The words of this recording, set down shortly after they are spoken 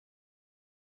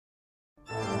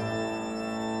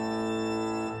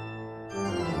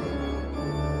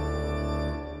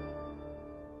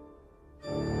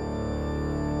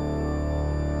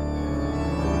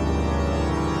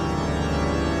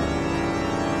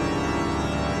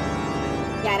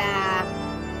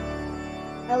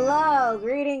Hello,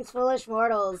 greetings, foolish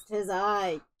mortals. 'Tis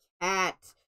I, Cat,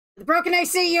 the broken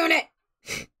AC unit.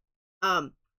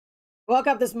 Woke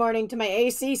up this morning to my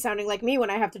AC sounding like me when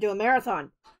I have to do a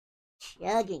marathon.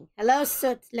 Chugging. Hello,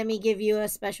 Soot. Let me give you a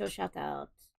special shout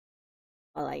out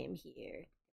while I am here.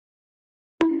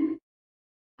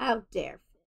 How dare?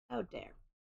 How dare?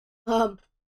 Back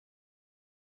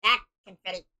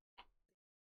confetti.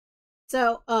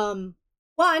 So,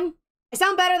 one, I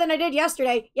sound better than I did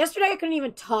yesterday. Yesterday I couldn't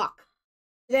even talk.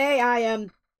 Today I am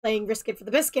playing Risk It for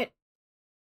the Biscuit.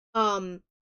 So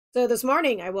this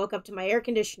morning I woke up to my air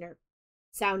conditioner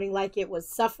sounding like it was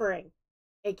suffering,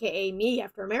 aka me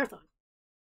after a marathon.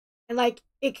 And like,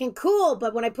 it can cool,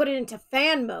 but when I put it into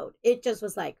fan mode, it just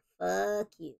was like, fuck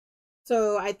you.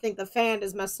 So I think the fan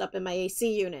is messed up in my AC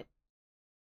unit.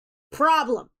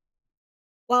 Problem.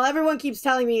 While everyone keeps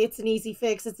telling me it's an easy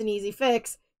fix, it's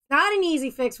not an easy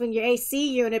fix when your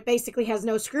AC unit basically has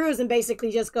no screws and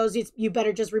basically just goes, you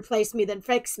better just replace me than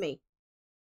fix me.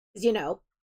 Because, you know,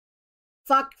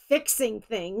 fuck fixing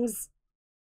things.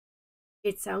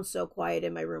 It sounds so quiet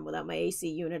in my room without my AC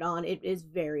unit on. It is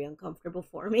very uncomfortable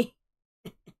for me.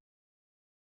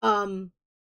 So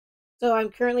I'm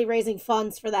currently raising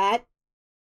funds for that.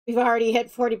 We've already hit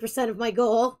 40% of my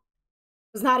goal.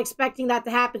 Was not expecting that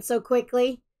to happen so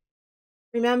quickly.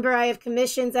 Remember, I have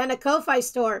commissions and a Ko-Fi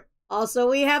store. Also,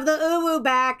 we have the Uwu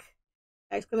back.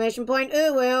 Exclamation point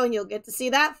Uwu, and you'll get to see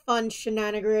that fun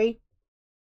shenanigery.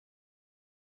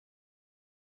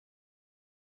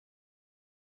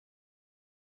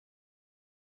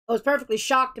 I was perfectly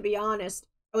shocked, to be honest.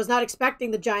 I was not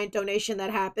expecting the giant donation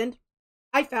that happened.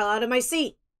 I fell out of my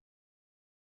seat.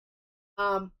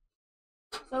 So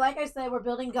like I said, we're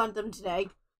building Gundam today.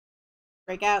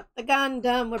 Break out the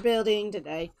Gundam we're building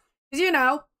today. Because, you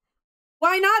know,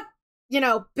 why not, you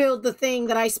know, build the thing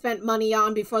that I spent money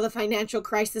on before the financial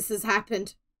crisis has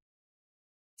happened?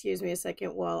 Excuse me a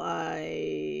second while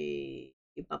I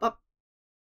pop up.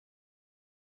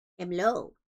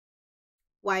 Hello.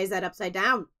 Why is that upside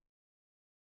down?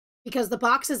 Because the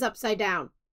box is upside down.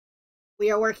 We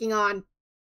are working on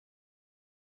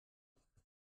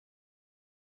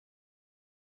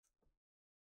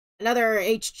another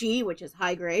HG, which is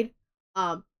high grade.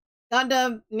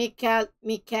 Gundam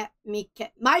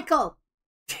Michael.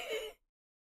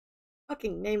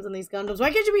 Fucking names on these Gundams.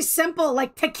 Why can't you be simple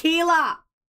like Tequila?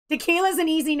 Tequila's an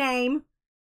easy name.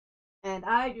 And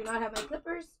I do not have my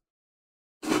clippers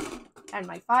and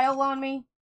my file on me.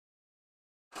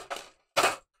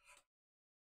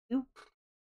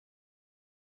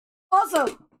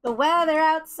 Also, the weather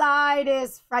outside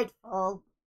is frightful.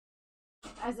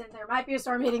 As in, there might be a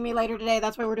storm hitting me later today.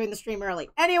 That's why we're doing the stream early.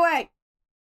 Anyway.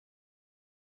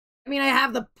 I mean, I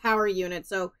have the power unit,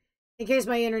 so in case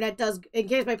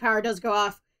my power does go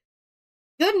off.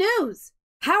 Good news!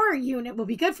 Power unit will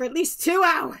be good for at least 2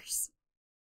 hours.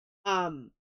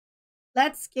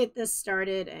 Let's get this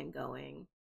started and going.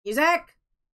 Music!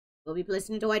 We'll be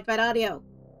listening to White Pad audio.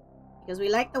 Because we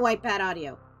like the White Pad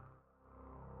audio.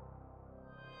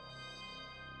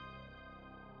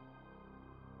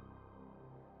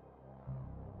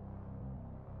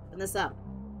 Open this up.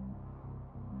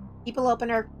 People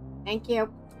opener. Thank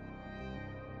you.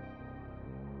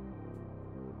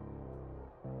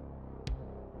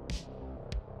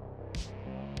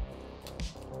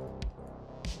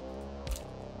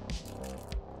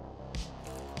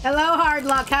 Hello, Hard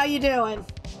Luck. How you doing?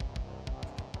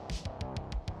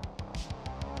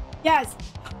 Yes.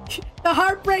 The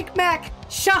Heartbreak Mech.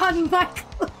 Sean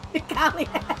Michael. Okay,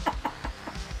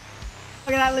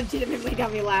 that legitimately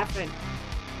got me laughing.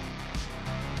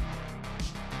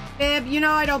 Bib, you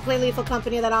know I don't play Lethal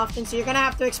Company that often, so you're gonna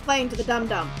have to explain to the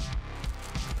dum-dum.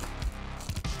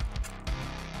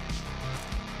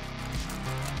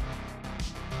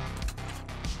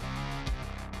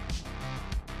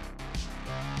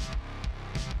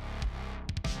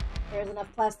 There's enough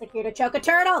plastic here to choke a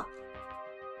turtle!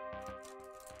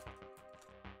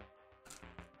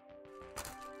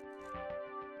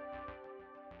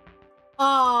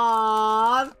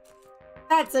 Aww,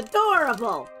 that's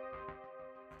adorable!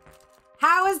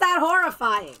 How is that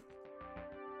horrifying?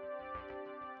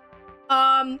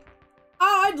 Oh,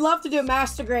 I'd love to do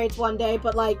master grades one day,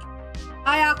 but like,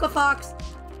 hi Aquafox.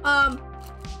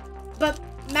 But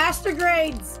master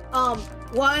grades, the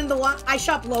one I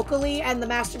shop locally, and the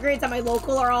master grades at my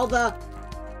local are all the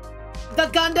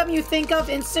Gundam you think of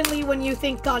instantly when you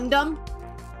think Gundam.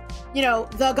 You know,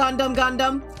 the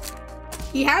Gundam.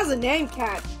 He has a name,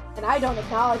 Cat, and I don't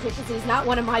acknowledge it because he's not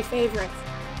one of my favorites.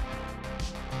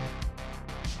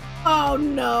 Oh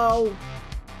no.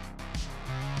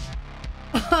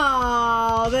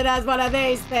 Oh, Oh, it has one of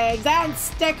these things. And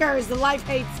stickers. The life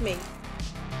hates me.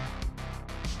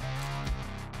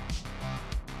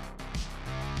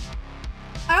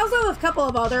 I also have a couple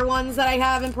of other ones that I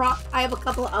have in I have a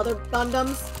couple of other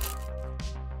Gundams.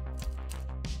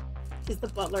 Is the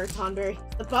butler Tonberry?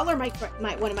 The butler,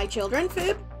 one of my children,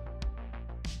 Fib.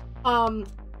 I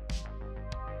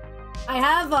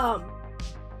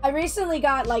recently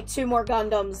got like 2 more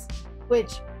Gundams,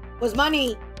 which was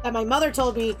money that my mother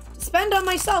told me to spend on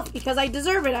myself because I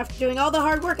deserve it after doing all the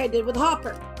hard work I did with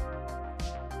Hopper.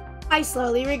 I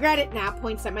slowly regret it now.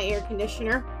 Points at my air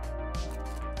conditioner.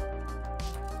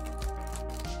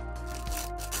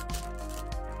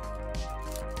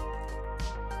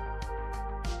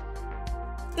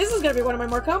 This is gonna be one of my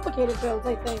more complicated builds,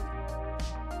 I think.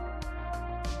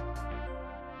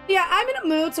 Yeah, I'm in a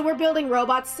mood, so we're building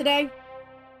robots today.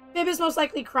 Bib is most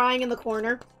likely crying in the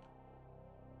corner.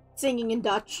 Singing in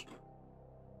Dutch.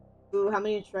 Ooh, how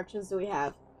many instructions do we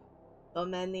have? So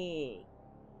many.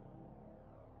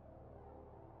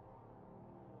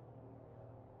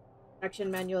 Instruction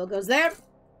manual goes there.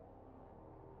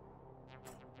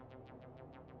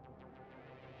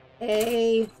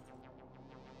 A.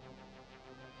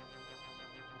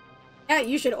 Yeah,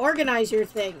 you should organize your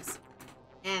things.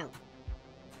 Now.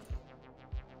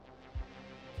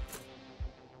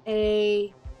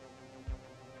 A.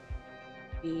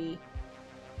 B.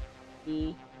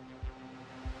 D.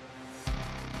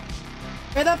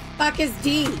 Where the fuck is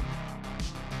D?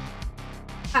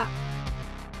 Ah.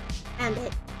 And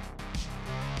it.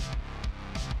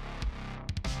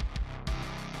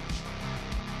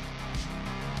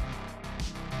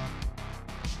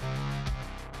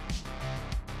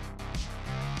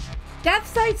 Death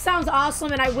Sight sounds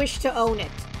awesome and I wish to own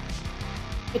it.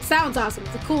 It sounds awesome.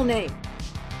 It's a cool name.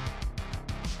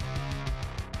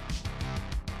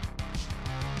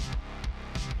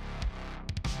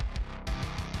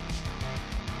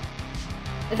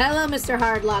 And hello, Mr.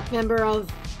 Hardlock, member of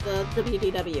the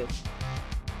WDW.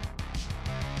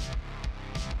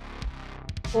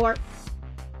 4.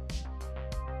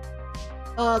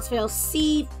 Oh, let's fail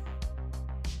C.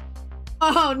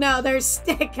 Oh no, there's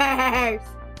stickers!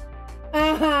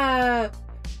 I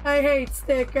hate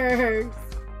stickers.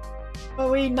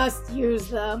 But we must use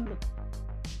them.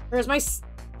 Where's my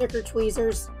sticker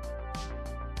tweezers?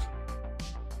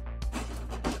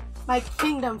 My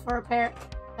kingdom for a pair.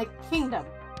 My kingdom.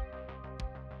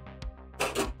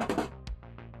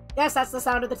 Yes, that's the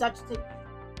sound of the touch stick.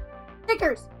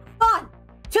 Stickers! Fun!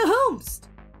 To whomst?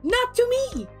 Not to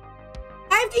me!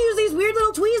 I have to use these weird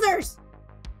little tweezers!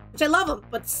 Which I love them,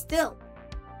 but still.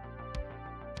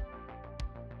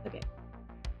 Okay.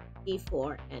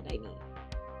 E4, and I need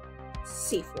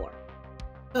C4.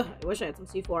 Ugh, I wish I had some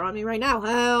C4 on me right now.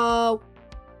 Help!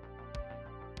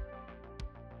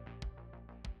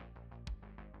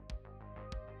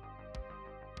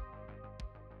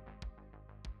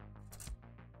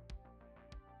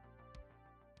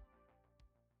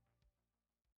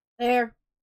 There.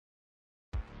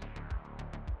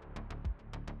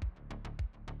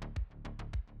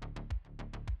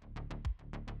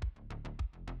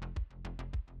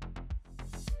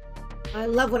 I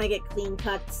love when I get clean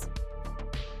cuts.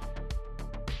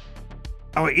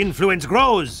 Our influence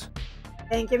grows.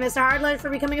 Thank you, Mr. Hardler, for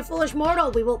becoming a foolish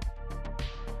mortal. We will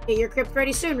get your crypt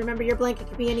ready soon. Remember, your blanket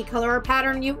could be any color or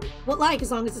pattern you would like, as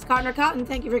long as it's cotton or cotton.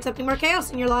 Thank you for accepting more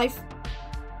chaos in your life.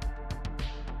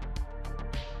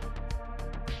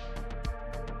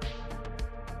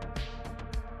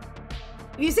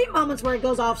 If you see moments where it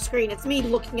goes off screen, it's me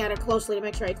looking at it closely to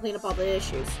make sure I clean up all the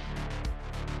issues.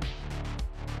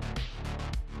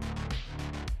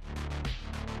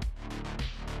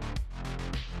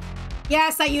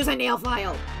 Yes, I use a nail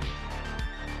file.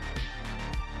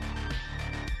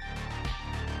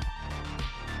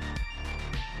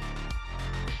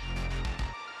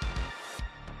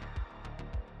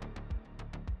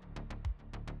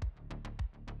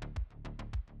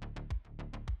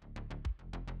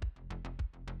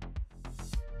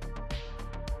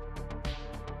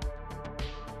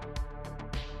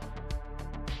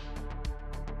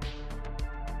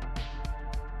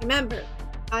 Remember,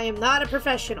 I am not a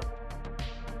professional.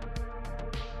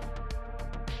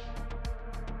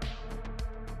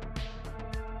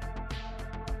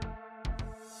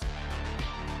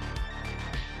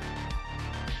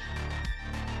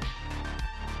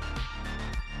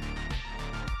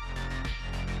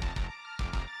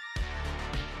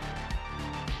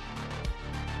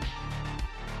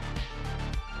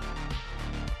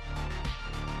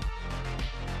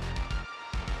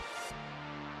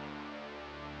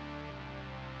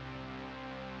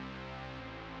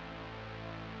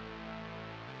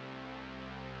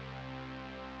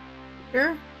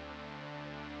 character.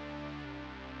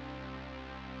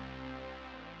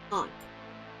 On.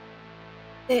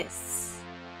 This.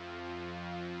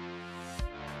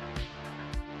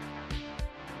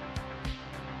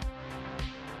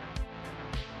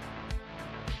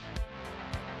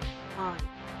 On.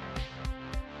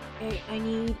 Okay, I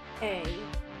need a.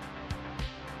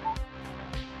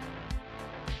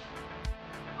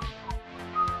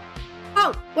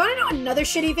 Oh, want to know another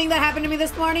shitty thing that happened to me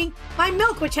this morning? My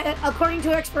milk, which according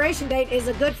to expiration date is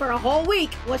good for a whole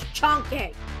week, was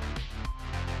chunky.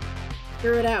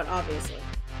 Threw it out, obviously.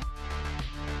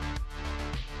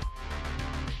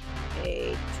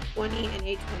 A20 and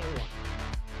A21.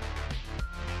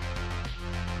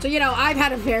 So, you know, I've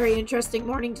had a very interesting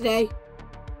morning today.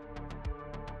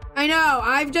 I know,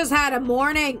 I've just had a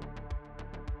morning.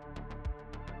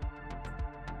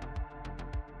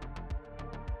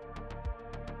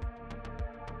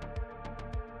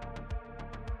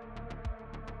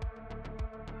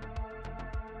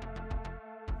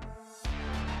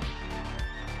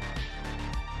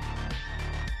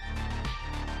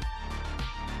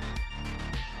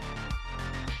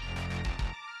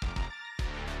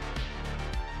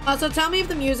 Also, tell me if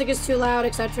the music is too loud,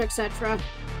 etc., etc.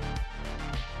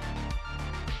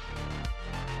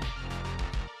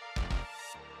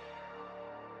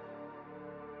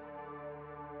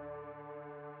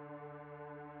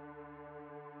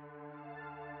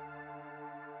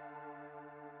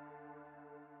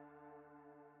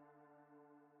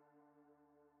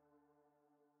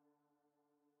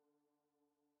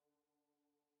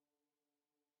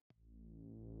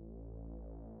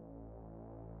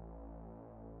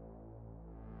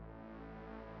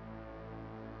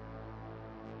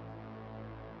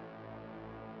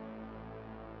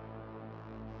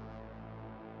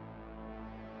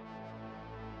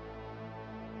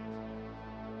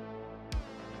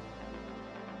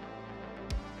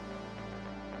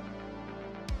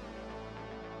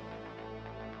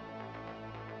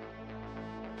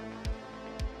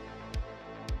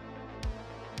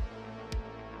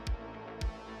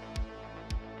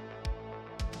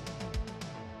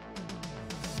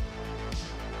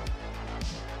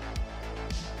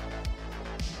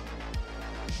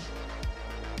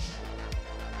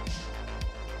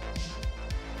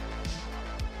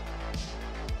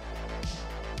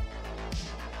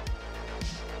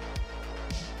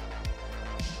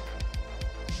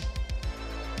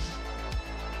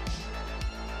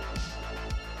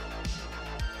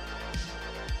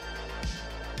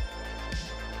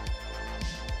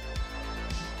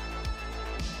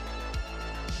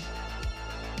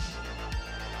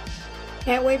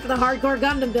 Can't wait for the hardcore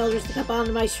Gundam builders to come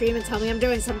onto my stream and tell me I'm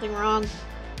doing something wrong.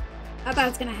 I thought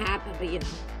it's gonna happen, but you know.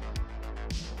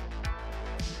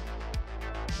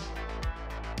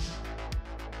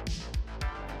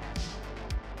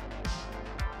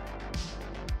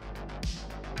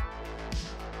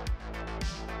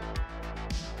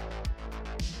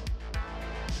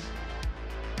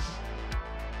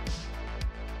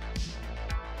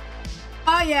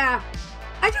 Oh yeah.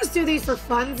 I just do these for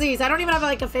funsies. I don't even have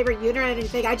like a favorite unit or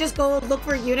anything. I just go look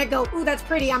for a unit, go, ooh, that's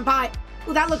pretty, I'm buy it.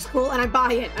 Ooh, that looks cool, and I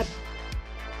buy it.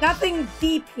 Nothing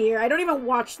deep here. I don't even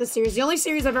watch the series. The only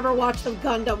series I've ever watched of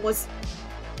Gundam was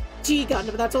G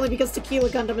Gundam, but that's only because Tequila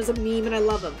Gundam is a meme and I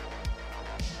love him.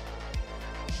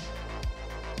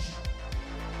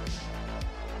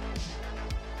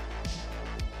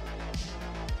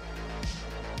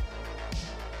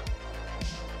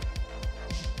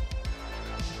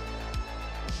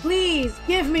 Please,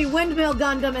 give me Windmill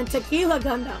Gundam and Tequila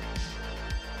Gundam.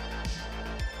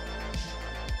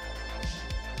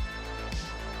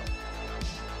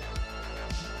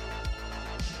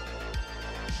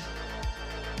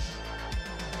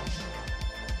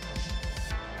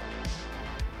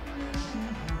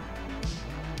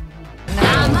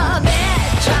 I'm a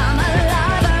bitch, I'm a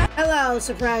lover. Hello,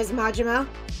 surprise Majima.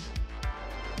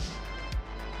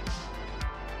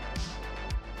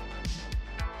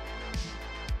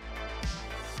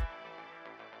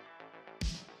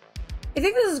 I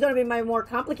think this is going to be my more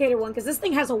complicated one because this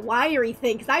thing has a wiry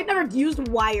thing. Because I've never used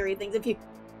wiry things. If you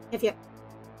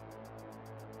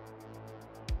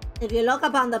look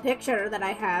up on the picture that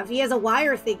I have, he has a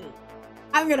wire thingy.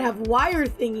 I'm going to have wire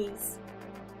thingies.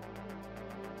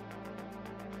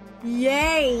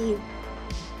 Yay!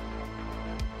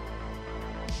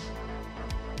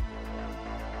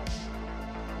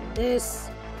 This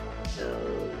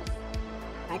goes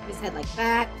back of his head like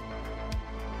that.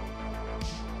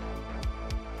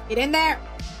 Get in there!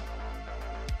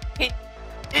 Get.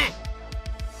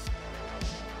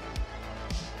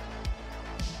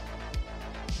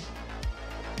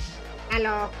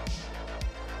 Hello.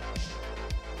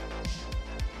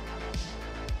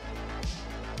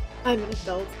 I'm an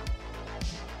adult.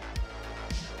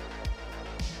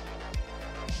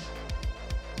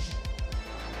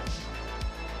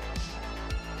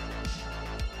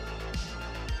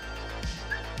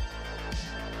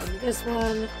 And this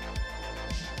one.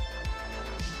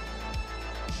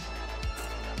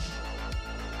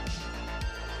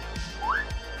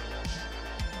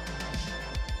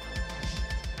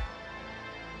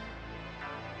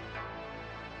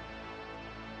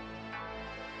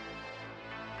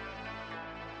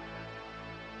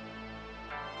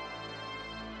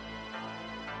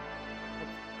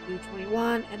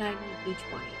 B21, and I need B20.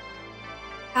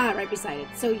 Ah, right beside it.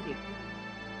 So you.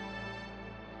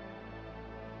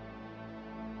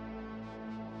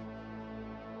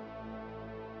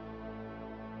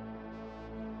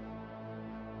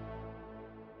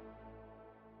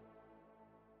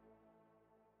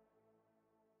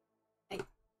 Hey,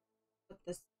 put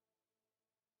this.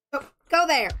 Go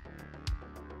there.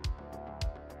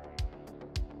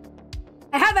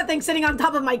 I had that thing sitting on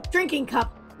top of my drinking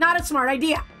cup. Not a smart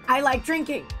idea. I like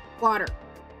drinking water.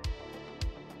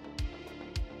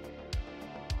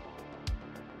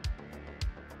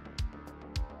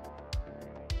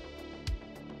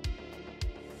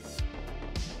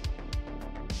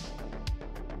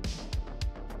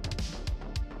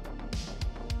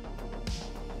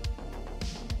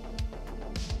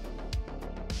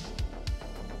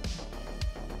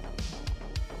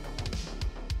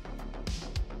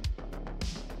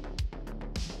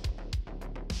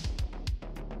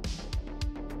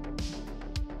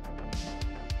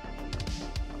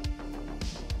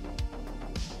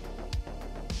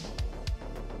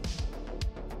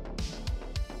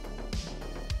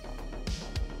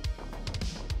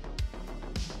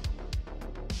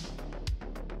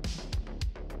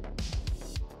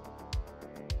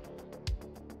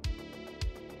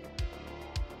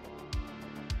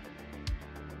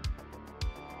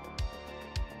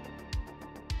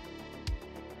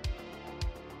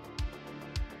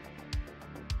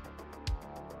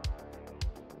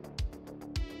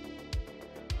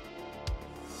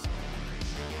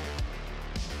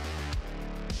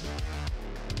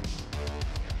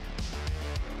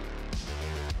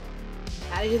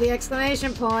 Gotta do the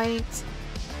exclamation point.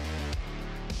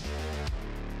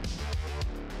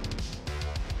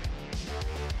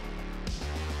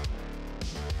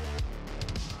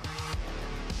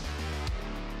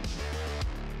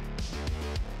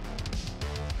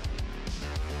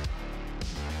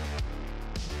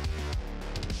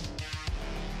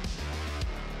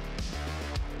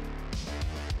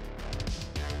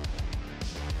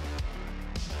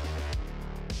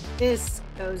 This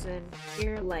goes in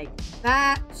here like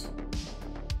that.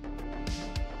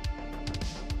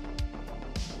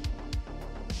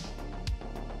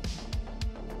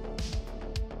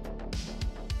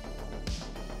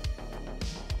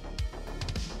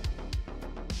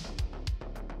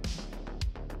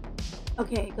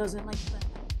 Okay, it goes in like that.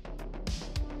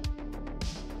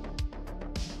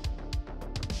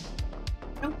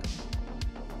 Nope.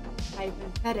 I've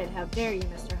been petted. How dare you,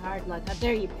 Mr. Hardluck? How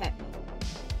dare you pet me?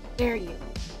 Dare you?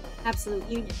 Absolute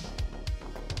union.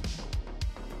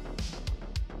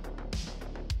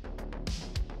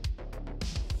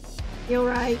 Feel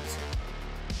right.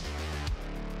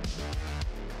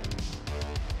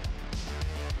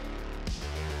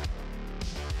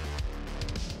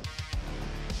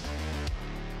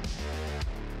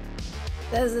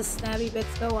 Does the snabby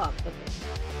bits go up? Okay.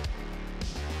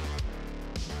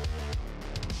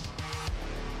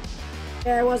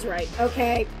 There, I was right.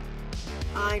 Okay.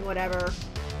 Fine, whatever.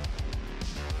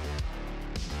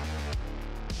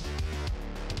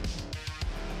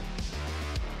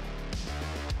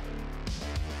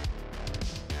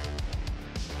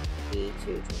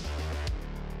 B2.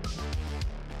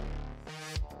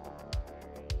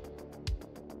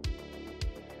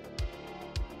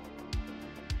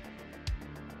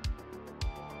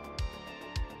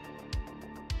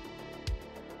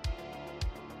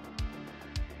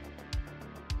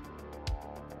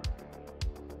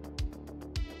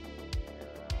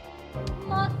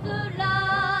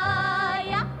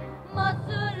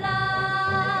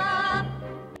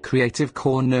 Creative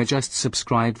Corner just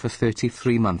subscribed for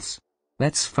 33 months.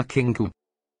 Let's fucking go.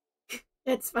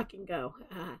 Let's fucking go.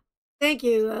 Thank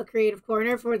you, Creative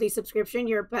Corner, for the subscription.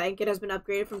 Your blanket has been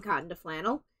upgraded from cotton to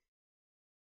flannel.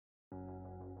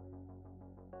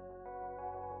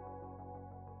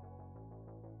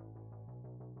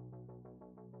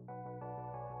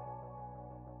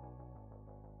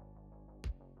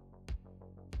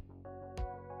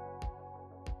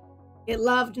 Get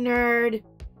loved, nerd.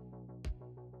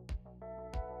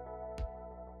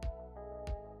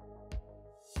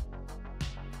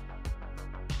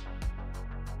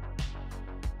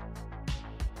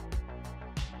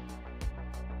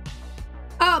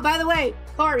 the way,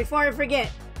 Car, before I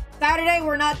forget, Saturday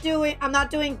I'm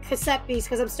not doing cassette piece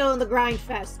because I'm still in the grind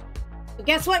fest. So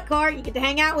guess what, Car? You get to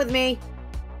hang out with me.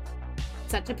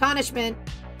 Such a punishment.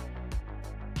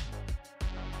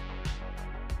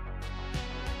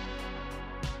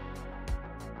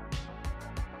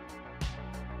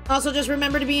 Also, just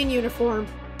remember to be in uniform.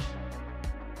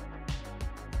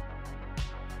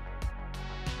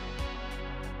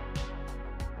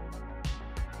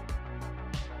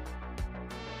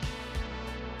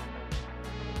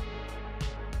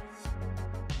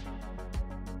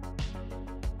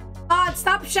 God,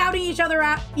 stop shouting each other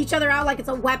out like it's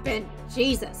a weapon.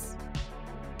 Jesus.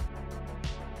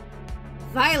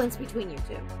 Violence between you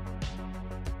two.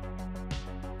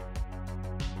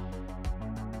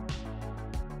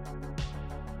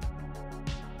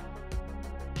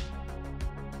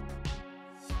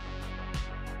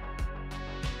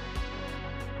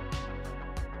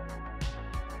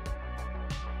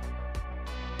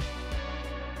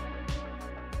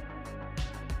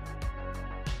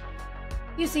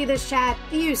 You see this, chat?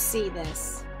 Do you see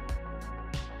this?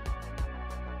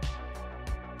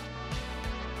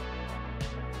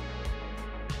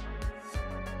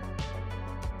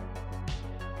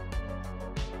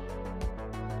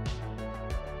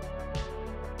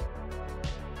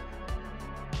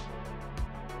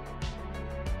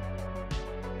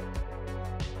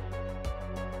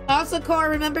 Also, Cora,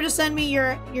 remember to send me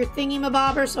your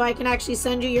thingy-mabobber so I can actually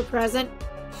send you your present.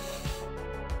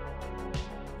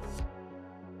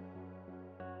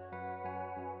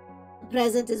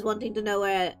 Present is wanting to know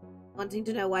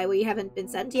why we haven't been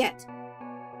sent yet.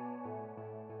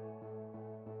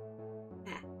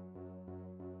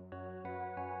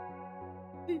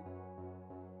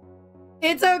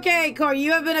 It's okay, Cor.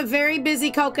 You have been a very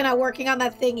busy coconut working on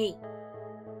that thingy.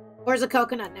 Where's a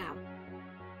coconut now?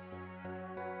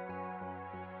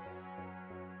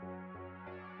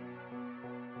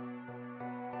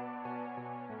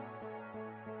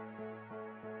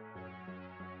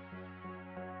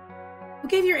 Who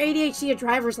gave your ADHD a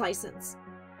driver's license?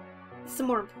 That's the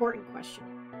more important question.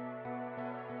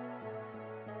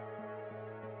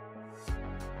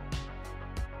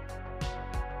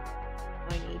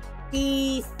 I need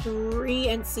D3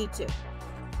 and C2.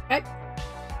 Okay.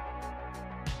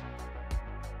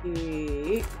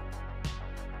 D.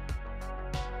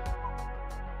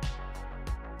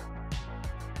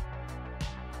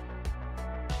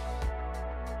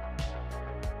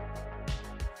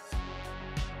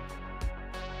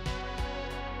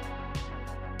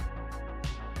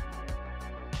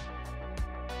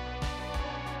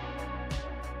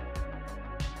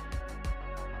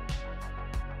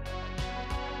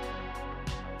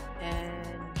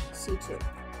 C2.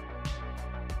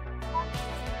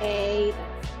 A.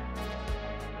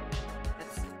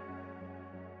 That's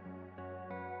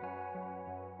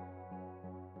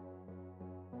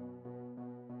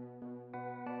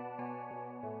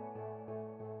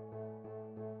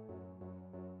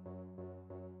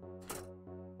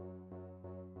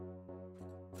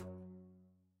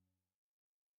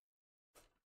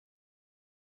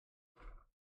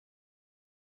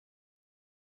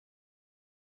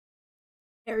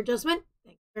hair adjustment.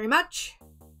 Thank you very much.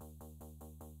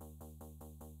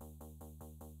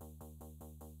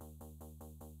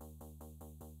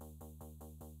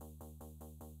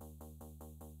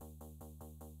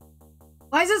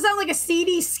 Why does it sound like a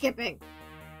CD skipping?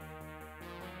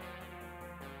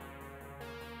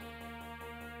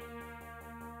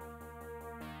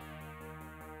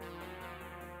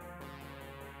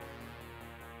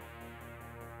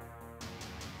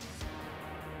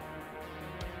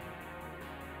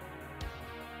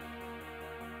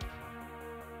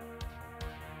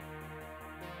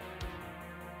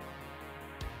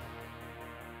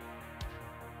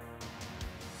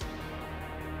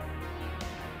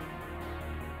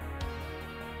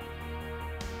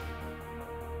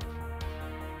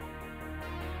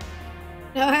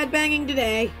 No headbanging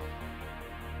today.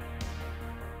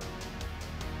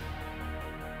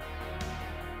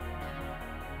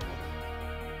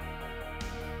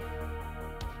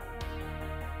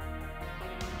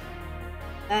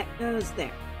 That goes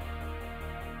there.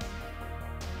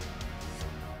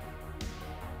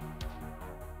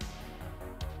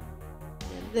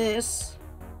 And this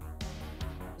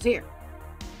is here.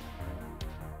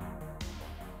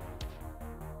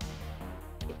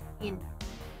 It's in.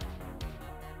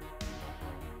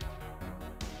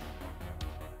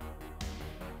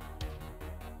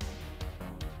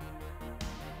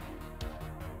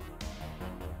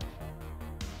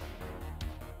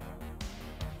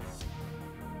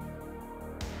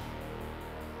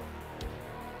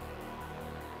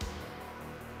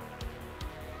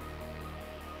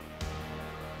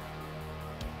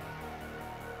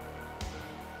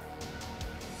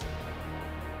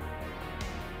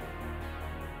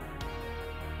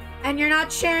 And you're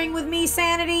not sharing with me,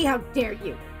 Sanity? How dare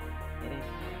you?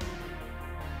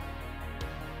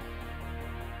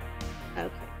 Okay.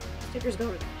 Stickers go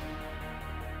over there.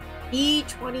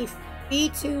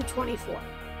 B224.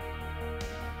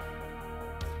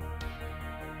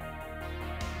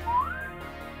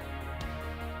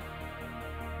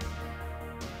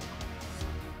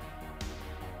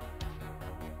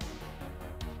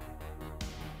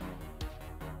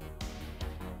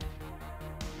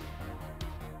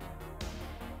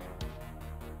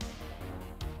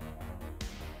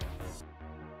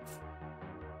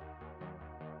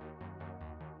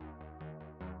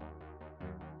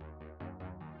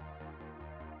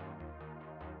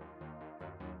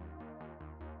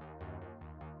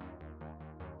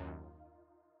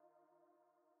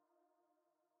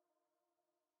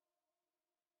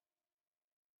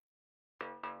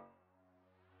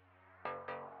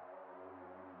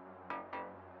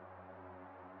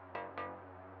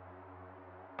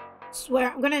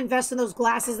 Swear, I'm gonna invest in those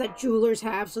glasses that jewelers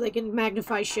have so they can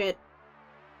magnify shit.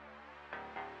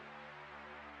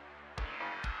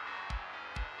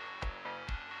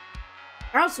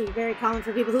 They're also very common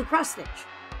for people who cross-stitch.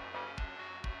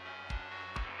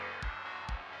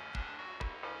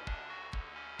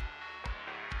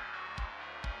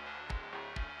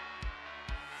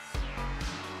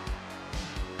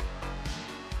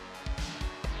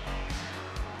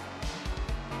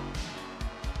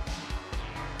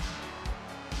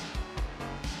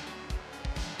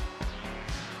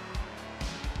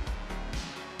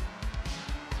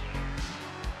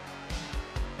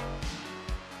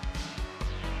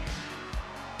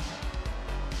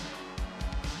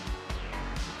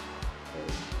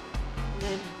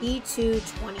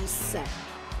 E227.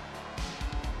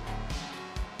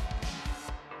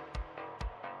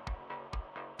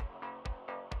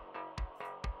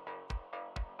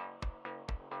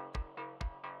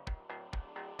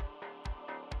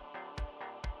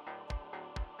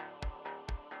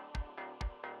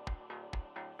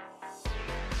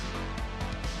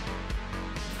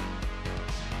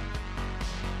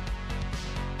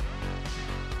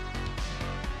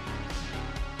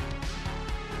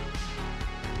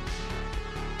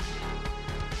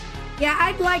 Yeah,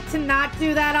 I'd like to not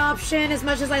do that option as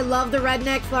much as I love the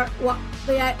redneck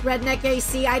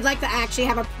AC. I'd like to actually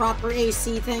have a proper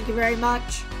AC, thank you very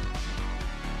much.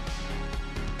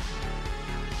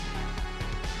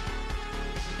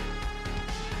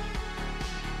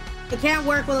 I can't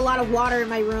work with a lot of water in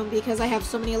my room because I have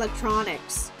so many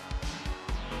electronics.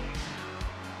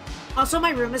 Also,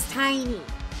 my room is tiny.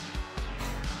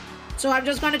 So I'm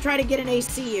just going to try to get an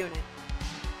AC unit.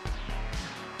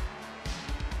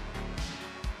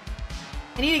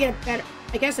 I need to get a better...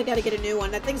 I guess I gotta get a new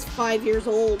one. That thing's 5 years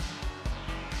old.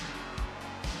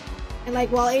 And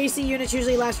like, while AC units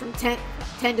usually last from 10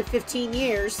 to 15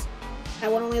 years,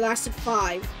 that one only lasted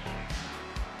 5.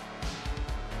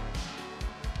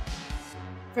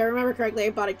 If I remember correctly,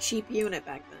 I bought a cheap unit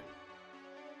back then.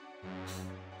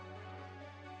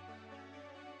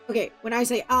 Okay, when I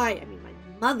say I mean my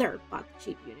mother bought the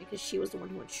cheap unit because she was the one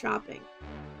who went shopping.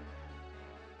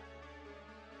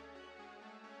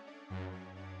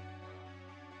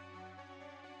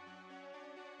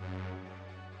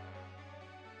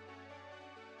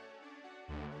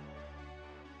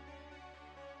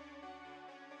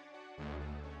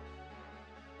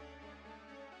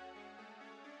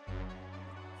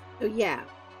 So yeah.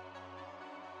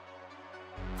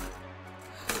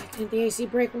 Why didn't the AC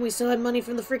break when we still had money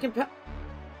from the freaking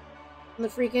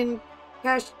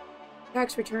cash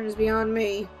tax return is beyond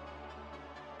me.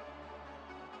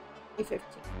 A15.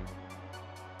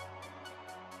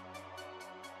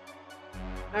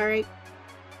 Alright.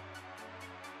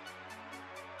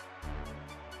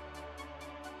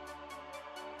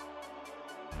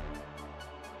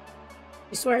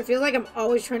 I swear, I feel like I'm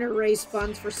always trying to raise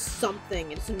funds for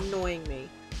something. It's annoying me.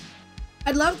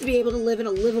 I'd love to be able to live in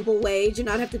a livable wage and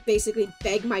not have to basically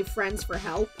beg my friends for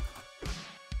help.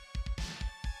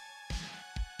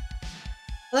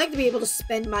 I like to be able to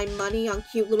spend my money on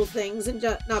cute little things and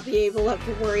just not be able to have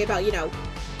to worry about, you know,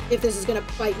 if this is gonna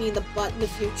bite me in the butt in the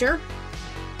future.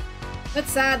 But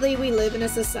sadly, we live in a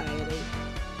society.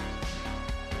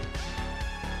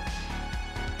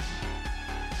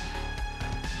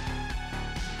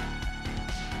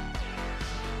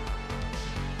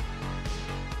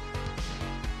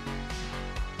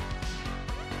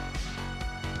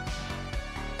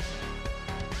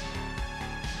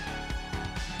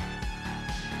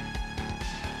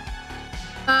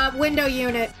 Window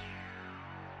unit.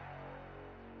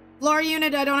 Floor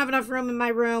unit, I don't have enough room in my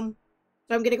room.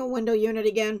 So I'm getting a window unit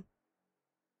again.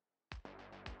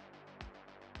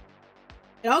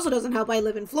 It also doesn't help I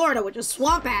live in Florida, which is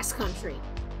swamp-ass country.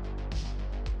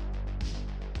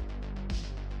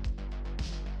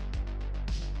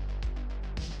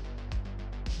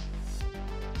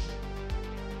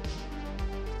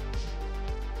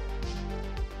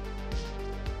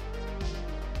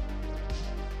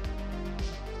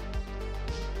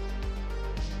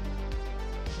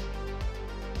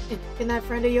 Can that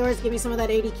friend of yours give me some of that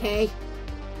 80K?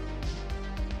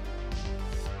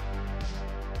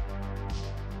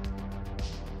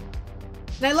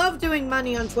 And I love doing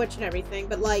money on Twitch and everything,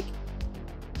 but like,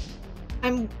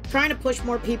 I'm trying to push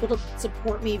more people to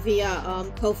support me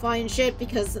via Ko-Fi and shit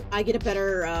because I get a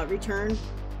better return.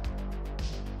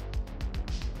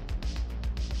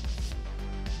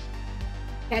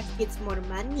 Cat gets more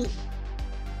money.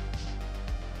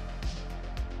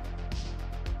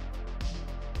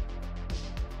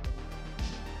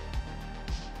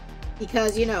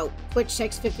 Because, you know, Twitch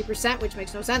takes 50%, which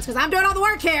makes no sense because I'm doing all the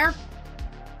work here!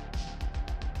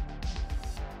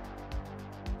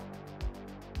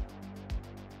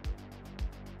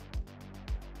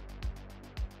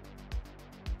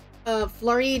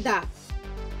 Florida.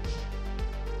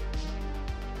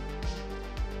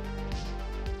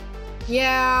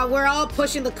 Yeah, we're all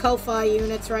pushing the Ko-Fi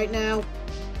units right now.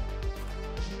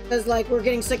 Because, like, we're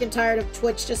getting sick and tired of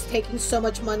Twitch just taking so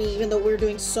much money even though we're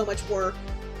doing so much work.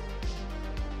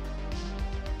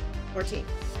 14.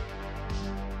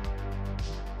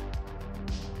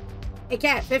 Hey,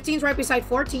 Cat, 15's right beside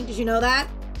 14. Did you know that?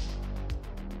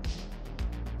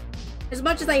 As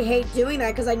much as I hate doing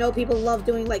that, because I know people love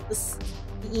doing, like, the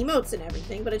emotes and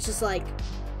everything, but it's just, like...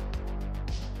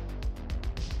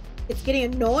 It's getting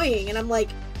annoying, and I'm like...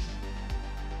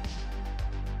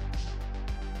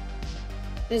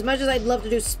 As much as I'd love to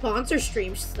do sponsor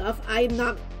stream stuff, I'm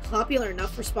not popular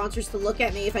enough for sponsors to look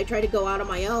at me if I try to go out on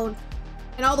my own.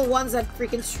 And all the ones that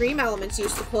freaking Stream Elements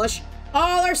used to push,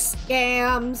 all are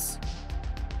scams.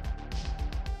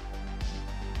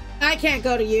 I can't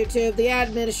go to YouTube. The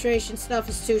administration stuff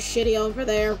is too shitty over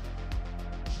there.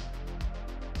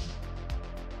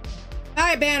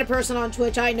 I banned a person on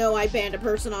Twitch. I know I banned a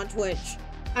person on Twitch.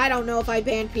 I don't know if I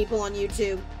banned people on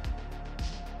YouTube.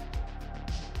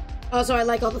 Also, I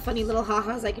like all the funny little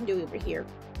ha-has I can do over here.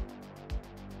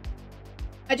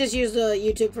 I just use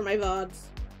YouTube for my VODs.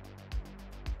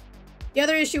 The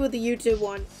other issue with the YouTube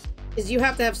one is you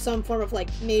have to have some form of, like,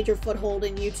 major foothold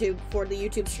in YouTube for the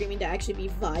YouTube streaming to actually be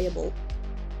viable.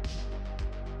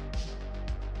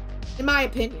 In my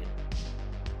opinion.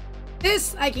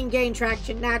 This, I can gain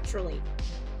traction naturally.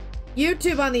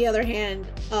 YouTube, on the other hand,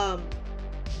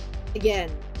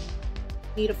 again,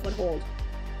 need a foothold.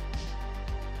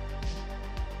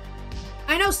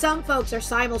 I know some folks are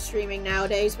simul-streaming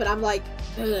nowadays, but I'm like,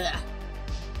 ugh.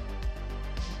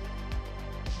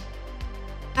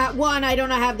 At one, I don't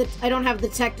have the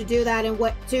tech to do that, and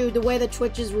two, the way the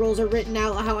Twitch's rules are written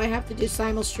out, how I have to do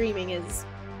simul streaming is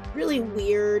really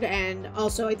weird, and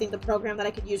also I think the program that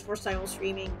I could use for simul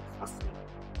streaming costs me.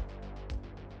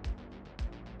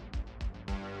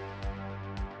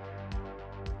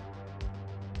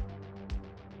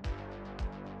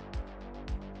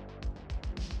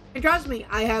 And trust me,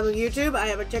 I have a YouTube, I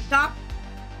have a TikTok,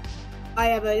 I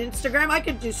have an Instagram, I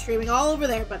could do streaming all over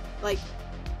there, but like,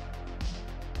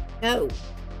 no.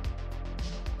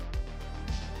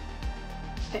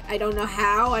 I don't know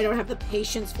how. I don't have the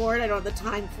patience for it. I don't have the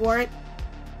time for it.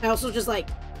 I also just like...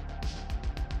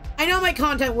 I know my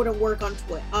content wouldn't work on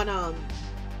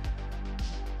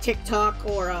TikTok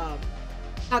or,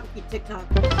 not TikTok.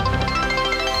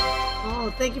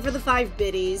 Oh, thank you for the 5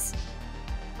 biddies.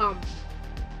 At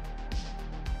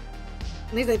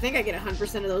least I think I get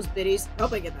 100% of those biddies. I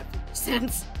hope I get that 50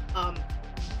 cents.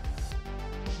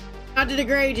 Not to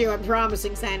degrade you, I'm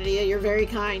promising, Sanity. You're very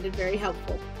kind and very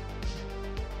helpful.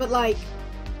 But, like...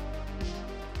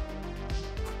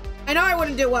 I know I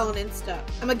wouldn't do well on Insta.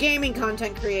 I'm a gaming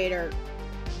content creator.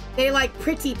 They like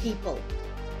pretty people.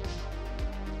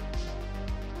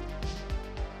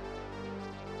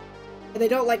 And they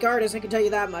don't like artists, I can tell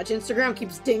you that much. Instagram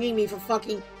keeps dinging me for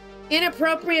fucking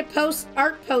inappropriate posts,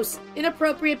 art posts,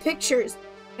 inappropriate pictures.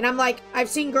 And I'm like, I've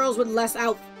seen girls with less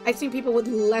I've seen people with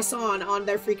less on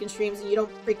their freaking streams, and you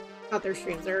don't freak out their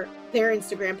streams or their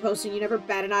Instagram posts, and you never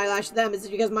bat an eyelash at them. Is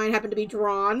it because mine happened to be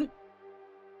drawn?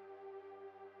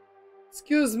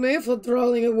 Excuse me for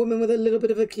drawing a woman with a little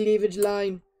bit of a cleavage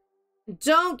line.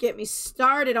 Don't get me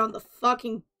started on the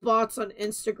fucking bots on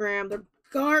Instagram. They're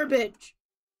garbage.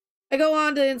 I go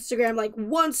on to Instagram like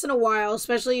once in a while,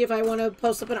 especially if I want to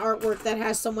post up an artwork that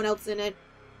has someone else in it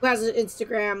who has an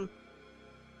Instagram,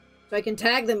 so I can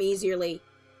tag them easily.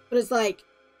 But it's like,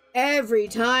 every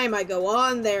time I go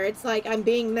on there, it's like I'm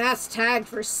being mass tagged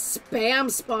for spam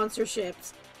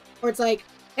sponsorships. Or it's like,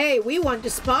 hey, we want to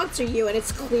sponsor you, and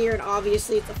it's clear and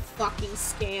obviously it's a fucking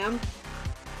scam.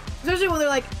 Especially when they're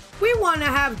like, we want to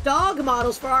have dog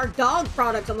models for our dog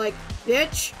products. I'm like,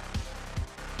 bitch.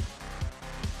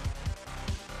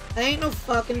 I ain't no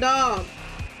fucking dog.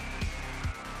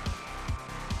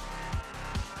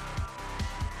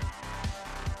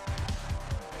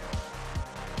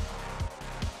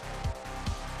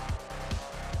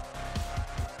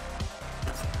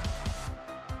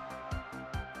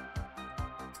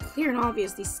 It's clear and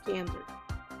obvious these scams are.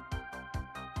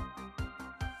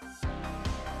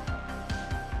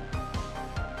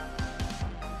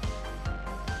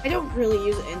 I don't really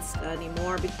use Insta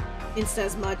anymore, Insta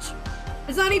as much.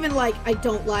 It's not even like I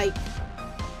don't like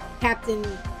Captain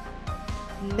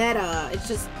Meta. It's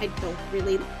just I don't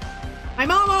really... My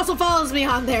mom also follows me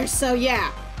on there, so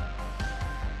yeah.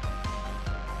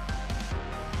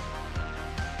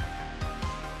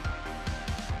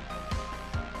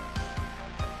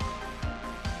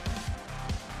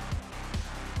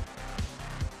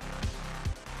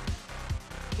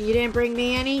 You didn't bring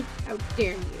me any? How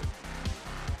dare you?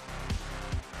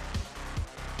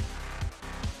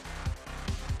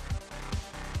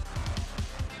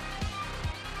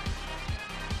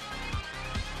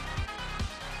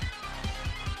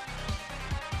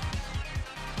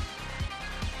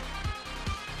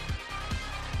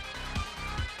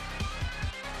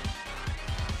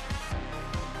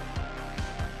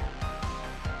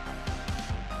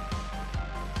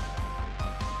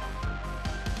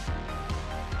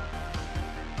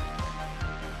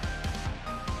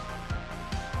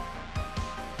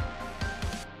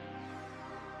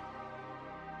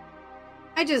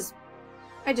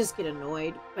 I just get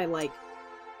annoyed by, like,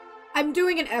 I'm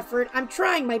doing an effort, I'm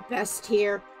trying my best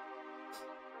here,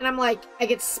 and I'm like, I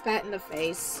get spat in the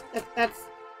face. That's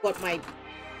what my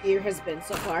year has been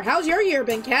so far. How's your year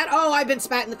been, Kat? Oh, I've been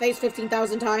spat in the face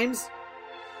 15,000 times.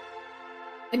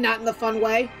 And not in the fun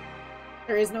way.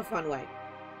 There is no fun way.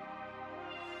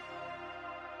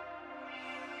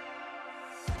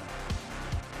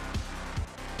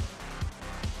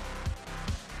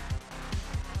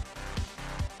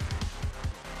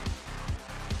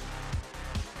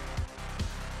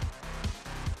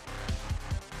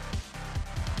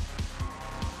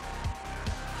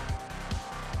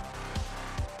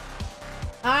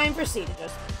 Time for seat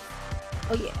adjustment.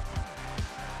 Oh yeah.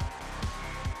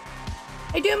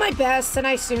 I do my best and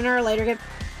I sooner or later get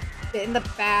bit in the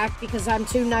back because I'm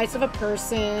too nice of a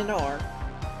person, or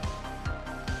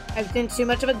I've been too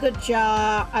much of a good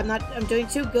job. I'm doing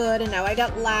too good and now I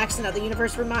got lax and now the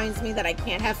universe reminds me that I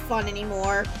can't have fun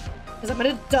anymore because I'm an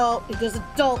adult who does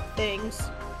adult things.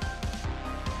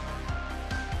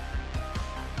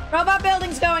 Robot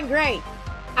building's going great.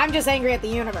 I'm just angry at the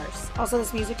universe. Also,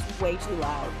 this music's way too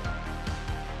loud.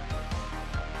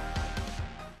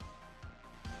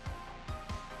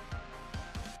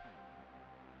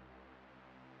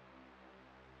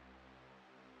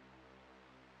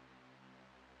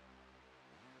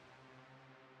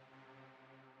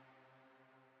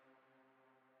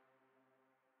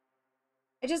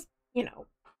 I just, you know.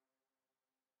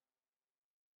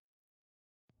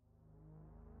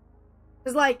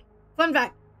 It's like, fun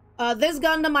fact. This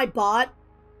Gundam I bought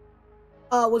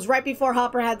was right before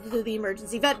Hopper had to do the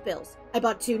emergency vet bills. I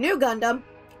bought 2 new Gundam,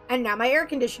 and now my air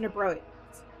conditioner broke.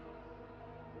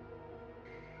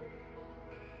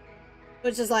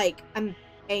 Which is like, I'm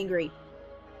angry.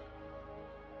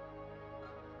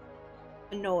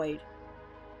 Annoyed.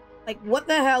 Like, what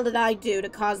the hell did I do to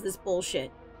cause this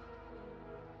bullshit?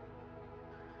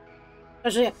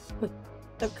 Especially with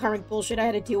the current bullshit I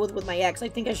had to deal with my ex. I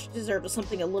think I should deserve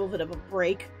something a little bit of a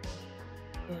break.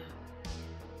 Yeah.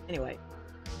 Anyway.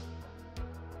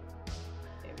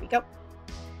 There we go.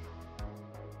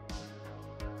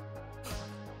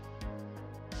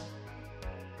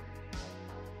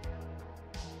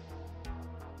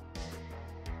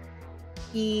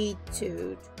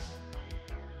 Etude.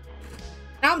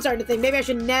 Now I'm starting to think maybe I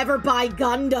should never buy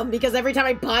Gundam, because every time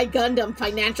I buy Gundam,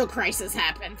 financial crisis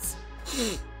happens.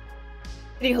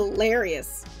 Pretty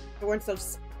hilarious. If it weren't so...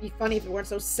 It'd be funny if it weren't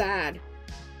so sad.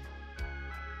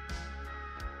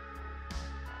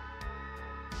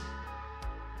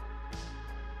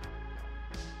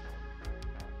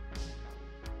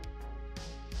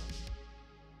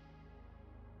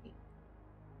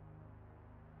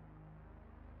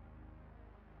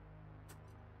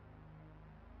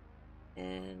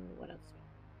 And what else?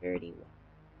 31.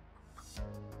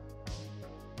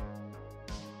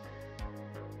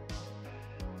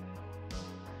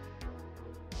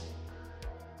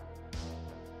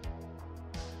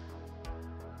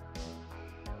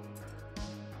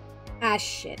 Ah,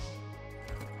 shit.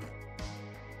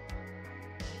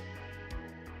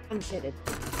 I'm shitted.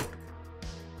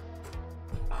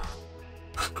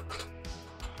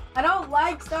 I don't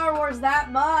like Star Wars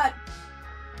that much.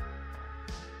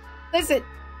 Listen,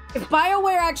 if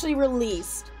BioWare actually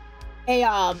released a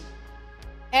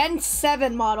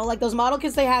N7 model, like those model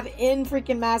kits they have in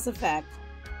freaking Mass Effect,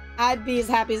 I'd be as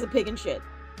happy as a pig in shit.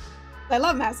 I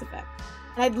love Mass Effect.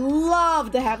 And I'd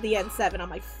love to have the N7 on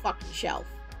my fucking shelf.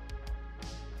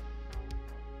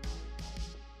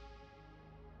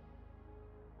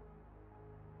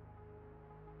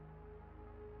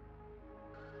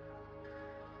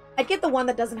 I'd get the one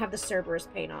that doesn't have the Cerberus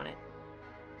paint on it.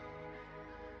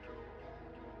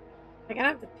 I gotta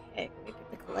have to pick. Let me pick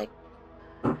the collect.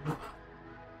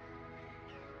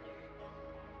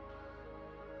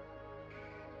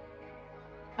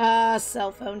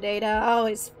 Cell phone data.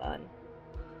 Always fun.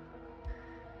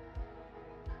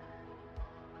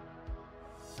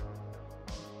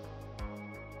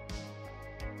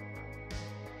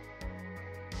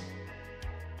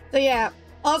 So yeah.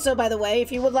 Also, by the way,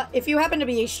 if you happen to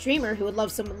be a streamer who would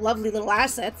love some lovely little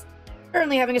assets,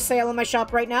 currently having a sale in my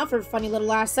shop right now for funny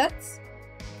little assets,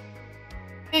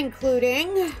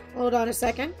 including, hold on a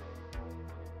second.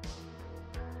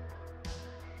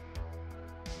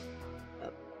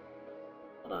 Oh,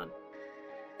 hold on.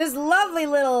 This lovely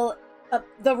little,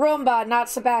 the Roomba, not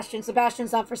Sebastian.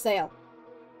 Sebastian's not for sale.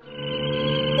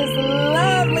 This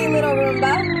lovely little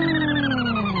Roomba.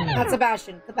 Not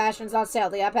Sebastian. Sebastian's on sale.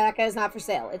 The alpaca is not for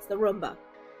sale. It's the Roomba.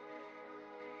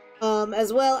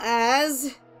 As well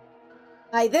as...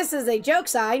 this is a joke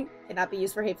sign. Cannot be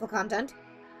used for hateful content.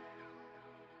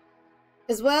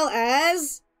 As well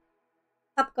as...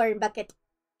 popcorn bucket.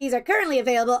 These are currently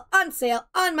available on sale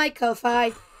on my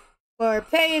Ko-Fi for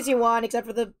pay as you want, except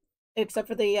for the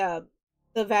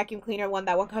vacuum cleaner one.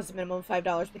 That one costs a minimum of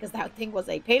 $5 because that thing was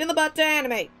a pain in the butt to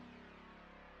animate.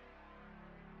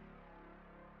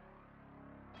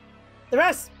 The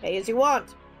rest, pay as you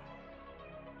want.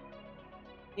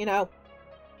 You know,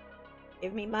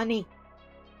 give me money.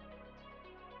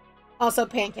 Also,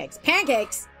 pancakes.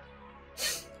 Pancakes!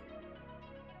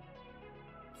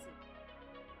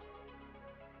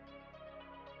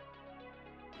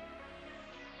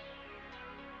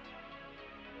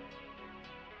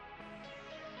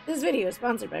 This video is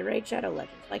sponsored by Raid Shadow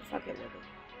Legends. Like, fuck it with it.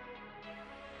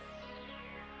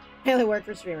 I only work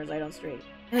for streamers, I don't stream.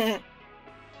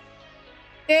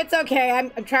 It's okay, I'm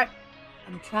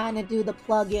trying to do the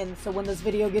plug-in, so when this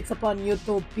video gets up on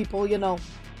YouTube, people, you know.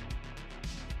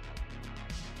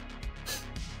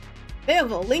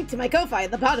 Available, link to my Ko-Fi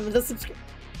at the bottom of the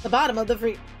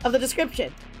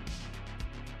description.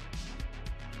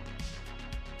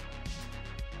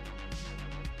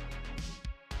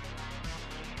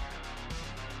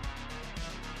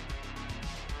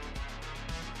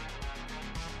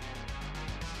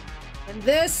 And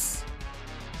this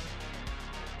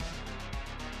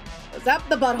goes up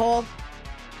the butthole.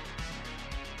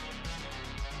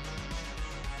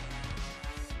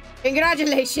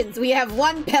 Congratulations, we have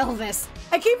one pelvis.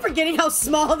 I keep forgetting how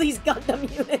small these Gundam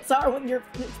units are when you're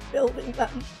finished building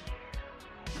them.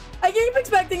 I keep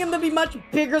expecting them to be much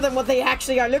bigger than what they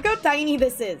actually are. Look how tiny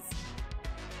this is.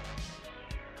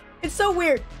 It's so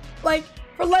weird. Like,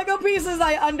 for Lego pieces,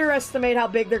 I underestimate how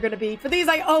big they're going to be. For these,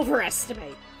 I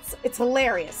overestimate. It's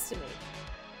hilarious to me.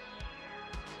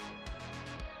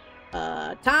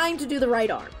 Time to do the right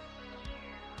arm.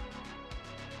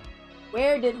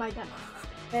 Where did my gun?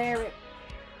 There it.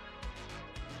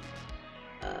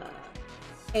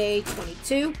 A22.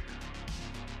 There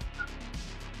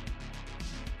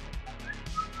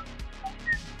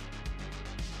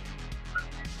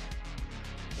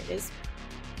it is.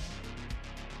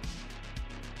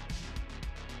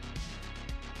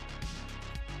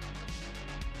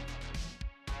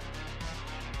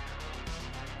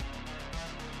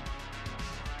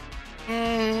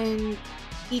 And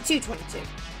E222.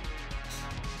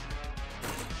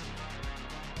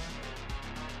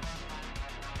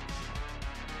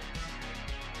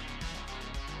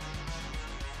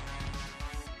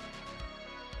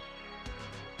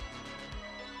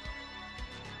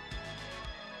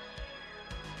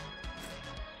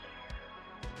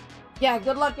 Yeah,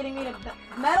 good luck getting me to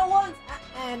metal ones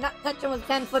and not touching with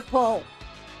a 10-foot pole.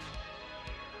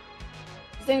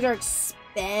 These things are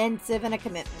expensive and a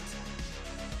commitment.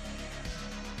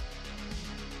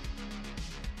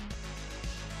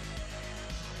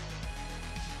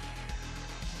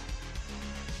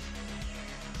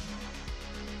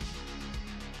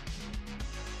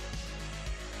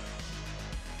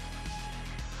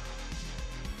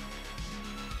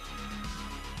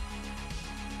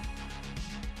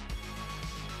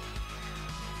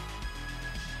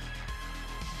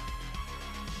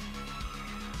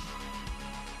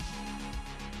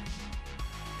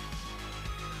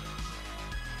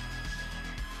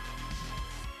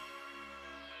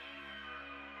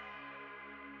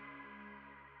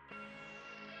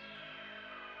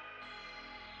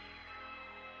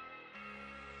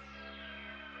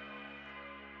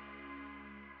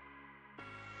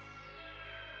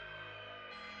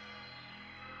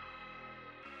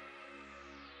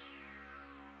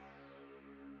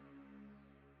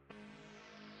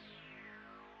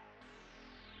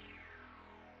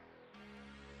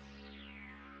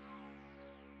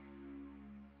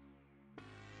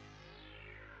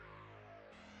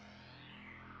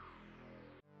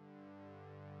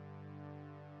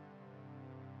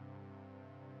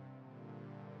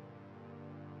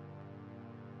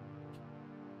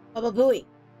 Bubba Booey.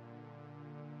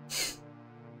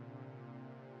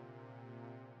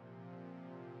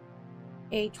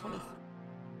 A23.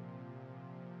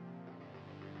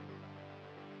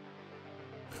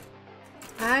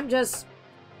 I'm just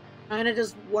trying to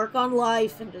just work on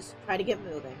life and just try to get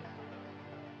moving.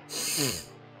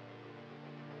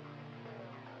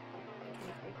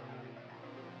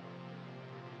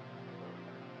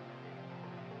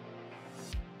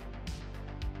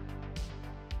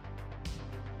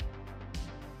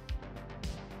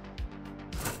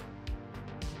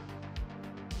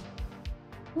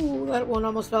 Ooh, that one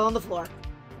almost fell on the floor.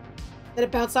 Then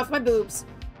it bounced off my boobs.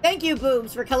 Thank you,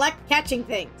 boobs, for catching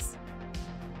things.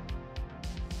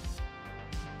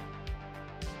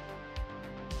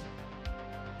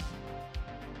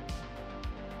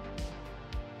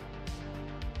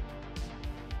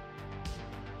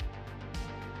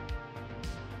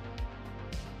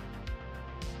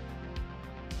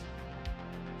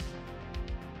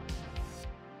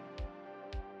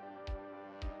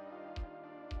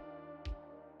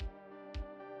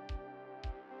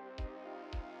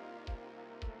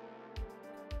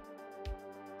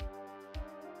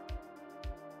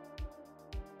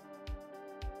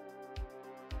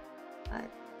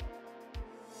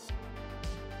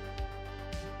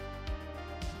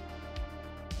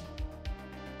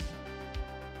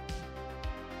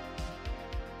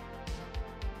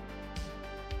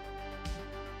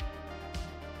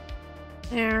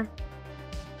 There.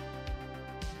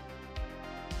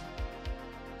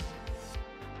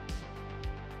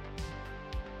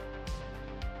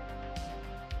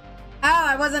 Oh,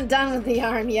 I wasn't done with the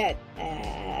arm yet.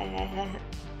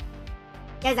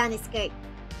 Guys on his skirt.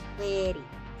 Pretty.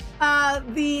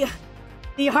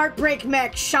 The Heartbreak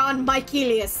Mech, Shawn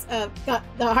Michaelis. The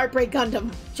Heartbreak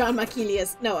Gundam, Shawn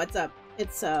Michaelis. No, it's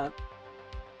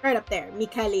right up there.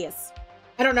 Michaelis.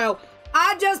 I don't know.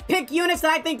 I just pick units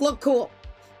that I think look cool.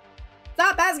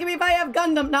 Stop asking me if I have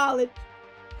Gundam knowledge.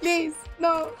 Please.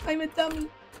 No, I'm a dummy.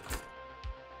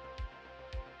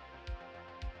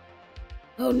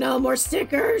 Oh no, more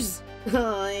stickers.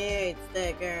 Oh, I hate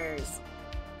stickers.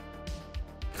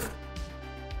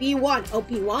 B1. Oh,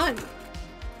 B1.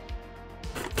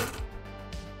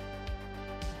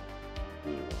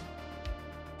 And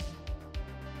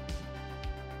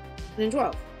then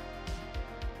 12.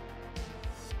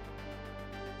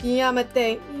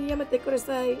 Yamate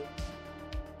kudasai.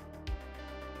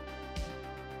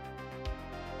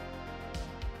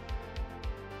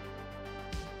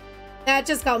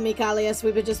 Just call me Michaelis.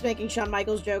 We've been just making Shawn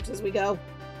Michaels jokes as we go.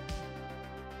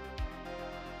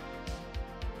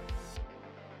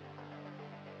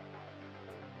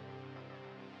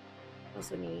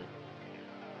 Also need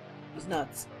these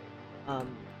nuts. I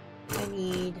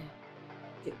need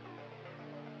 2.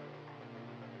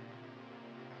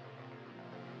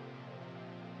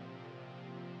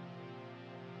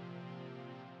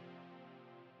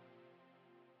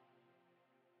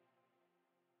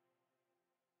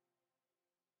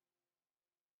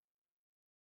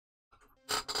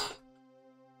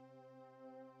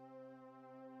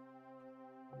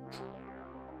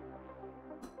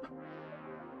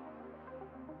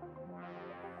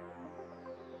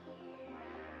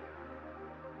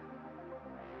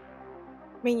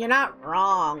 I mean, you're not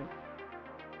wrong.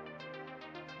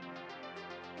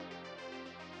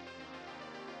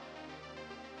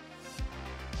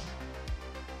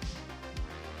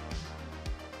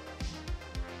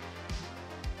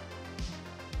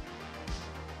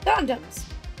 Gundams.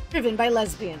 Driven by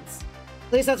lesbians.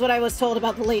 At least that's what I was told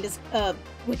about the latest,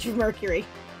 Witch of Mercury.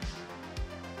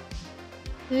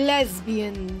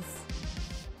 Lesbians.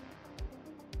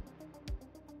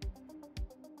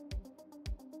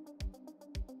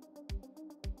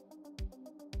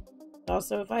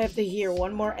 Also, if I have to hear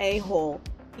one more a-hole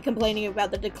be complaining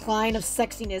about the decline of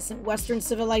sexiness in Western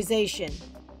civilization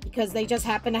because they just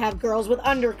happen to have girls with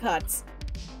undercuts.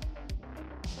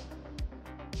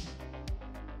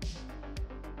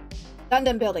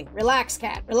 Gundam building. Relax,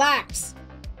 cat. Relax.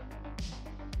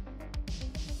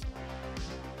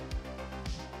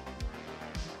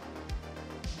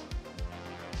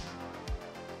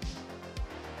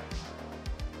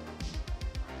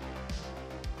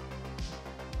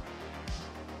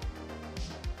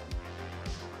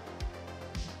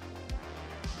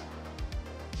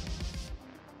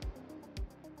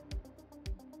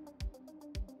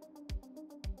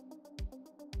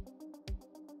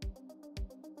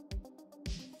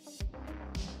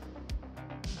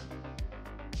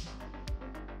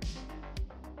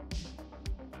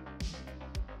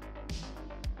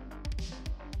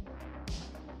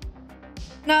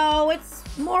 No, it's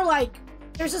more like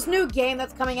there's this new game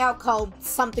that's coming out called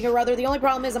something or other. The only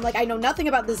problem is I'm like, I know nothing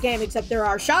about this game except there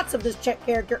are shots of this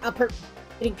character up her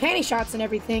getting panty shots and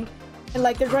everything. And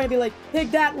like, they're trying to be like,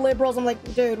 take that, liberals. I'm like,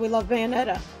 dude, we love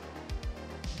Bayonetta.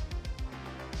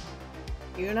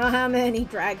 You know how many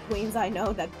drag queens I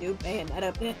know that do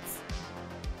Bayonetta bits?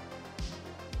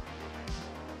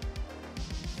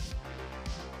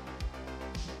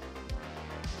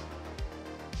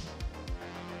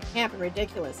 Can't be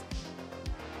ridiculous.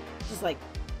 Just like,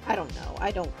 I don't know.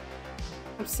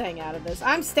 I'm staying out of this.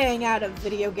 I'm staying out of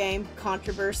video game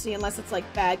controversy unless it's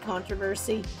like bad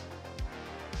controversy.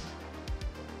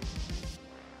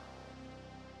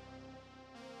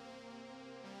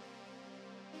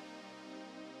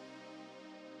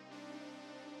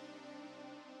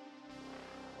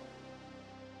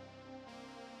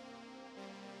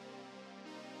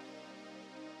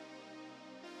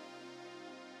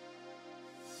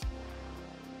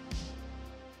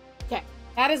 Okay,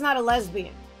 that is not a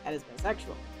lesbian. That is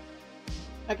bisexual.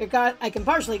 I can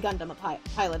partially Gundam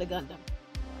pilot a Gundam.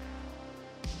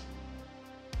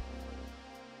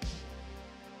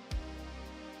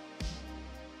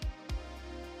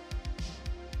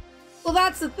 Well,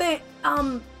 that's the thing.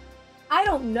 I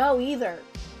don't know either.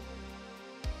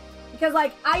 Because,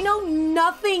 like, I know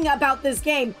nothing about this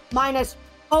game, minus,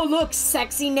 oh, look,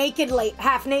 sexy naked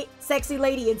sexy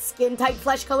lady in skin-tight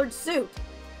flesh-colored suit.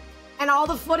 And all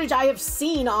the footage I have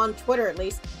seen on Twitter, at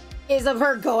least, is of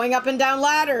her going up and down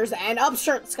ladders and up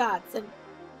shirt scots and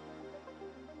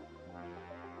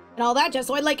all that jazz.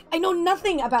 So I know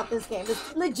nothing about this game.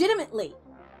 It's legitimately.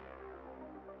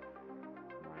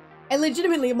 And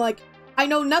legitimately, I'm like, I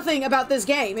know nothing about this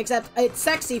game except it's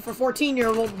sexy for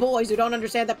 14-year-old boys who don't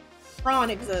understand that prawn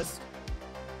exists.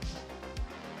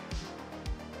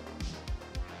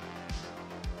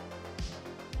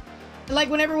 Like,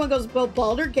 when everyone goes, well,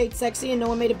 Baldur's Gate's sexy, and no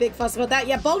one made a big fuss about that.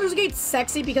 Yeah, Baldur's Gate's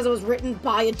sexy because it was written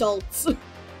by adults.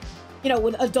 You know,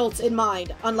 with adults in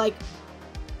mind. Unlike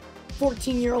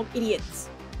 14-year-old idiots.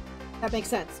 That makes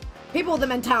sense. People with the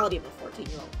mentality of a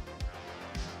 14-year-old.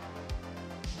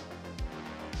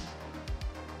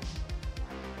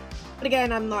 But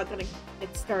again, I'm not gonna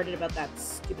get started about that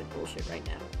stupid bullshit right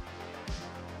now.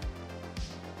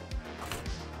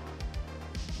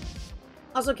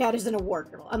 Also, Cat isn't a war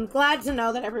criminal. I'm glad to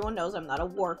know that everyone knows I'm not a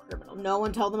war criminal. No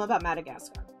one told them about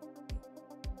Madagascar.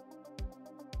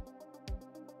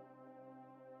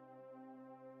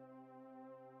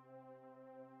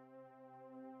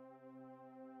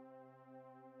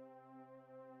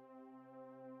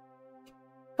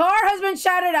 Car has been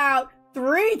shouted out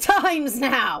 3 times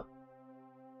now.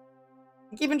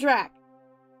 I'm keeping track.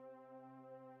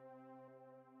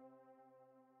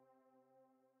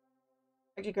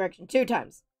 Actually, correction, 2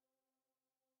 times.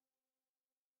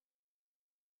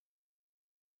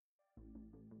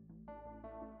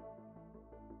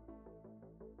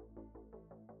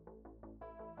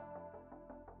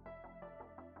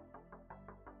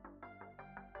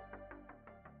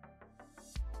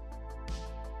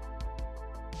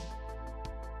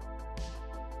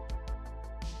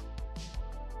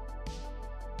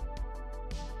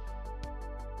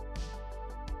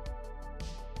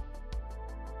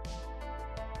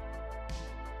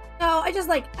 No,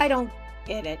 I don't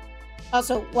get it.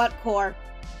 Also, what, Core?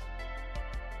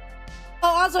 Oh,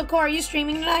 also, Core, are you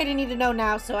streaming tonight? I need to know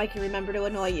now so I can remember to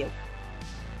annoy you.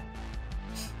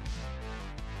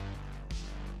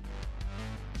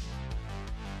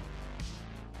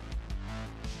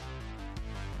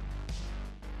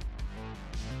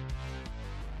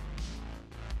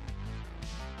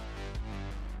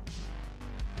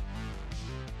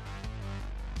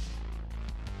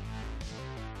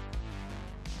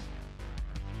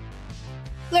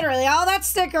 Literally, all that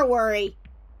sticker worry.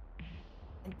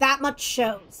 And that much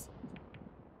shows.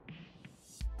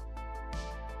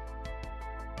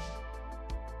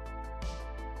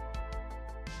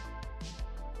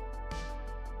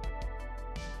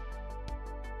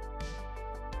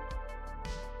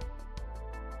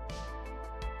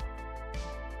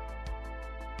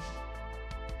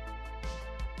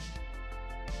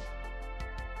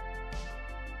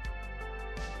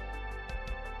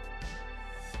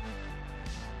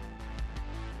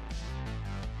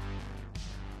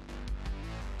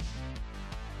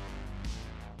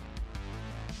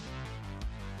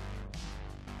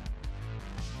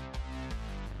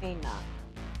 May not.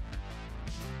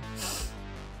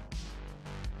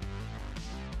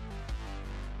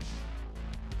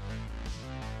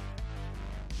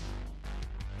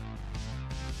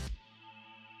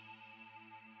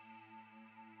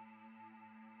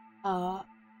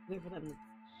 Wait for them to...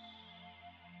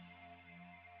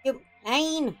 You,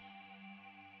 Lane!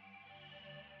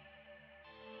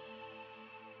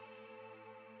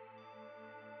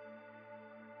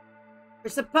 We're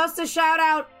supposed to shout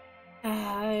out.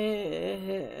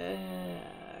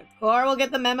 Core will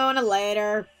get the memo in a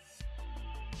later.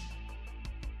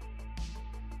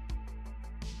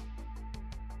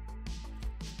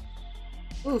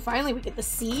 Ooh, finally we get the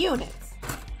C units.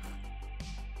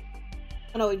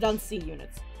 Oh no, we've done C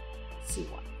units. C1.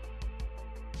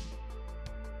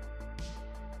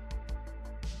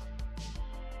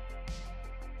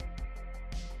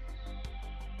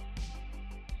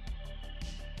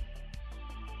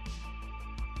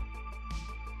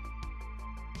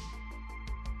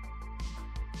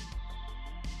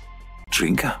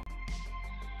 Drinker.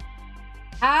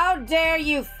 How dare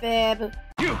you fib?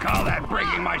 You call that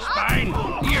breaking my spine?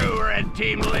 You red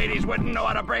team ladies wouldn't know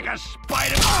how to break a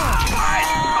spider.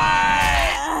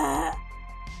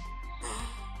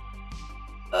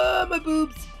 My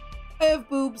boobs. I have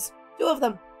boobs. 2 of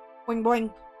them. Boing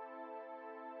boing.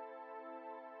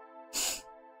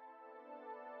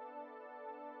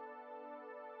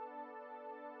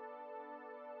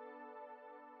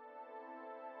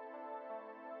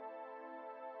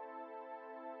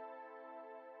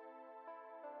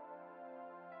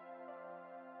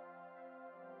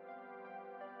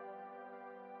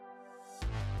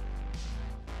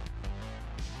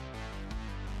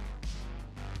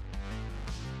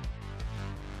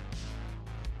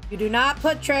 You do not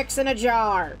put tricks in a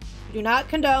jar. You do not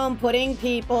condone putting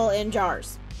people in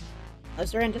jars.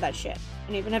 Unless they're into that shit.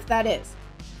 And even if that is,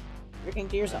 you're king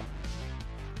to yourself.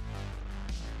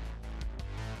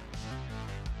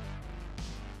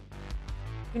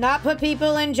 Do not put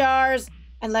people in jars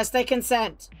unless they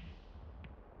consent.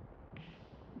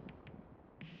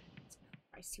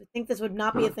 Christ, you would think this would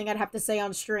not be a thing I'd have to say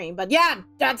on stream. But yeah,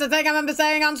 that's the thing I'm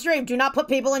saying on stream. Do not put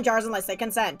people in jars unless they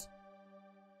consent.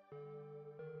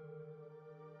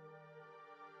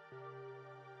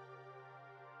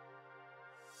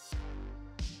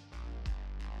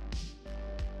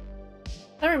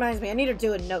 That reminds me, I need to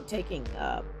do a note-taking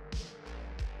emote.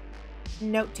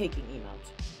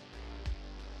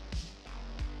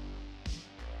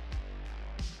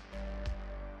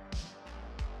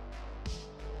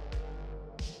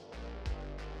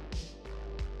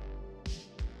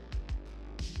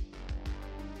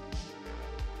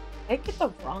 I get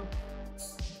the wrong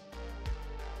ones.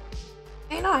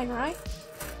 A9, right?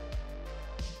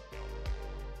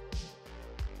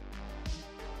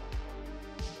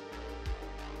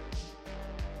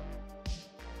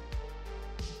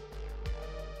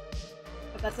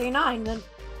 That's A9 then.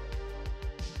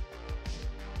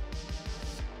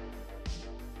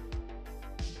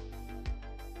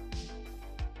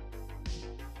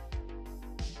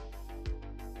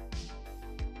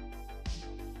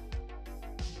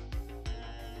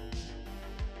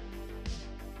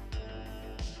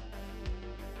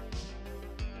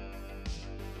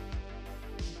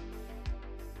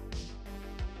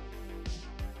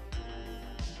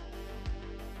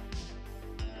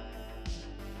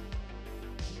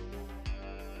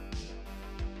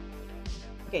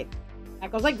 Okay,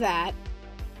 that goes like that.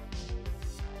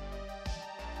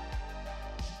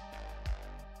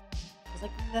 Goes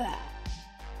like that.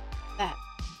 That.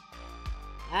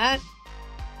 That.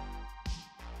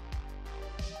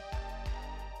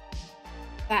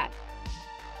 That.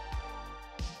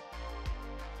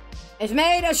 It's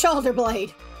made a shoulder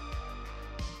blade.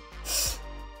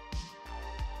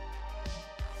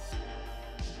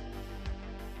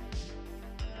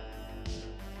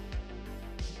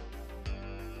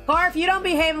 Car, if you don't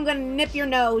behave, I'm gonna nip your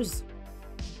nose.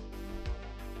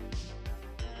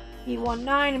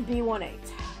 B19 and B18.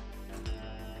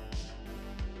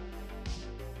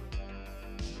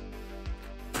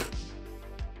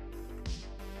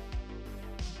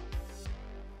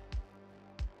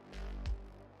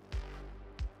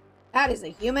 That is a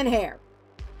human hair.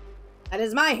 That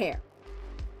is my hair.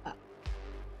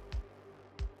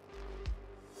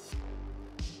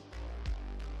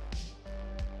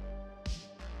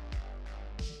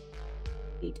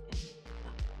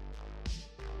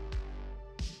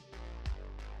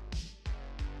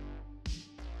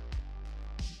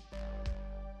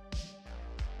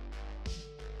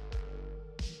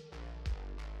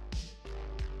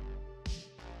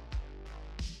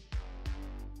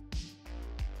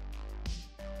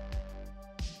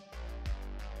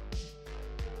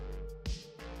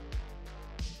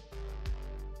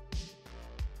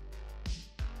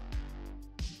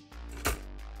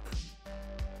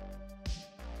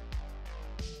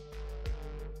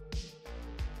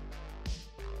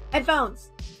 Headphones.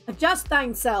 Adjust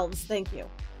thyselves. Thank you.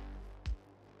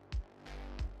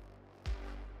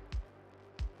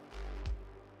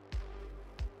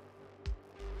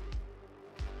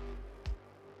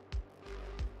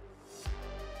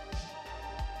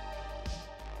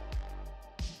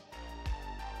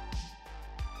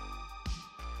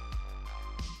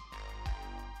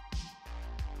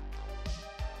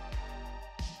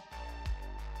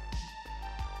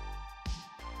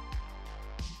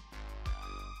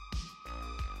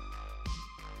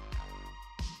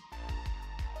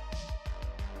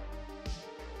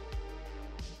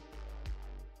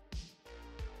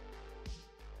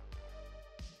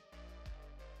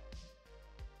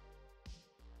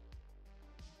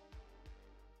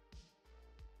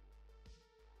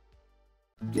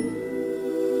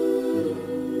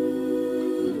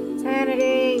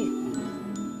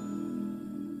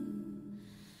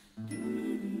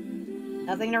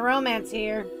 Nothing to romance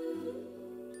here.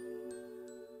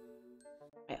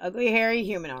 My ugly, hairy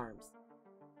human arms.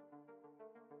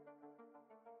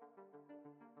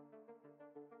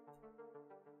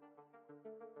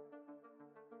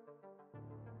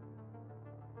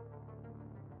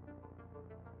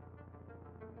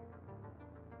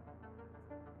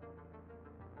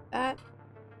 That.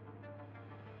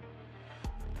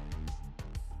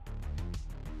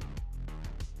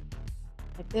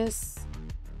 Like this.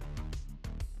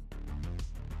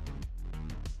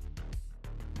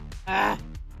 Ah,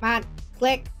 come on,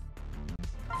 click.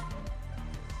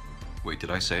 Wait,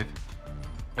 did I save?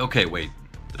 Okay, wait.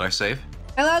 Did I save?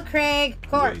 Hello, Craig.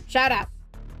 Court, Wait. shout out.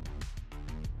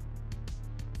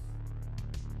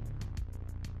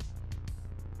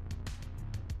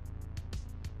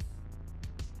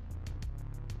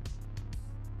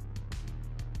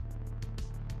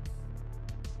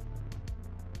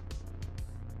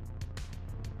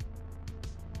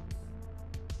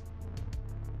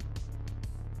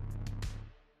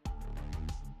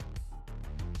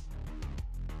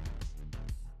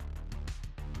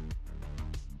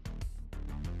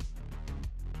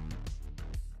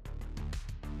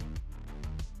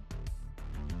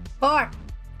 Court,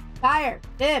 Fire,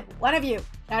 Dib, one of you.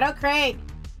 Shout out Craig.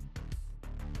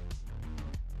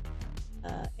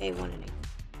 A1 and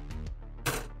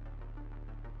A.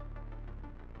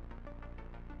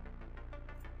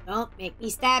 Don't make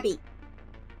me stabby.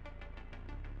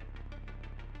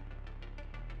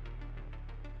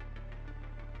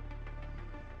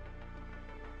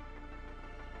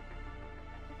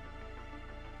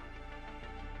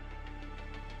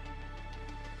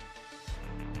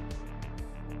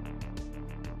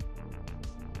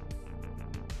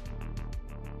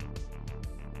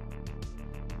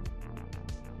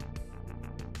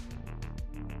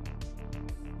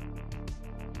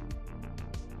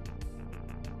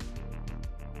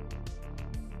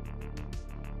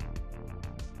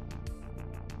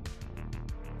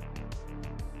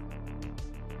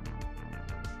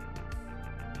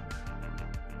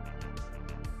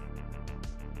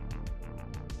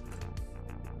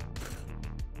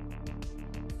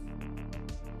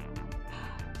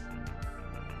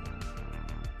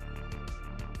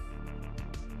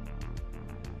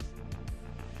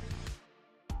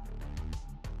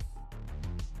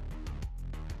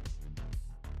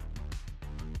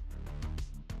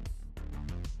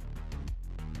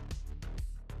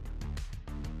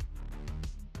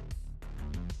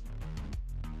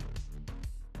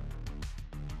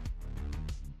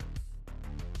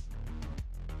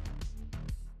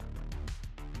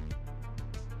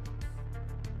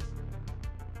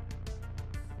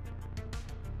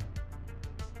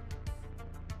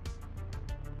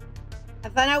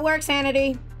 Have fun at work,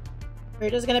 Sanity. We're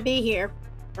just gonna be here.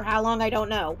 For how long, I don't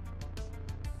know.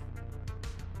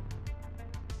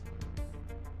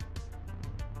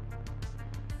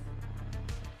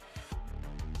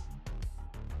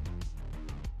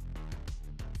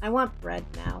 I want bread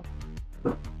now.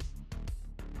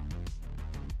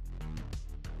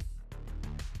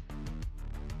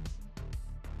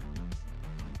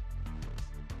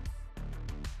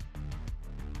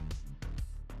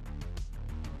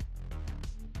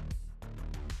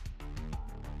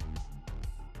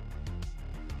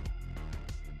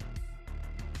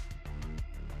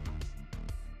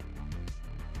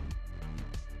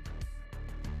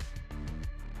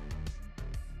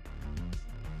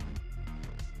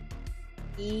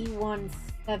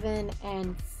 E17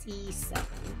 and C7.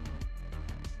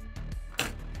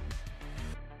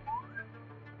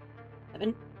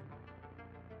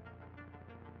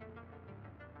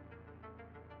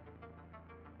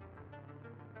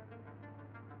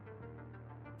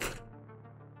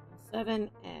 7.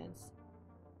 And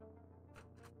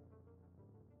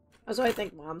also, I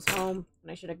think Mom's home, and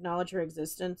I should acknowledge her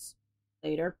existence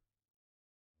later.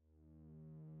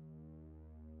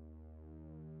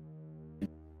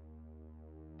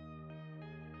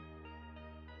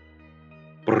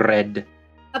 Bread.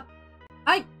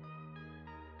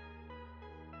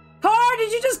 Car,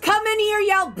 did you just come in here,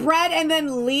 yell bread, and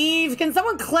then leave? Can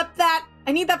someone clip that?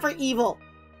 I need that for evil.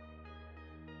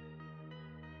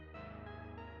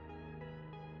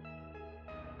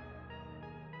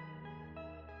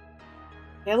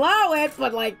 Allow it,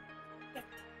 but like...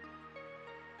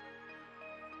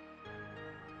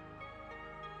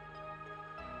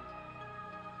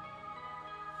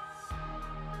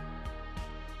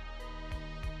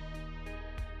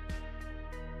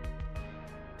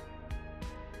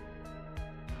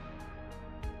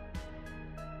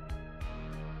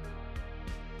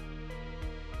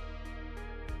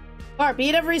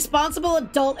 Be a responsible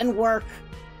adult and work.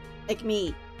 Like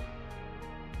me.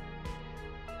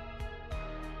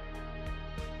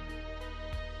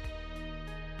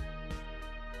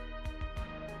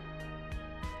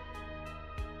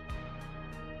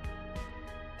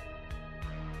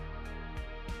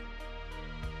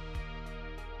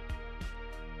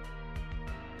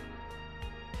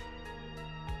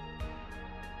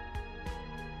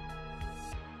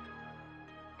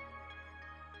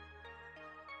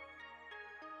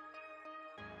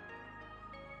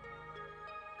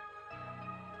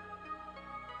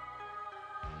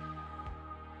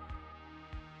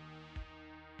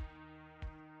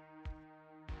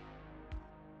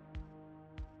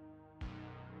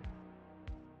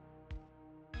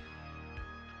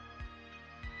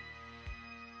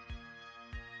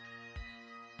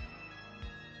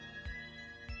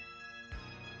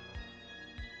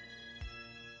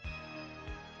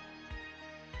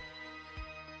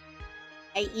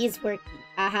 I is working.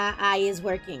 I is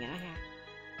working.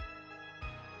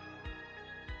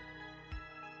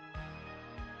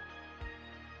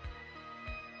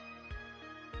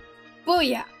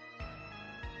 Booyah!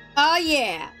 Oh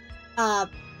yeah!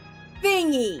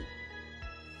 Thingy!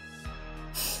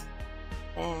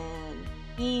 And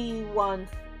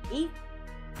E13.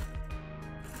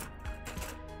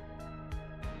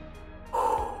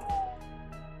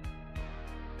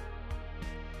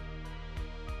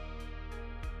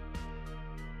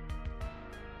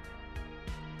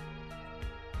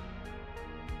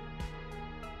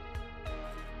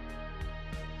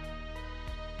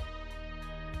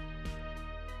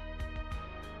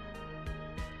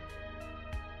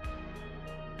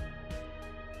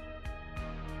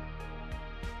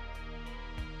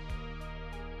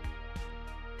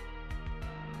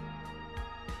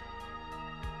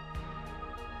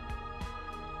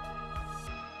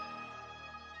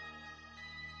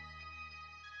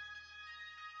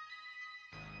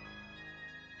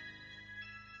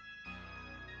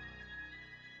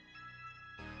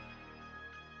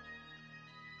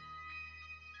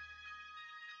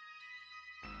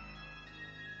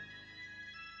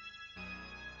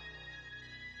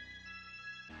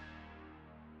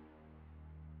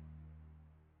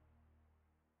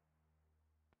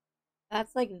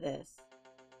 That's like this.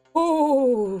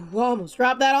 Oh, almost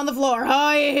dropped that on the floor.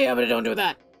 Oh, yeah, but don't do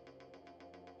that.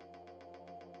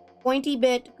 Pointy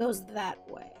bit goes that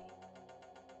way.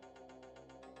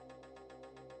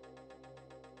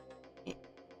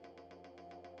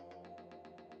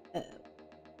 Oh.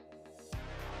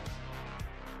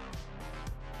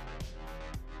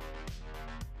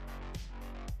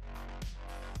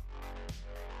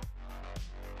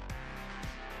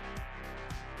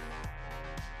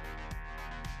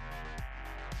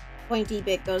 Pointy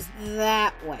bit goes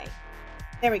that way.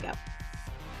 There we go.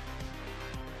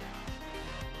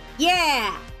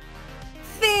 Yeah!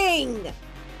 Thing!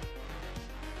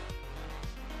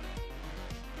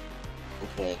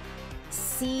 Okay.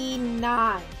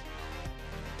 C9.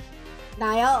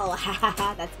 Niall.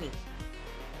 Hahaha, that's me.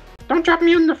 Don't drop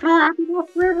me on the floor, I'll be lost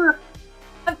forever.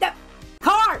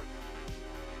 Car!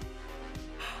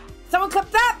 Someone clip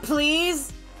that,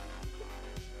 please!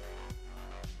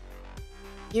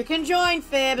 You can join,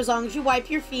 Fib, as long as you wipe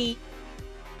your feet.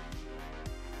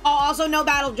 Oh, also no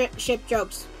battleship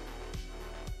jokes.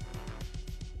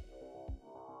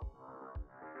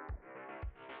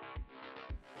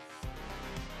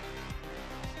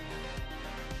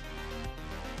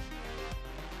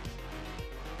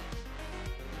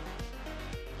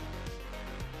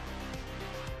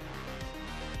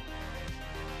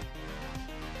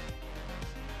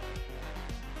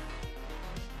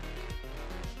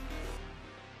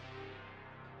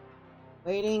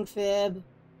 Waiting, Fib.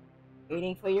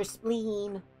 Waiting for your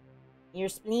spleen. Your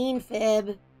spleen,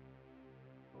 Fib.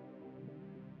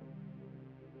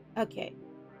 Okay.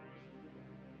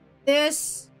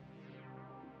 This.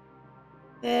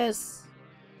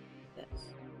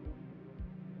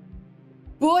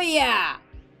 Booyah!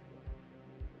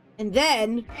 And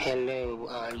then... Hello,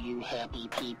 are you happy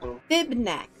people?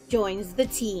 Fibnack joins the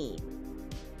team.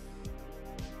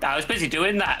 I was busy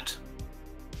doing that.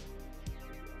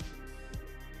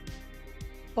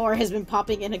 Thor has been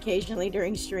popping in occasionally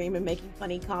during stream and making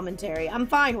funny commentary. I'm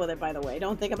fine with it, by the way.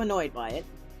 Don't think I'm annoyed by it.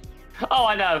 Oh,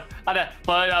 I know.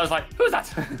 But I was like, who's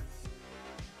that?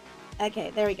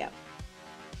 Okay, there we go.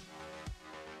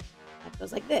 That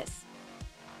goes like this.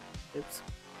 Oops.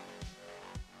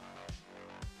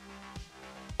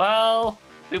 Well,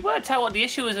 we worked out what the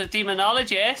issue was with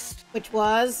Demonologist. Which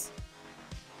was?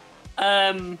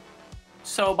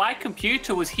 So my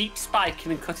computer was heat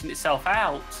spiking and cutting itself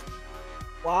out.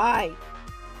 Why?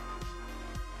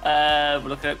 We're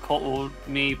looking at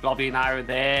me, Blobby, and Ira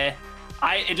there.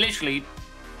 It literally,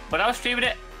 when I was streaming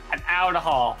it, an hour and a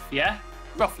half, yeah?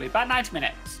 Roughly, about 90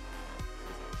 minutes.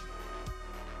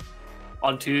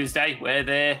 On Tuesday, we're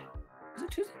there. Was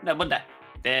it Tuesday? No, Monday.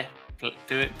 There,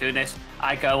 doing this.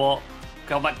 I go up,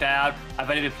 go back down. I've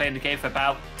only been playing the game for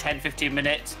about 10, 15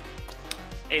 minutes.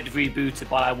 It rebooted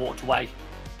while I walked away.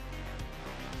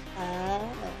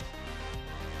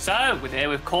 So, we're there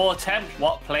with Core Temp,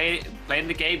 playing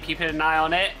the game, keeping an eye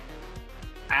on it.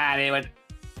 And it went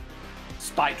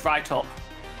spiked right up.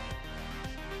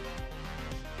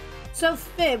 So,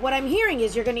 Fib, what I'm hearing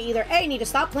is you're going to either A, need to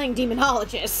stop playing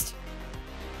Demonologist.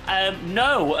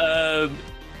 No.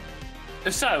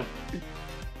 So,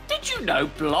 did you know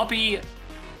Blobby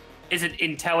is an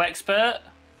Intel expert?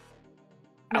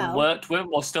 And No. worked with him,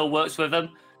 or still works with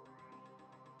them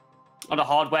on a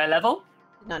hardware level?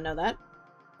 Did not know that.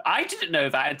 I didn't know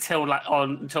that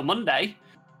until Monday.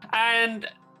 And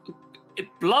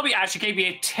Blobby actually gave me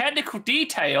a technical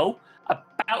detail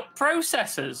about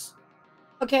processors.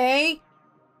 Okay.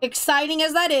 Exciting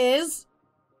as that is.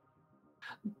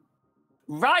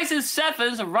 Ryzen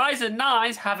 7s and Ryzen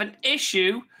 9s have an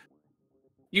issue.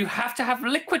 You have to have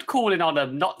liquid cooling on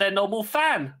them, not their normal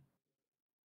fan.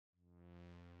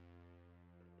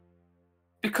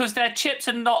 Because their chips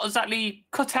are not exactly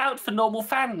cut out for normal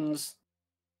fans.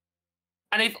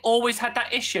 And they've always had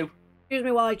that issue. Excuse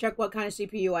me while I check what kind of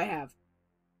CPU I have.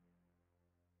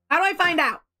 How do I find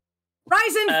out?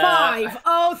 Ryzen 5!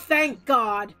 Oh, thank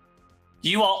God.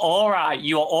 You are alright.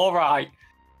 You are alright.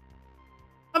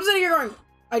 I'm sitting here going,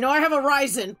 I know I have a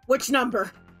Ryzen. Which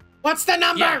number? What's the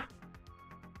number?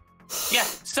 Yeah,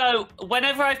 so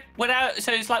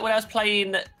so it's like when I was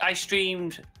playing, I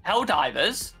streamed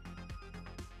Helldivers.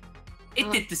 It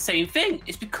did the same thing.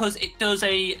 It's because it does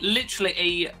literally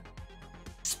a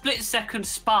split-second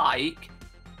spike,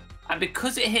 and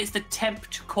because it hits the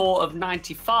temperature core of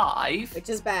 95, which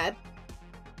is bad.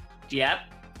 Yep.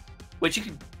 Which you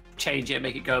can change it and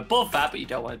make it go above that, but you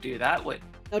don't want to do that.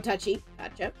 No touchy.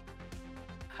 Gotcha.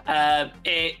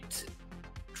 It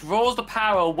draws the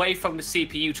power away from the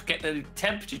CPU to get the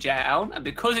temperature down, and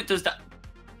because it does that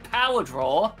power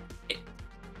draw, it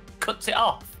cuts it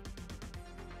off.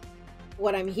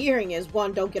 What I'm hearing is,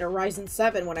 one, don't get a Ryzen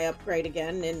 7 when I upgrade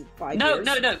again in 5 years.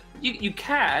 No. You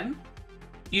can.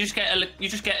 You just get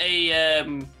a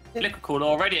liquid cooler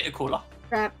or radiator cooler.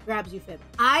 Grabs you, Fib.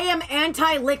 I am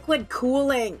anti-liquid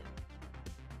cooling.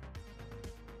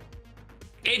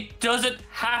 It doesn't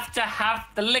have to have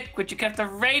the liquid. You can have the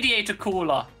radiator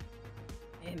cooler.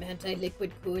 I'm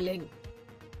anti-liquid cooling.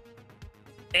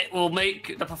 It will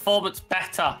make the performance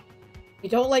better. I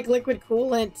don't like liquid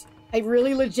coolant. I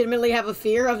really legitimately have a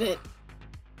fear of it.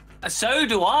 So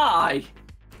do I.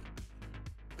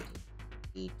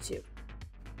 Me too.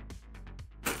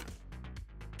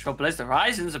 Trouble is, the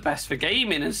Ryzen's are best for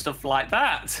gaming and stuff like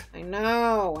that. I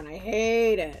know, and I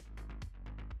hate it.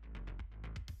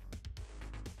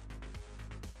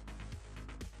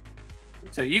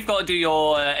 So you've got to do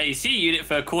your AC unit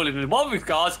for cooling with one with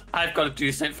cars. I've got to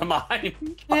do something for mine.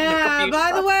 Yeah,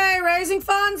 by the way, raising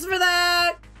funds for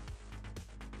that.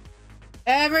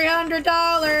 Every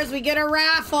 $100, we get a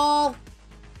raffle.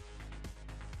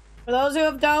 For those who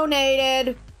have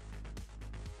donated.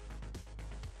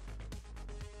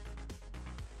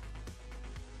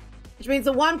 Which means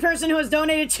the one person who has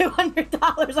donated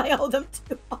 $200, I owe them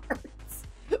 2 hearts.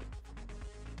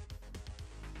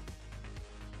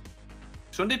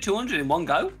 200 in one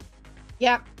go?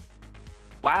 Yeah.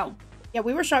 Wow. Yeah,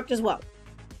 we were shocked as well.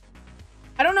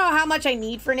 I don't know how much I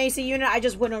need for an AC unit. I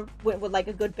just went with like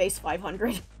a good base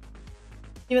 500.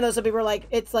 Even though some people were like,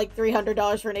 it's like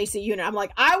 $300 for an AC unit. I'm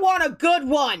like, I want a good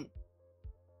one.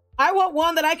 I want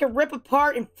one that I can rip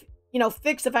apart and, you know,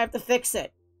 fix if I have to fix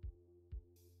it.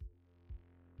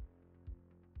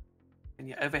 And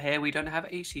yet over here, we don't have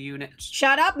AC units.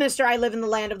 Shut up, mister. I live in the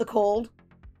land of the cold.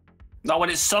 Not when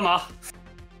it's summer.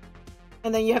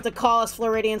 And then you have to call us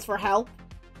Floridians for help.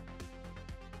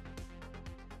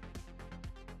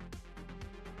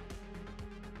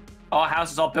 Our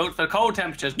houses are built for cold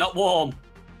temperatures, not warm.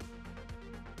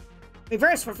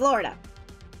 Reverse for Florida.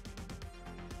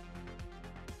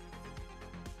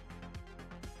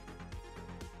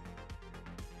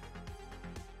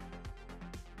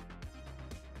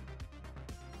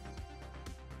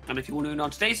 And if you want to know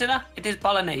on today's dinner, it is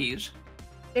bolognese.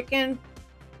 Chicken,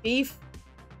 beef.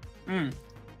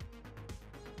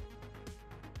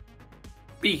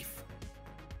 Beef.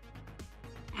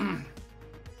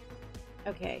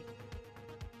 Okay.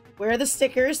 Where are the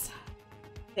stickers?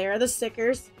 There are the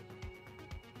stickers.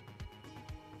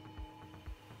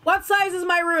 What size is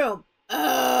my room?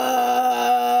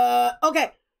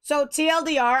 Okay. So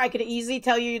TLDR, I could easily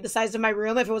tell you the size of my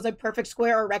room if it was a perfect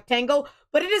square or rectangle,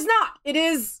 but it is not. It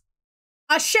is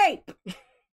a shape.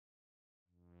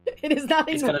 It is not.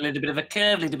 It's got a little bit of a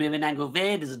curve, a little bit of an angle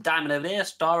there. There's a diamond over there, a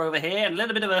star over here, and a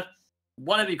little bit of a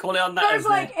whatever you call it on that. There's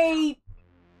like a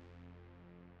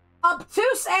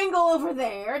obtuse angle over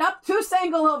there, an obtuse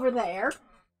angle over there.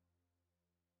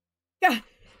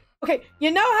 Okay, you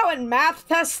know how in math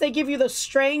tests they give you those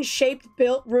strange shaped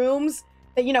built rooms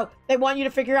that, you know, they want you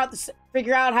to figure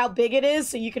out how big it is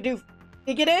so you can do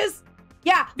big it is?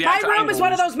 Yeah, my room is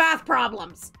one of those math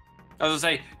problems. I was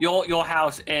gonna say your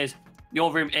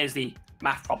room is the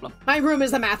math problem. My room is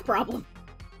the math problem.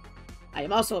 I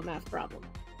am also a math problem.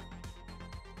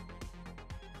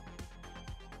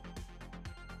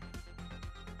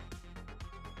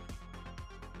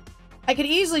 I could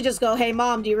easily just go, hey,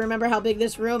 Mom, do you remember how big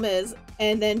this room is?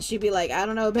 And then she'd be like, I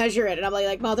don't know, measure it. And I'm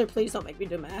like, Mother, please don't make me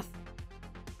do math.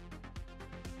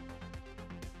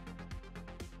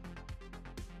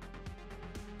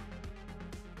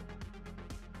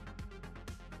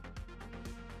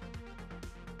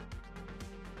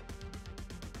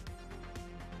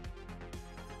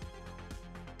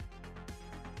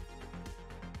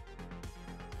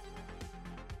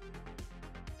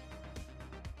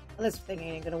 This thing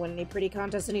ain't gonna win any pretty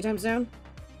contests anytime soon.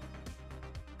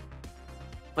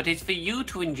 But it's for you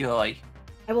to enjoy.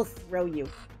 I will throw you.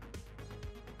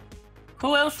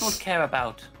 Who else would care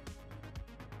about?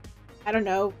 I don't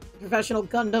know. Professional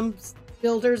Gundam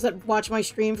builders that watch my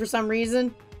stream for some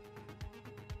reason.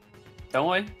 Don't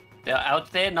worry. They're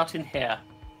out there, not in here.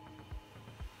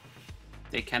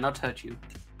 They cannot hurt you.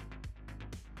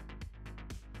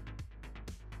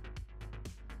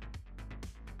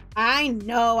 I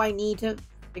know I need to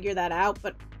figure that out,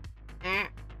 but...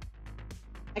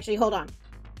 Actually, hold on.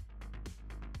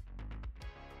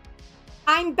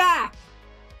 I'm back!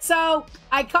 So,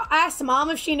 I asked Mom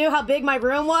if she knew how big my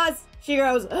room was. She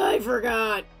goes, I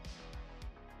forgot.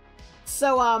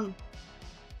 So,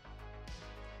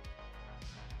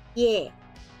 yeah.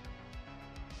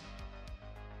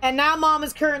 And now Mom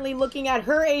is currently looking at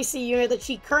her AC unit that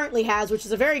she currently has, which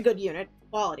is a very good unit,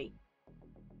 quality.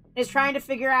 Is trying to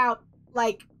figure out,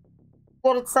 like,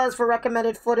 what it says for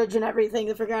recommended footage and everything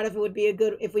to figure out if it would be a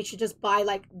good, if we should just buy,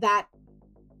 like, that,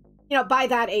 you know, buy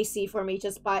that AC for me,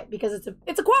 just buy, because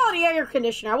it's a quality air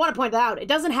conditioner. I want to point that out. It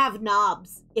doesn't have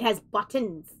knobs. It has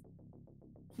buttons.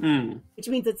 Which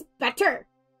means it's better.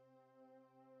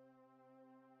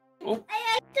 Oh.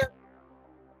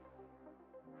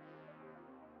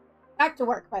 Back to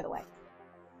work, by the way.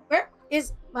 Where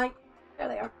is my... There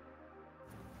they are.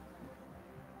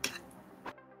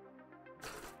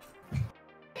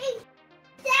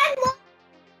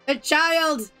 The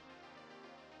child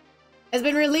has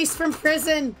been released from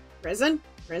prison. Prison?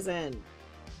 Prison.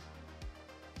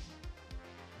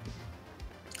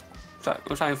 So, it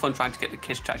was having fun trying to get the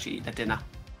kids to actually eat their dinner.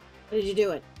 How did you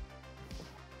do it?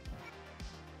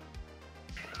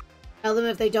 Tell them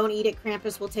if they don't eat it,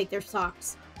 Krampus will take their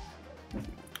socks.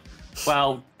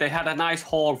 Well, they had a nice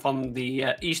haul from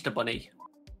the Easter Bunny.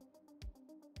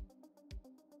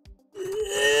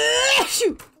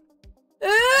 Shoot!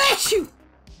 Shoot!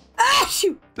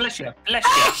 Shoot! Bless you, bless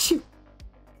you. Shoot!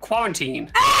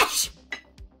 Quarantine.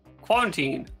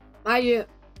 Quarantine. My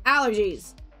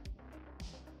allergies.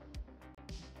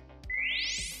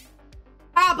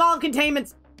 Ball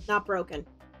containment's not broken.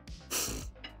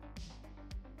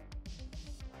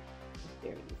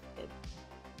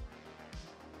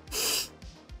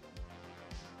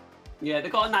 Yeah, they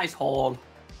got a nice haul.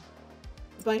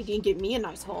 But you didn't give me a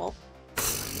nice haul.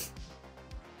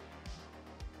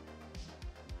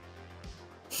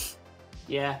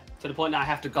 Yeah, to the point that I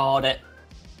have to guard it.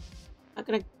 Not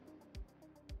gonna.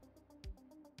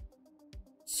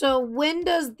 So when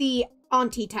does the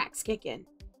auntie tax kick in?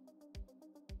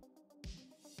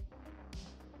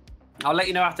 I'll let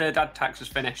you know after dad tax is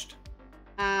finished.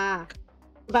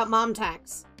 About mom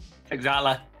tax.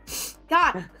 Exactly.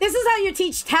 God, this is how you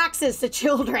teach taxes to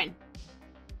children.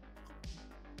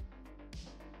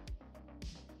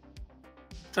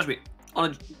 Trust me,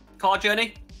 on a car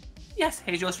journey, yes,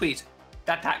 here's your sweet.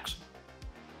 Dad tax.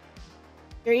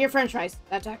 Here are your french fries.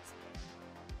 That tax.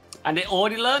 And they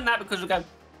already learned that because we go,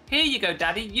 here you go,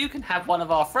 Daddy, you can have one of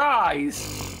our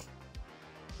fries.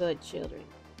 Good children.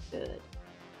 Good.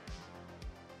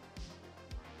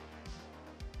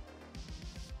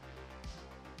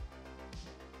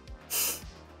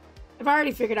 I've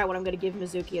already figured out what I'm going to give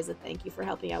Mizuki as a thank you for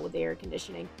helping out with the air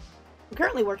conditioning. I'm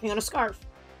currently working on a scarf.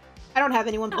 I don't have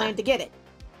anyone planned to get it.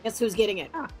 Guess who's getting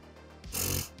it?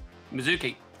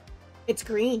 Mizuki. It's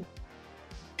green.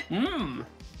 Mmm.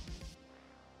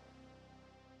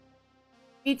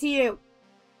 BTU.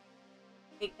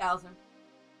 8,000.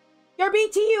 Your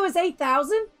BTU is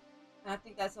 8,000? I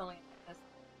think that's only...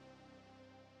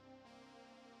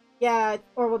 Yeah,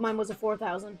 or what mine was a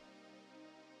 4,000.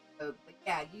 But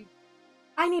yeah, you...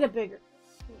 I need a bigger.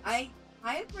 I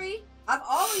agree. I've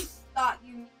always thought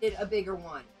you needed a bigger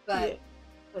one, but...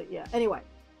 Yeah. Anyway.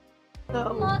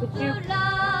 So, could you...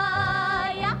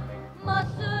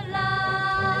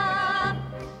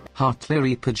 Heartly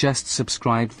Reaper just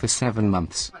subscribed for 7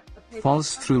 months.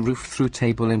 Falls through roof through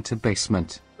table into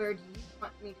basement. Where do you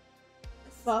want me to...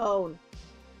 Phone.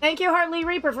 Thank you, Heartly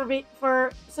Reaper,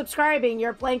 for subscribing.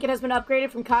 Your blanket has been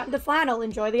upgraded from cotton to flannel.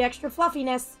 Enjoy the extra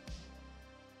fluffiness.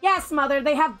 Yes, Mother,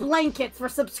 they have blankets for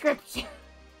subscription.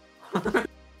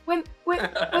 when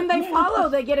they follow,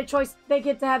 they get a choice. They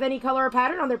get to have any color or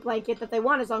pattern on their blanket that they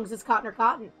want, as long as it's cotton or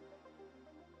cotton.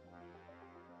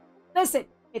 Listen,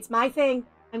 it's my thing.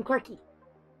 I'm quirky.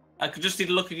 I could just see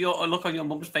the look on your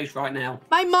mum's face right now.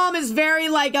 My mom is very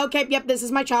like, okay, yep, this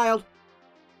is my child.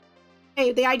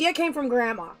 Hey, the idea came from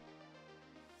Grandma.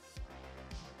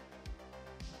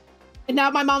 And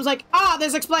now my mom's like,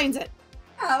 this explains it.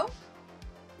 Oh.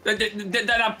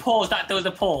 That pause. There was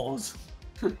a pause.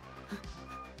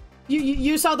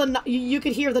 You saw you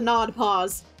could hear the nod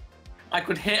pause. I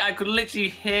could literally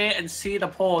hear and see the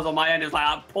pause on my end. It was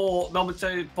like a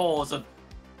momentary pause of,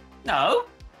 no.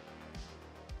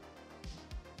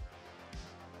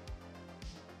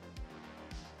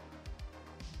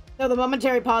 So the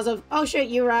momentary pause of, oh shit,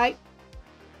 you right.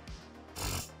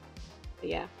 But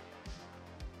yeah.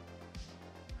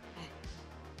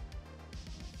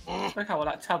 Look how what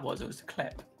that tab was. It was a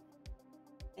clip.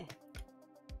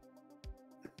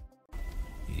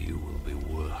 You will be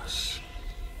worse.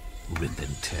 Rip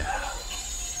and tear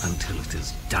until it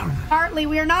is done. Hartley,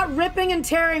 we are not ripping and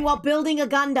tearing while building a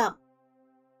Gundam.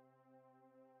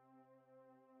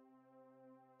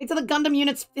 Wait till the Gundam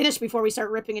unit's finished before we start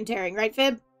ripping and tearing, right,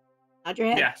 Fib? Nod your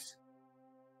head. Yes.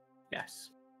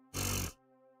 Yes.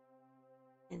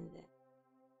 And then...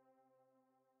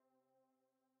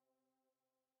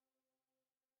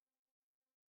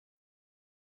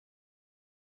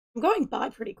 I'm going by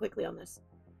pretty quickly on this.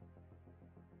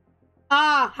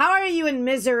 How are you in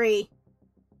Missouri?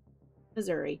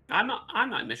 Missouri. I'm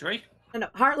not in Missouri. No,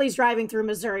 Hartley's driving through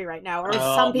Missouri right now, or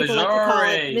some people like to call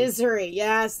it Missouri.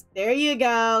 Yes, there you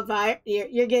go.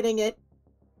 You're getting it.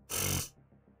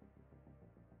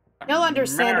 You'll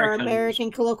understand our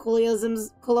American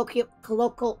colloquialisms.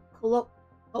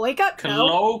 Wake up.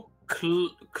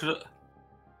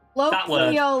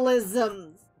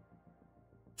 Colloquialisms.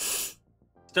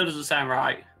 Still doesn't sound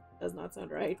right. Does not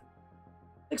sound right.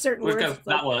 Like certain Let's words. go.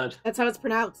 That word. That's how it's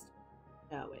pronounced.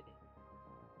 No, wait.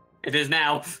 It is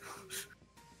now.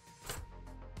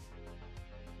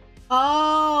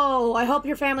 Oh, I hope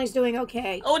your family's doing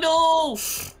okay. Oh no!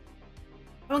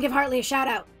 I won't give Hartley a shout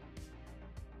out.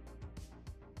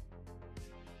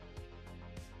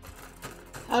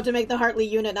 How to make the Hartley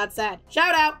unit not sad.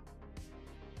 Shout out!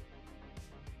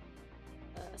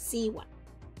 C1.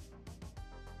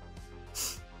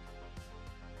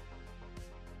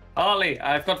 Harley,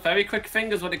 I've got very quick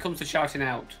fingers when it comes to shouting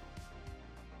out.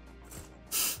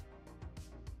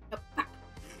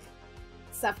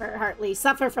 Suffer, Hartley.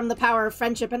 Suffer from the power of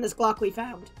friendship and this Glock we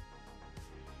found.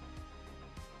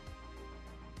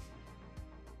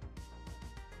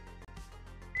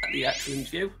 The excellent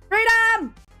view.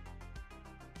 Freedom!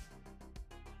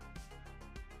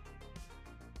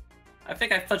 I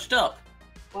think I fudged up.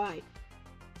 Why?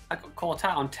 I got caught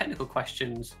out on technical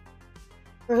questions.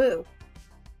 For who?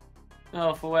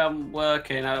 Oh, for where I'm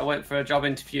working. I went for a job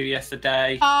interview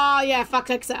yesterday. Oh, yeah, fuck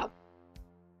Excel.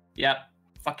 Yep.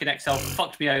 Fucking Excel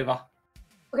fucked me over.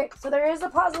 Okay, so there is a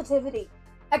positivity.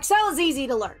 Excel is easy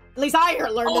to learn. At least I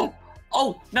learned it.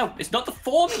 Oh, no, it's not the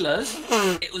formulas.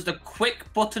 It was the quick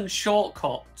button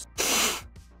shortcuts.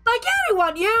 Like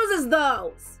anyone uses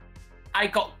those. I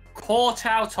got caught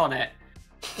out on it.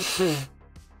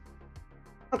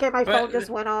 Okay, my phone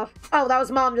just went off. Oh, that was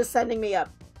Mom just sending me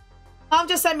up. Mom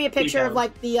just sent me a picture of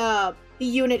like the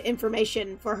unit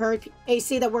information for her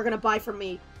AC that we're gonna buy from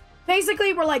me.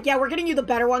 Basically, we're like, yeah, we're getting you the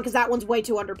better one because that one's way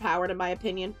too underpowered, in my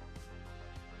opinion.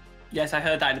 Yes, I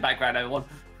heard that in the background, everyone.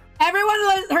 Everyone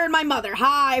heard my mother.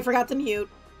 Hi, I forgot to mute.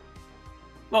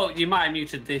 Well, you might have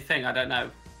muted the thing, I don't know.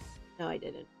 No, I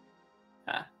didn't.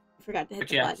 Ah. I forgot to hit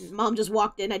the button. Mom just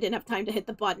walked in. I didn't have time to hit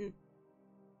the button.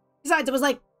 Besides, it was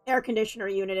like air conditioner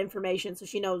unit information, so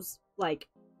she knows, like...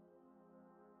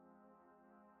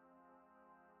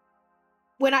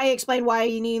 When I explain why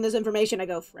you need this information, I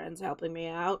go, friends helping me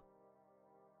out.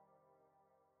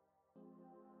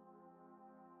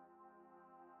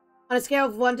 On a scale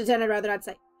of 1 to 10, I'd rather not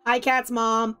say, hi, Cat's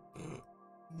mom.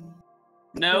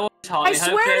 No, I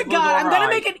swear to God, I'm gonna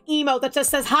make an emote that just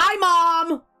says, hi,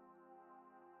 mom!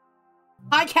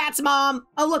 Hi, Cat's mom.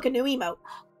 Oh, look, a new emote.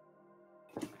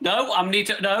 No,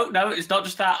 no, it's not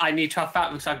just that. I need to have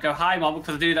that because I go, hi, mom,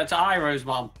 because I do that to Iroh's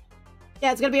mom.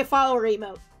 Yeah, it's gonna be a follower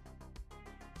emote.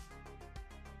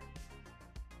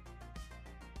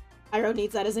 Iroh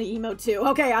needs that as an emote too.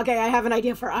 Okay, I have an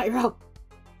idea for Iroh.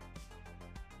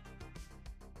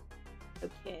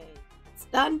 Okay, it's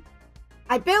done.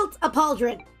 I built a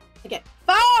pauldron. Okay,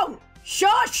 phone!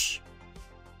 Shush!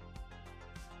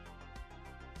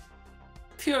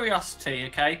 Curiosity,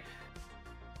 okay?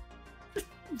 Just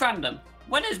random.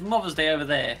 When is Mother's Day over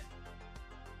there?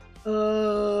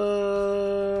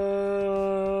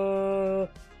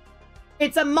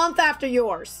 It's a month after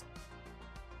yours.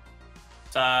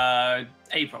 So,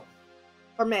 April.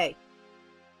 or May?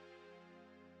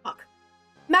 Fuck.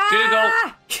 Ma! Google.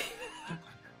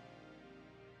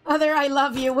 Mother, I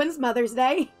love you. When's Mother's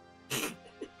Day?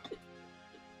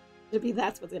 Maybe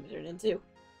that's what's gonna turn into.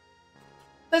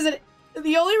 Listen,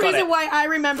 the only reason why I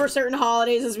remember certain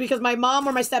holidays is because my mom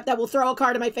or my stepdad will throw a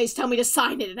card in my face, tell me to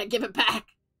sign it, and I give it back.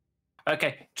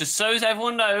 Okay, just so as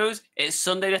everyone knows, it's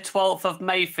Sunday the 12th of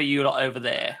May for you lot over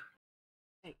there.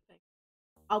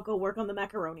 I'll go work on the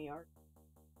macaroni art.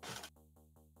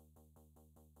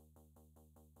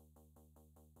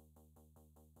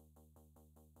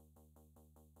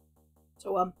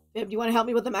 So, Viv, do you want to help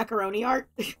me with the macaroni art?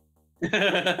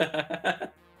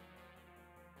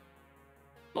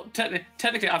 Well,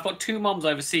 technically, I've got 2 moms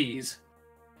overseas.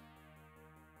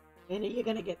 And you're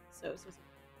gonna get so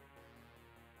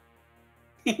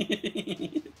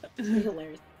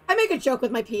hilarious. I make a joke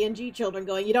with my PNG children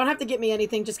going, you don't have to get me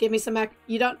anything, just give me some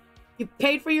you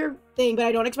paid for your thing, but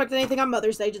I don't expect anything on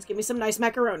Mother's Day, just give me some nice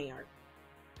macaroni art.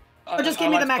 Or just give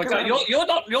me the macaroni. You're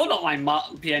not my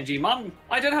PNG mum.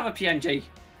 I don't have a PNG.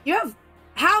 You have...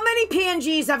 How many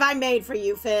PNGs have I made for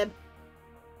you, Fib?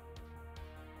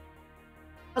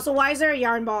 Also, why is there a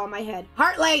yarn ball on my head?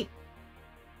 Hartley!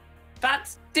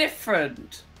 That's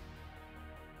different.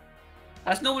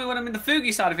 That's normally when I'm in the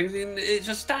Fugi side of things, it's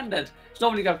just standard. It's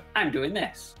normally go, I'm doing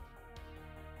this.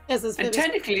 This is and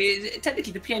technically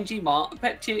the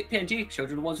PNG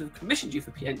children are the ones who commissioned you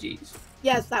for PNGs.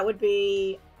 Yes, that would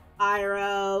be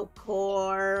Iro,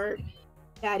 Core,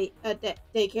 Daddy,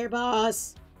 Daycare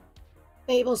Boss,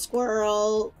 Fable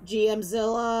Squirrel,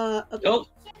 GMzilla. Okay. Oh.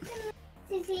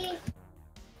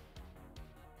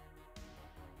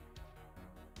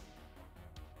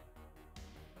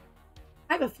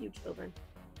 I have a few children.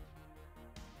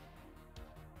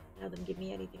 None of them give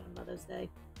me anything on Mother's Day.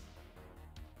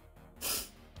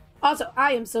 Also,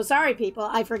 I am so sorry, people.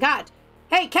 I forgot.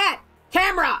 Hey, Cat!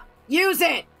 Camera! Use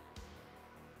it!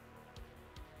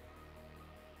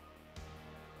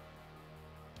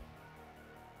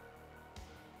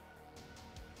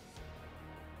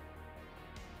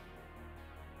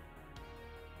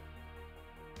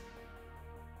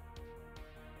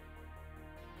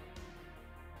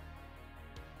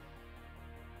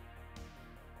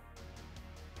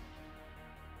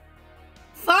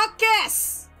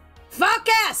 Focus!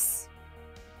 Focus!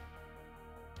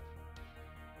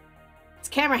 This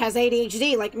camera has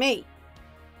ADHD like me.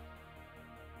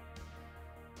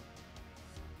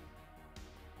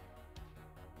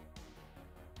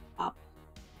 Up.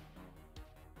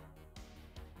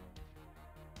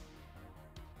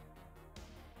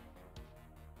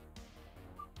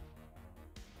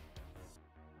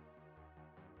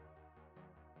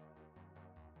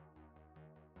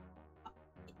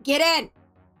 Get in!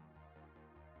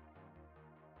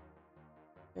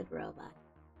 Good robot.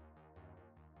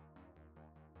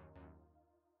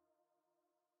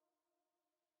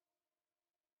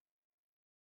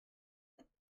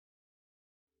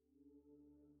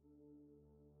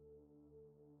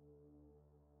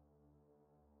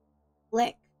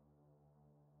 Lick.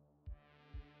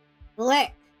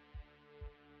 Lick.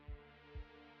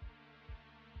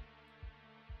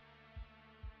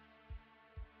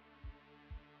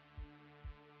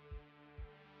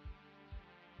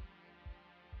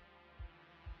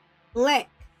 Lick.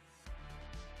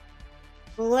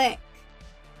 Lick.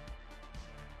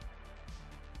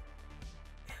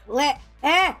 Lick.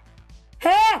 Eh!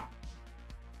 Eh!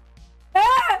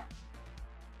 Eh!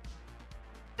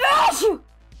 Achoo!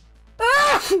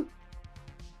 Achoo!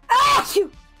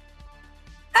 Achoo!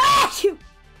 Achoo!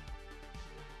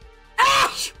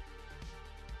 Achoo!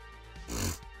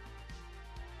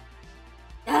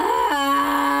 Ah!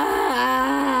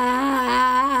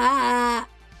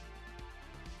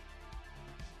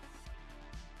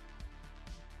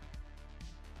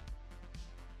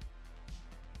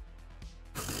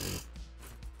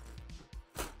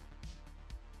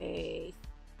 Hey.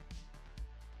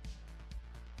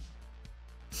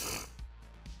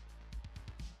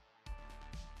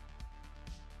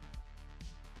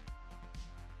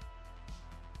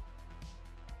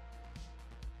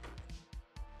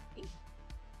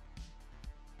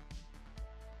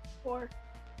 Four.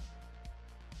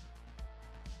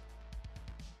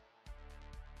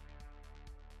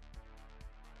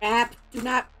 App, do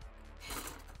not.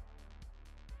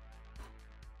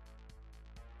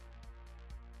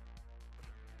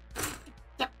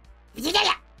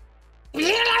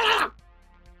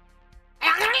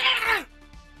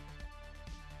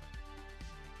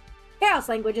 Chaos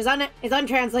language is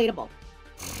untranslatable.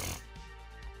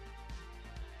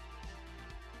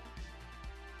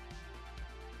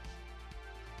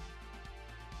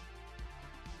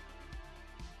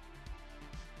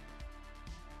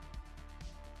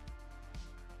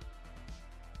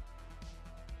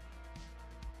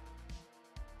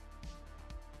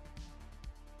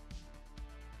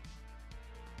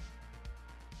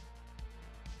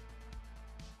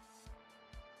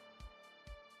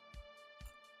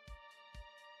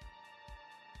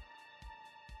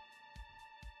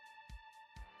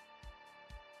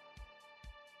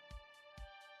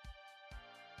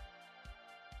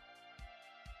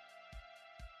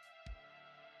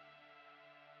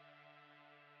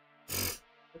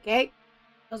 Okay?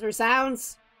 Those were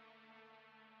sounds.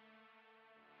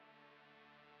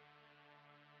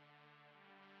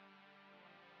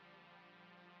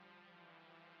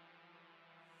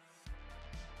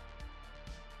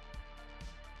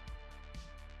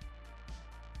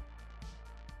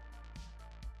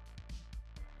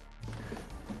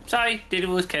 Sorry,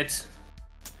 dealing with kids.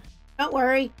 Don't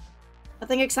worry.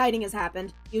 Nothing exciting has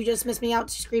happened. You just missed me out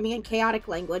screaming in chaotic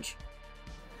language.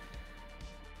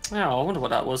 Oh, I wonder what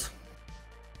that was.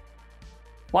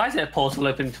 Why is there a portal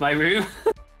open into my room?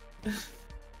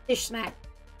 Fish smack.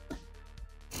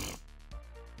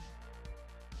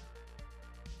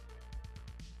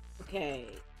 Okay.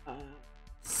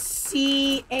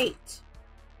 C8.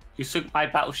 You sunk my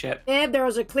battleship. Ib, there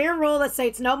was a clear rule that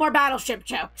states no more battleship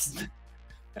jokes.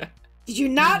 Did you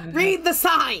not read the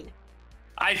sign?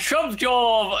 I shoved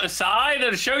your side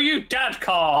and show you dad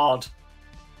card.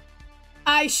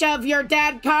 I shove your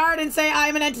dad card and say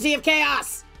I'm an entity of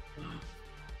chaos.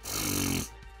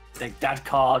 The dad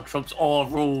card trumps all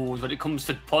rules when it comes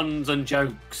to puns and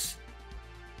jokes.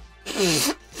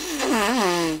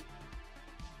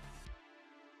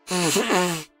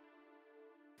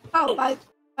 Oh, by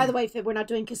the way, Fib, we're not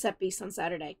doing cassette beasts on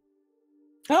Saturday.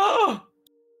 Oh!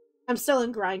 I'm still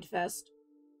in Grindfest.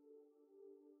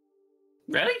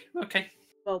 Really? Okay.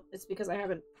 Well, it's because I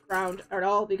haven't ground at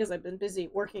all because I've been busy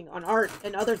working on art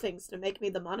and other things to make me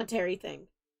the monetary thing.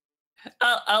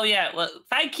 Oh yeah. Well,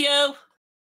 thank you.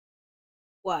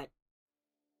 What?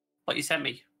 What you sent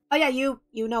me. Oh yeah, you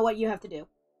know what you have to do.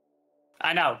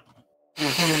 I know.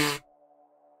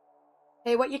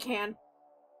 Pay what you can.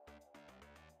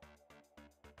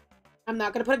 I'm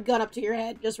not gonna put a gun up to your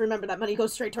head. Just remember that money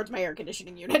goes straight towards my air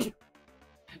conditioning unit.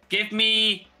 Give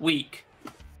me week.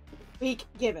 Week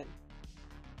given.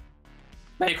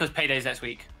 Maybe because payday's next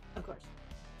week. Of course.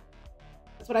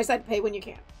 That's what I said. Pay when you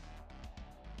can.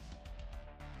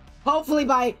 Hopefully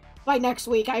by next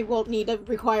week I won't need to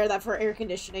require that for air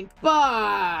conditioning,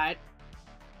 but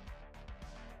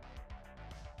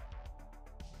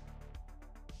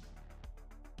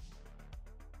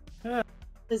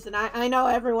listen, I know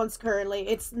everyone's currently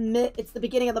it's the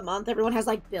beginning of the month. Everyone has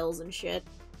like bills and shit.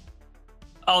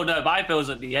 Oh no, my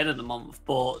bill's at the end of the month,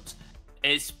 but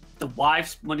it's the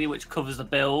wife's money which covers the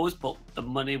bills, but the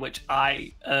money which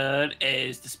I earn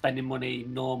is the spending money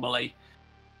normally.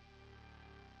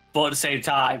 But at the same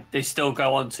time, they still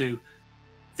go on to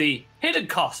the hidden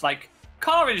costs like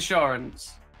car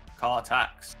insurance, car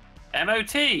tax,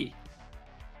 MOT,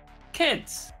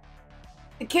 kids.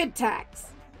 The kid tax.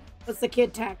 What's the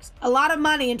kid tax? A lot of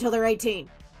money until they're 18.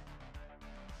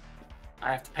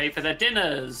 I have to pay for their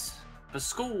dinners, for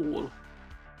school.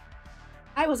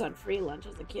 I was on free lunch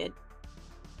as a kid.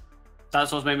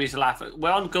 That's what's made me laugh.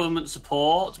 We're on government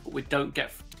support, but we don't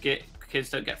get kids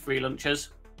don't get free lunches.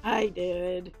 I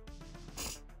did.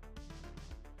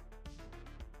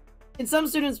 And some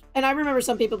students, and I remember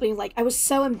some people being like, I was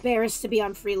so embarrassed to be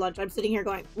on free lunch. I'm sitting here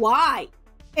going, why?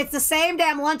 It's the same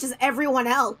damn lunch as everyone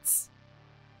else.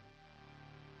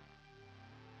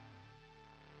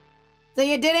 So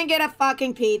you didn't get a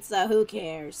fucking pizza. Who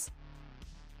cares?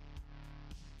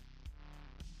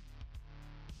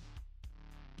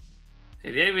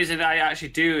 The only reason I actually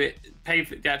do it, pay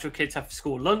for the actual kids have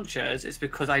school lunches is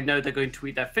because I know they're going to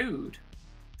eat their food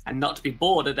and not to be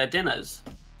bored at their dinners.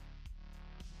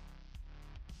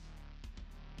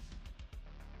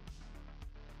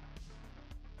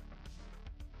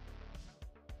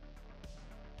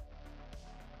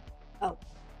 Oh.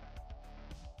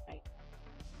 Right.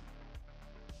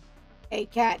 Hey,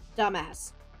 cat,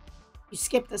 dumbass. You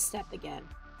skipped the step again.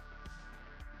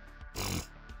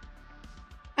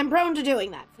 I'm prone to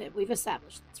doing that, Fib. We've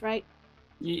established this, right?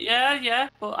 Yeah,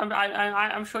 but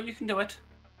I'm sure you can do it.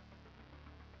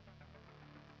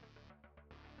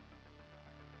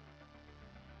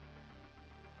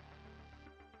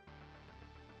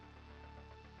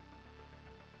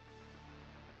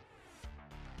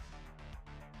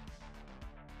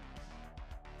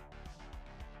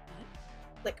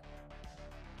 Click.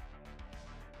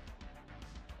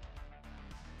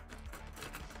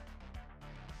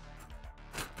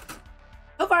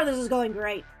 So far, this is going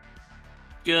great.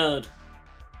 Good.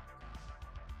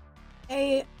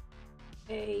 Hey.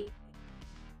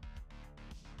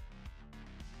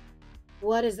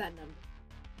 What is that number?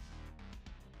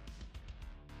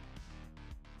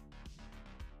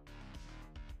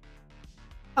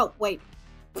 Oh, wait.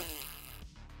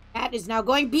 Cat is now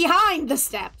going behind the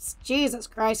steps. Jesus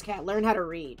Christ, Cat, learn how to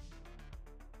read.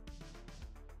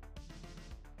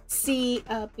 C,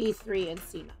 B3 and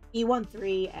C9.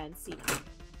 E13 and C9.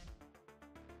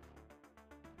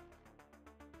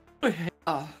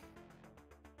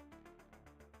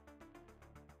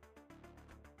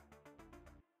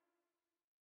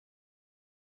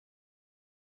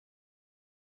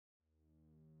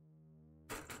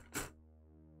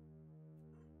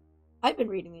 I've been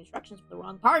reading the instructions for the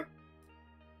wrong part.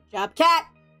 Good job, cat.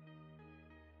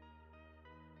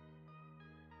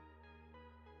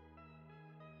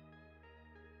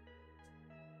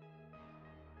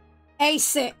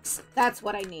 A6. That's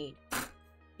what I need.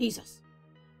 Jesus.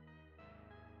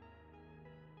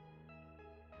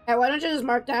 Okay, why don't you just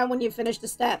mark down when you finish the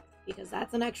step? Because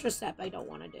that's an extra step I don't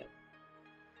want to do.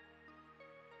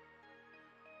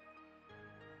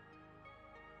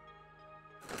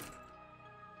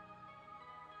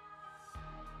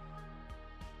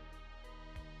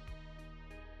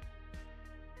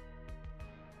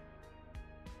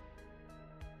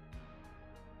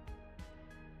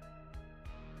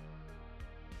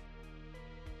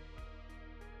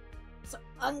 So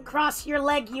uncross your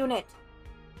leg unit.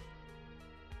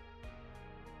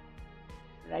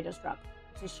 Did I just drop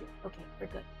tissue? Okay, we're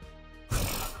good.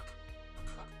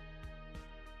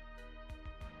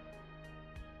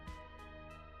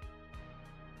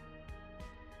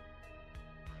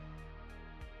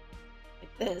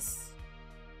 Like this.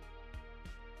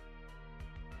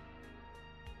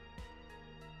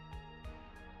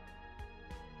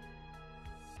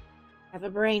 I have a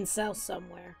brain cell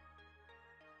somewhere.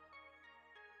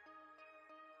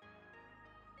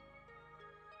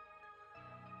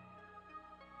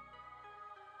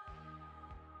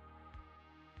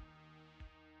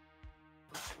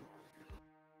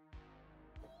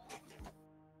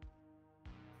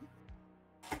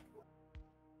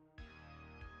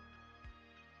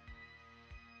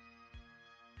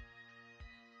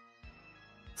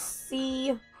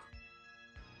 C.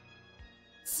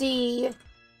 C.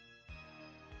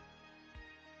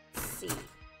 C.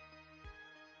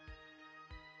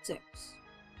 6.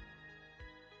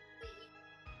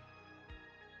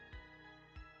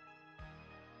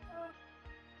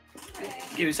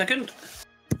 Give me a second.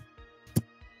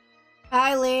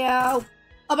 Hi, Leo.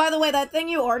 Oh, by the way, that thing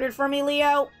you ordered for me,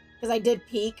 Leo, because I did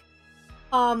peek.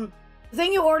 The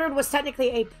thing you ordered was technically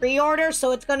a pre-order,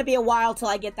 so it's going to be a while till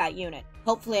I get that unit.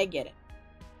 Hopefully I get it.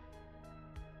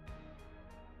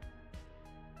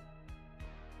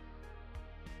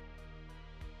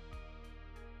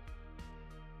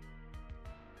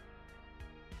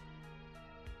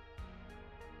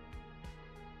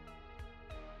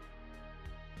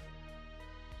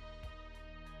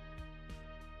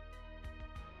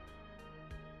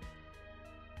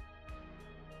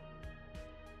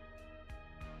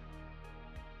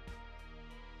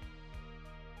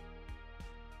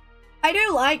 I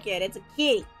do like it. It's a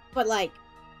kitty. But, like,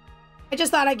 I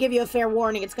just thought I'd give you a fair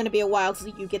warning. It's going to be a while till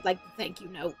you get, like, the thank you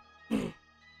note.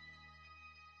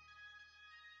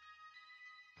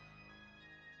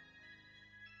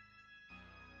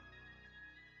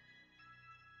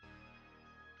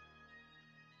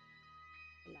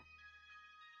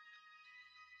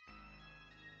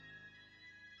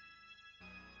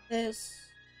 This.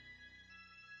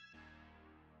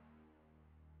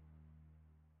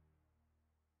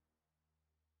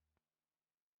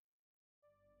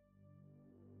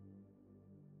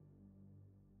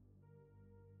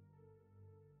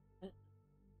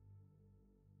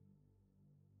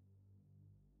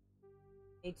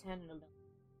 A10 and a bill.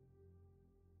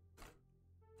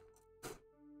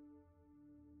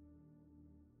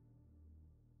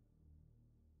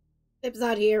 Fib's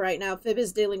not here right now. Fib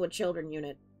is dealing with children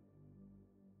unit.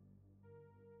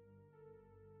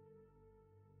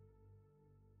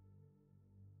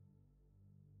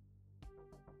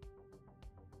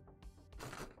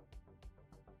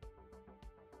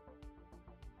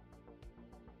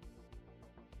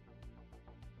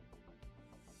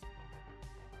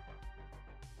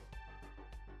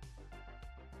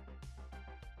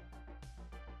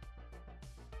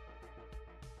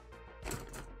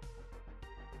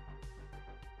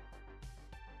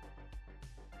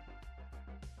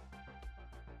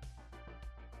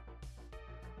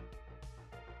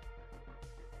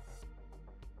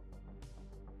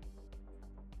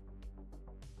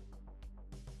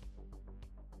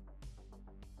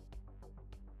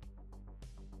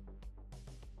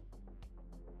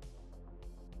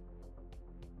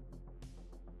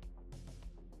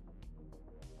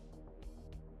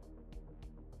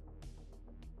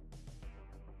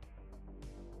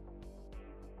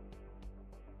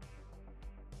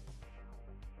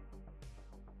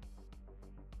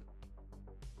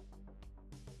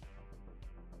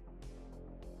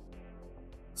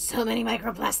 So many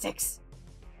microplastics.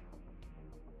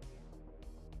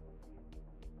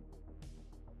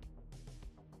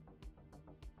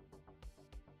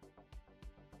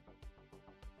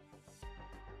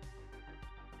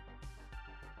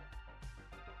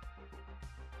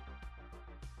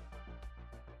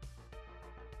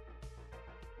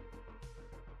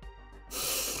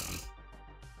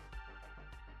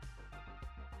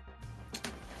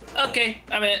 Okay,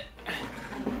 I'm it.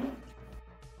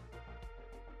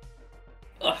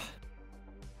 Ugh.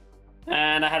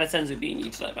 And I had a sense of being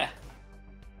eaten over.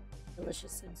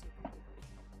 Delicious sense.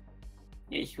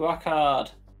 Yeah, you work hard.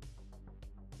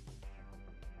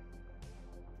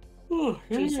 Ooh,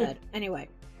 She said. Anyway.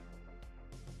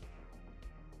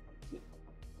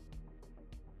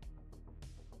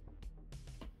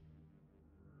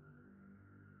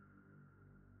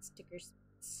 Stickers.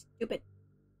 Stupid.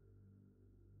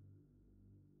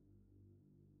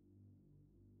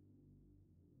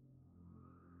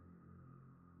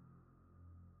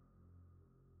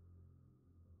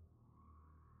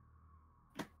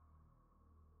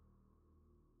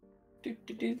 Do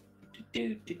do do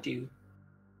do do do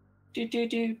do do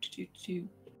do do do.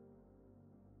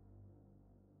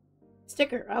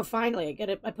 Sticker. Oh, finally, I get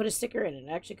it. I put a sticker in it. It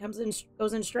actually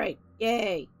goes in straight.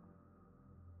 Yay.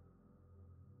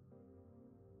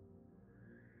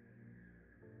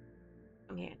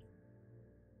 Wrong hand.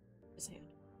 This hand.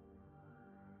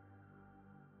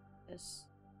 This.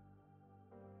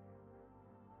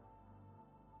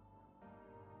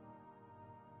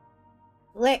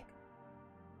 Lick.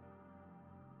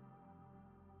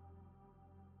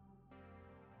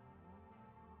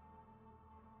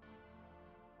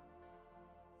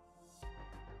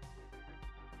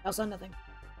 Also nothing.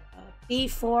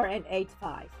 B4 and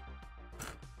 8-5.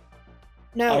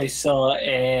 No. I saw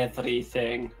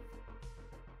everything.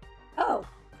 Oh.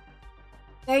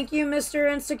 Thank you,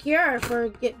 Mr. Insecure, for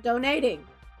donating.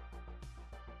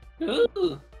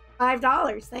 Ooh.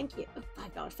 $5. Thank you.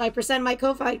 $5. 5% my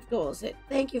Ko-Fi goals hit.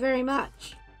 Thank you very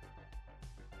much.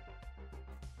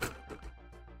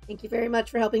 Thank you very much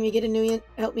for helping me get a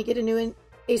new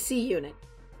AC unit.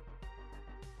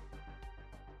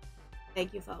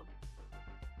 Thank you, phone.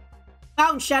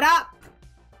 Phone, shut up!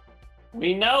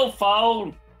 We know,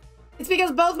 phone. It's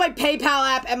because both my PayPal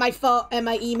app and my phone and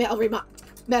my email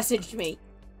messaged me.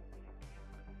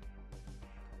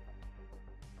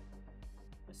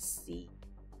 Let's see.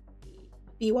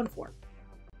 B14.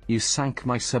 You sank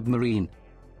my submarine.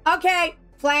 Okay,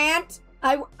 plant.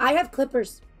 I have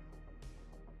clippers.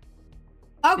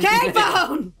 Okay,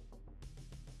 phone.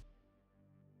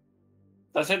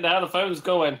 That's it now. The phone's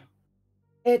going.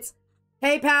 It's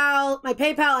PayPal, my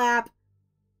PayPal app,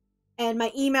 and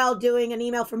my email doing an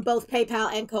email from both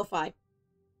PayPal and Ko-Fi.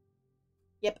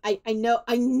 Yep, I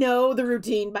know the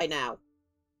routine by now.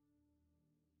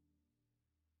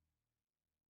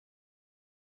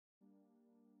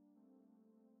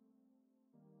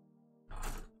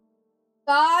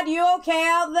 God, you okay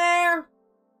out there?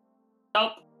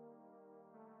 Nope.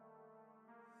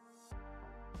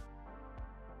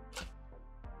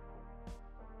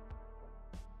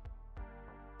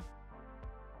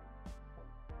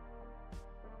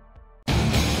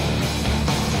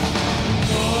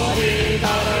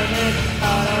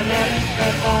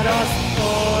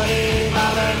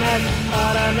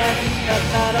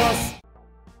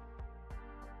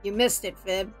 You missed it,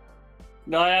 Fib.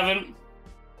 No, I haven't. You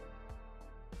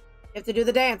have to do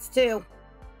the dance, too.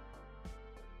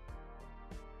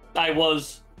 I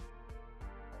was.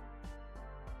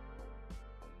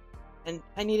 And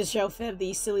I need to show Fib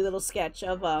the silly little sketch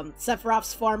of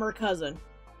Sephiroth's farmer cousin.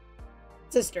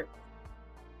 Sister.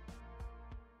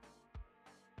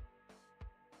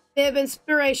 Fib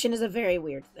inspiration is a very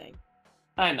weird thing.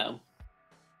 I know.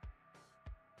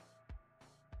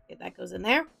 Okay, that goes in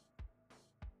there.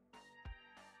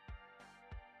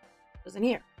 Goes in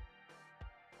here.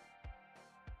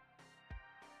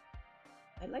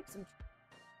 I like some...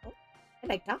 Oh, I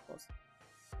like tacos.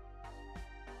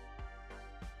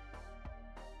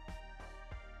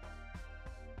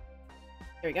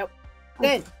 There we go.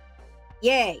 Good.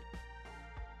 Yay.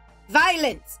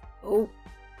 Violence. Oh.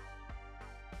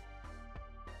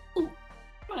 Ooh,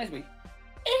 reminds me.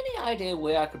 Any idea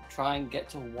where I could try and get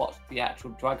to watch the actual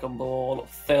Dragon Ball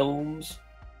films?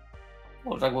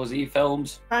 Or Dragon Ball Z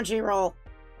films? Crunchyroll.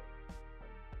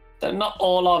 They're not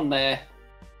all on there.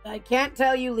 I can't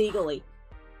tell you legally.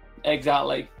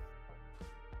 Exactly.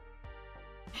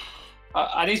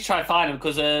 I need to try and find them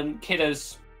because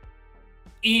Kiddo's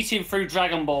eating through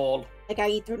Dragon Ball. Like I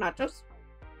eat through nachos?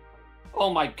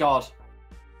 Oh my god.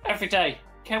 Every day.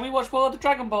 Can we watch more of the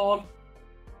Dragon Ball?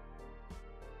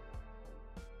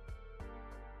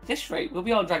 At this rate, we'll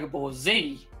be on Dragon Ball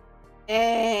Z.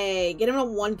 Hey, get him a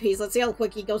One Piece. Let's see how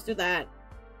quick he goes through that.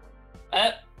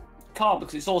 Can't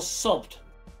because it's all subbed.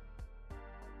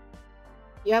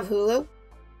 You have Hulu?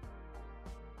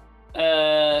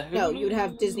 No, you'd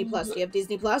have Disney Plus. Do you have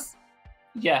Disney Plus?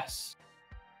 Yes.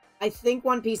 I think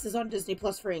One Piece is on Disney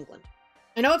Plus for England.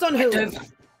 I know it's on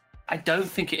Hulu. I don't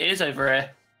think it is over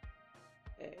here.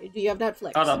 Okay. Do you have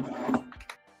Netflix? Hold on.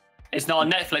 It's not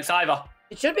on Netflix either.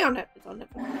 It should be on Netflix. It's on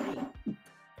Netflix.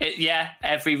 Yeah,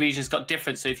 every region's got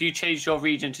different. So if you change your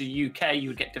region to UK, you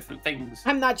would get different things.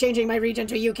 I'm not changing my region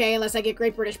to UK unless I get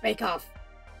Great British Bake Off.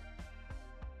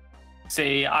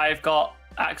 See, I've got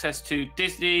access to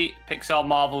Disney, Pixar,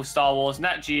 Marvel, Star Wars,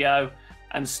 Nat Geo,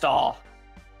 and Star.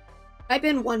 Type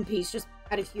in One Piece just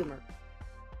out of humor.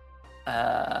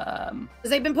 Because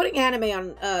they've been putting anime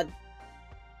on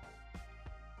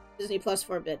Disney Plus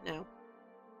for a bit now.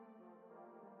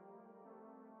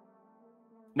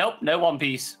 Nope, no One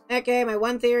Piece. Okay, my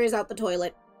one theory is out the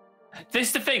toilet. This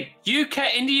is the thing.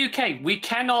 In the UK, we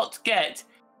cannot get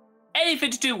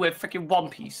anything to do with freaking One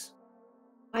Piece.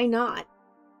 Why not?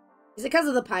 Is it because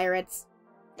of the pirates?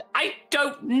 I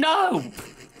don't know.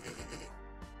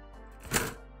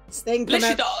 This thing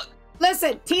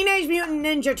Listen, Teenage Mutant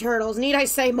Ninja Turtles, need I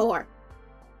say more?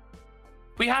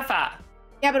 We have that.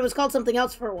 Yeah, but it was called something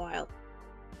else for a while.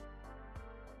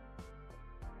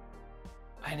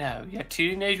 I know. You have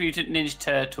Teenage Mutant Ninja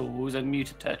Turtles and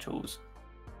Mutant Turtles.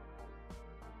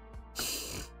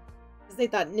 Because they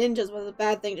thought ninjas was a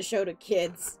bad thing to show to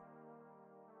kids.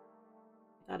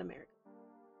 Not American.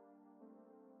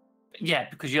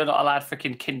 Yeah, because you're not allowed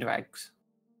freaking Kinder eggs.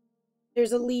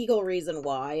 There's a legal reason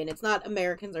why, and it's not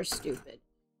Americans are stupid.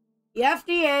 The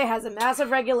FDA has a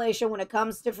massive regulation when it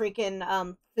comes to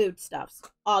freaking foodstuffs,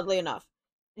 oddly enough.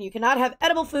 And you cannot have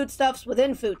edible foodstuffs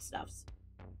within foodstuffs.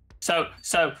 So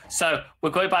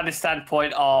we're going by the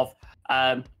standpoint of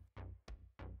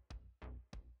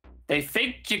they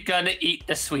think you're gonna eat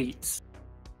the sweets.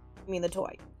 I mean the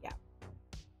toy, yeah.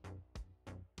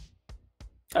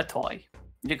 A toy.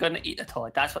 You're gonna eat a toy.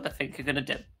 That's what they think you're gonna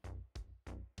do.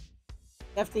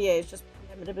 FDA is just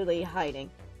inevitably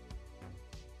hiding.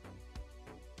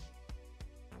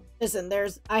 Listen,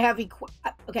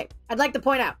 okay, I'd like to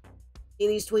point out. See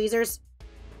these tweezers?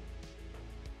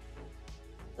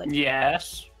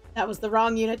 Yes. That was the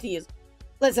wrong unit to use.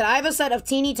 Listen, I have a set of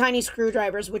teeny tiny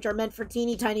screwdrivers which are meant for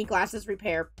teeny tiny glasses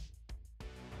repair.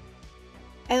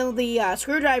 And the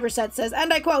screwdriver set says,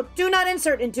 and I quote, "Do not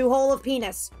insert into hole of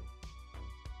penis."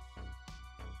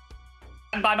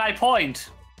 And by my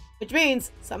point. Which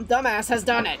means some dumbass has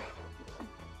done it.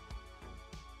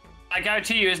 I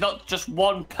guarantee you it's not just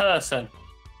one person.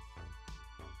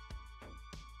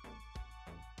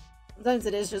 Sometimes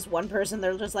it is just one person.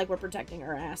 They're just like, we're protecting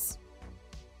our ass.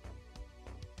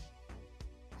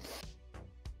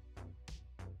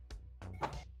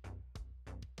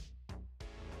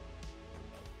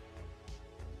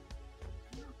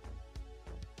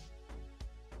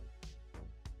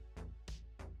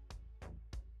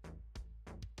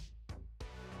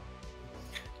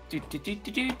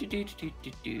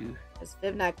 Because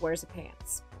Vivnak wears a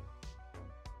pants.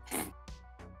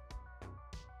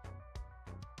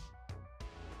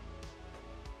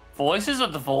 Voices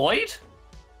of the Void?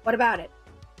 What about it?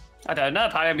 I don't know.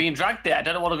 Apparently I'm being dragged there. I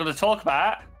don't know what I'm going to talk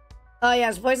about. Oh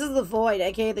yes, Voices of the Void,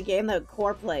 aka the game that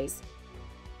Core plays.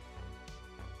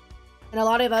 And a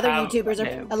lot of other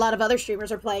a lot of other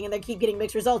streamers are playing and they keep getting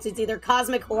mixed results. It's either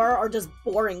cosmic horror or just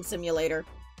boring simulator.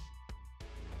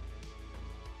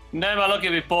 No, I'm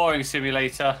looking at boring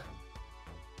simulator.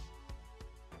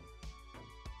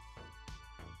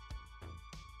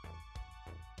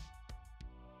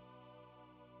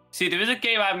 See, there is a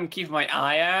game I'm keeping my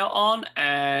eye out on,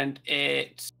 and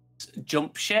it's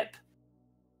Jump Ship.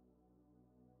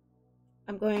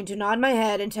 I'm going to nod my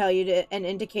head and tell you and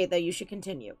indicate that you should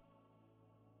continue.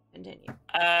 Continue.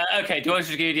 Okay, do you want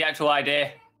me to give you the actual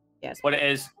idea? Yes. What it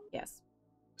is? Yes.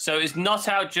 So it's not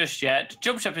out just yet.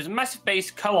 Jump Ship is a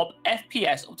massive-based co-op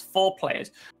FPS up to 4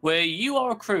 players, where you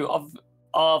are a crew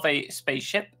of a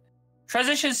spaceship.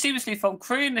 Transition seamlessly from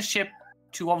crewing the ship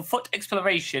to on-foot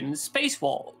exploration and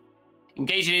spacewalk.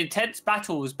 Engaging in intense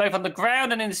battles both on the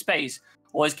ground and in space,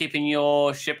 always keeping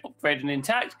your ship upgraded and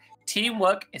intact.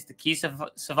 Teamwork is the key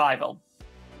to survival.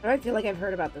 I feel like I've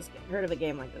heard about this. Heard of a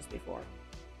game like this before.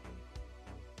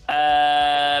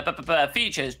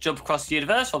 Features: jump across the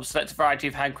universe from select a variety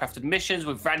of handcrafted missions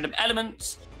with random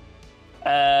elements.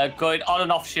 Going on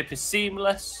and off ship is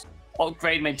seamless.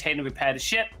 Upgrade, maintain, and repair the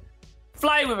ship.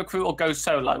 Fly with a crew or go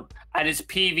solo. And it's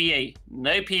PvE,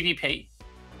 no PvP.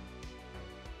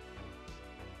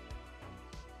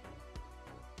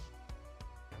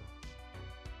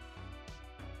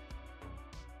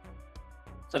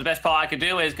 So the best part I can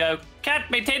do is go, "Cat,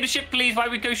 maintain the ship, please, while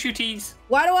we go shooties."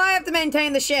 Why do I have to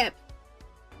maintain the ship?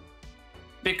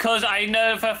 Because I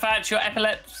know for a fact your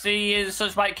epilepsy is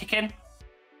such might kick in.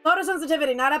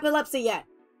 Photosensitivity, not epilepsy yet.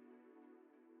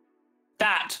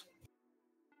 That.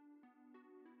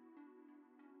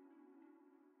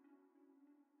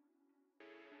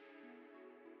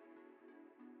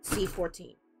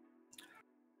 14.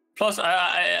 Plus,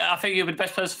 I think you're the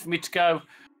best person for me to go.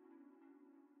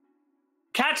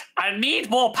 Cat, I need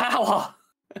more power.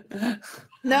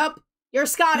 Nope. You're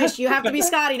Scottish. You have to be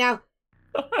Scotty now.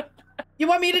 You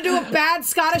want me to do a bad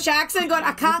Scottish accent going,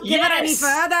 I can't give it any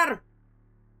further?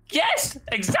 Yes,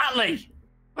 exactly.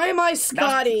 Why am I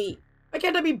Scotty? Why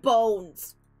can't I be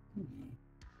Bones?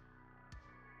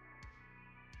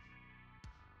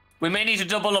 We may need to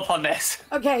double up on this.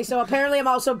 Okay, so apparently I'm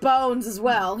also Bones as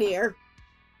well here.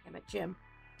 Damn it, Jim.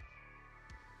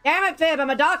 Damn it, Fib.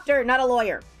 I'm a doctor, not a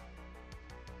lawyer.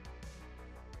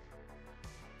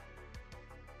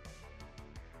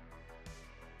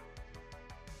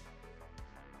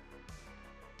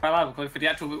 Well, we're going for the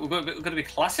actual. We're going to be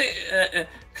classic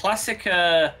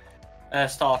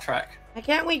Star Trek. Why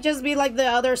can't we just be like the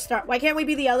other Star? Why can't we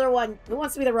be the other one? Who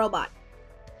wants to be the robot?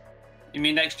 You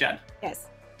mean next gen? Yes.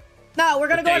 No, we're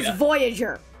gonna go as Data.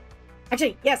 Voyager.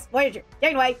 Actually, yes, Voyager.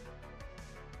 Janeway.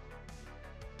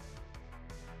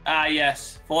 Ah,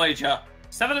 yes, Voyager.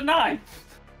 7 and 9.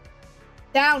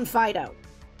 Down, Fido.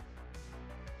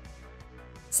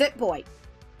 Sit boy.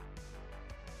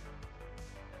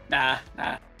 Nah.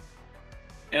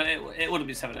 It wouldn't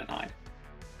be 7 and 9.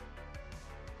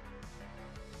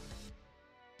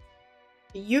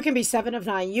 You can be 7 of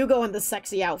 9. You go in the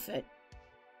sexy outfit.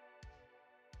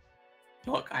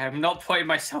 Look, I am not putting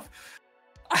myself.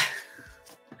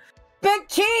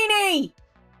 Bikini!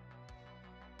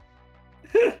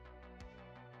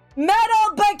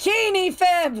 Metal bikini,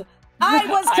 Fib! I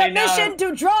was commissioned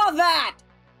to draw that!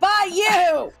 By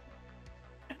you!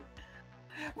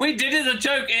 We did it as a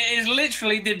joke. It is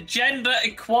literally the gender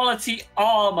equality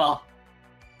armor.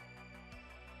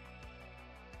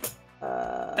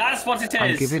 That's what it is.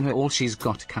 I'm giving her all she's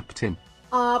got, Captain.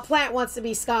 Plant wants to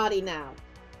be Scotty now.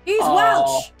 He's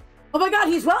Welsh! Oh my god,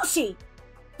 he's Welshy!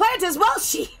 Plant is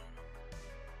Welshy!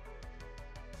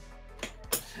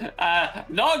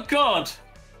 Not good.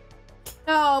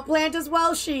 No, Plant is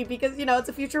Welshy because, you know, it's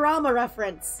a Futurama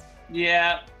reference.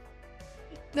 Yeah.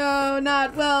 No,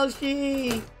 not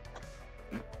Welshy.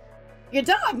 Your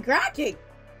dog cracking.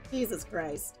 Jesus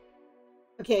Christ.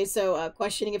 Okay, so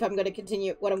questioning if I'm going to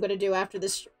continue what I'm going to do after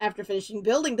this, after finishing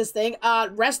building this thing.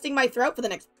 Resting my throat for the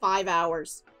next 5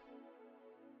 hours.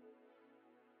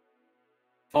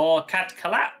 For cat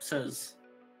collapses.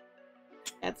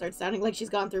 That starts sounding like she's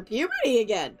gone through puberty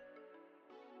again.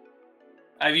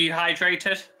 Have you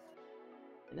hydrated?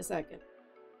 In a second.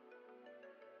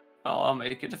 Oh, I'll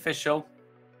make it official.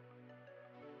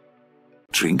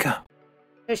 Drinker.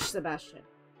 Fish Sebastian.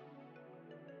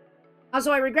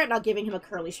 Also, I regret not giving him a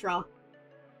curly straw.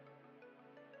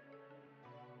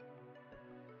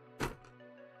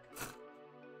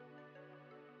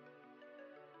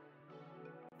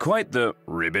 Quite the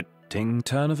riveting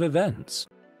turn of events.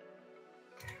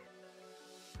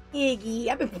 Iggy,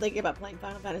 I've been thinking about playing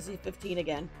Final Fantasy 15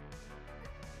 again.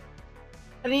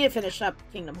 I need to finish up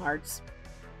Kingdom Hearts.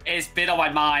 It's been on my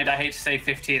mind. I hate to say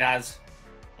 15 as.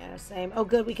 Yeah, same. Oh,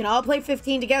 good. We can all play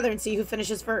 15 together and see who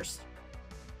finishes first.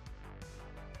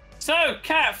 So,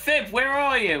 Cat, Fib, where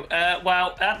are you?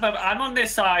 Well, at the moment, I'm on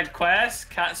this side quest.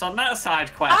 Cat's on that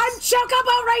side quest. I'm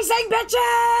Chocobo Racing,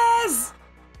 bitches!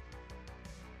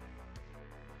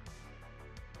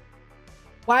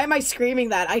 Why am I screaming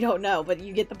that? I don't know, but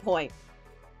you get the point.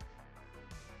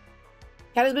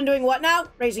 Cat has been doing what now?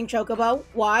 Racing Chocobo.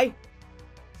 Why?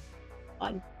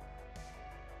 Fun.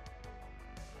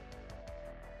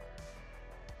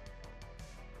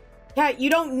 Cat, you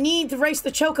don't need to race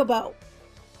the Chocobo.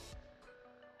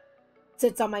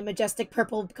 Sits on my majestic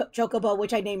purple Chocobo,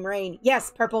 which I name Rain.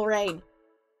 Yes, Purple Rain.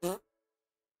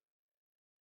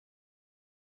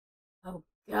 Oh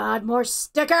god, more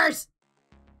stickers!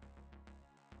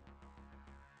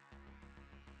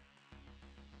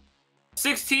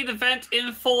 '16th event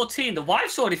in 14. The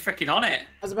wife's already freaking on it. I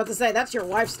was about to say, that's your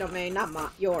wife's domain,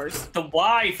 not yours. The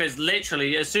wife is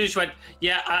literally, as soon as she went,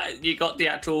 yeah, you got the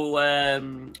actual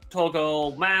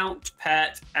toggle mount,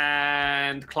 pet,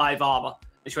 and Clive armor.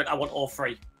 And she went, I want all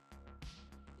 3. Did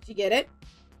you get it?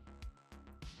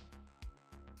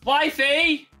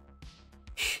 Wifey!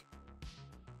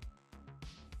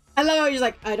 I love how you're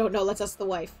like, I don't know, let's ask the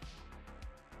wife.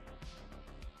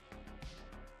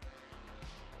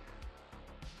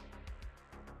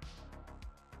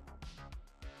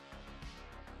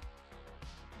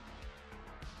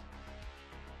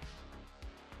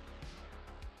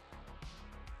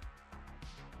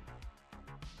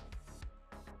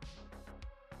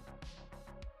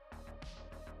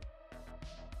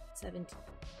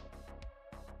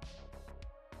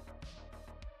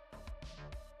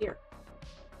 Here.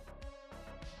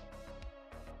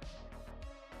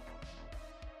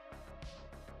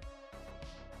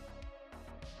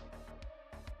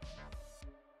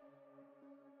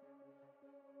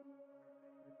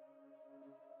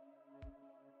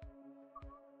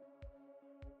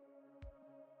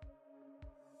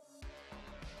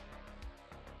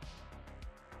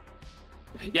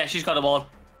 Yeah, she's got them all.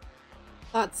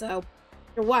 Thought so.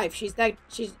 Your wife, she's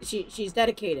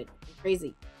dedicated.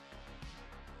 Crazy.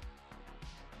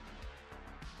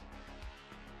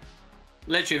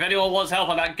 Literally, if anyone wants help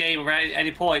on that game or at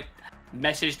any point,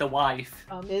 message the wife.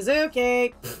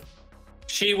 Mizuki.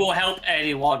 She will help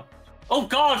anyone. Oh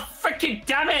God, freaking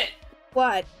damn it!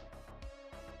 What?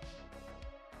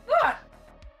 What?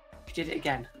 You did it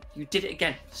again. You did it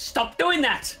again. Stop doing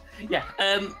that! Yeah,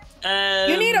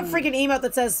 You need a freaking emote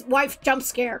that says wife jump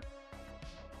scare.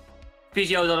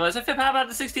 PGO was on us. I feel how about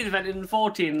the 16th event in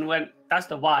 14 and went, that's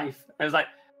the wife. I was like,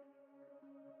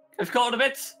 have you got all the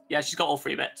bits? Yeah, she's got all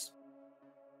 3 bits.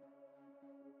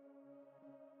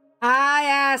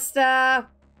 Hi, Asta.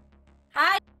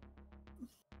 Hi.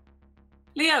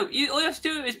 Leo, all you have to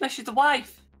do is message the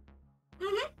wife.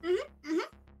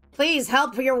 Please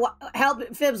help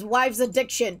help Fib's wife's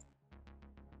addiction.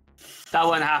 That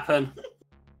won't happen.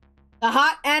 The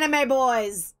hot anime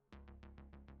boys.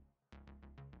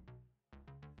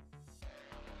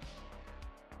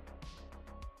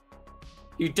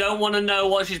 You don't want to know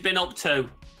what she's been up to.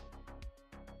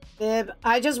 Fib,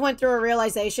 I just went through a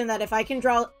realization that if I can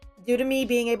draw, due to me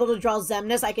being able to draw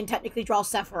Xemnas, I can technically draw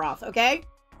Sephiroth, okay?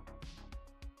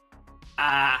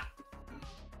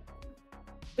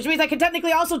 Which means I can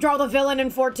technically also draw the villain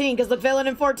in 14, because the villain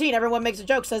in 14, everyone makes a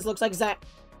joke, says looks like Xemnas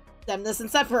and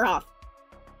Sephiroth.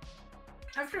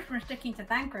 I've just been sticking to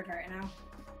Thancred right now.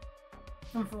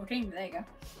 From 14, but there you go.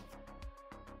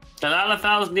 The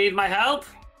Lalafels need my help?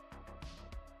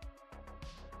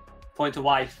 Point to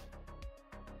wife.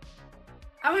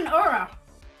 I'm an aura.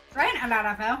 Right,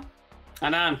 Alarafel? I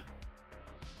know.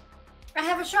 I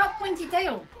have a sharp, pointy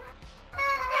tail.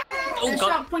 Oh, and a God.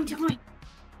 sharp, pointy point.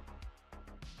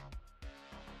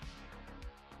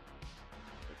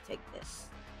 Take this.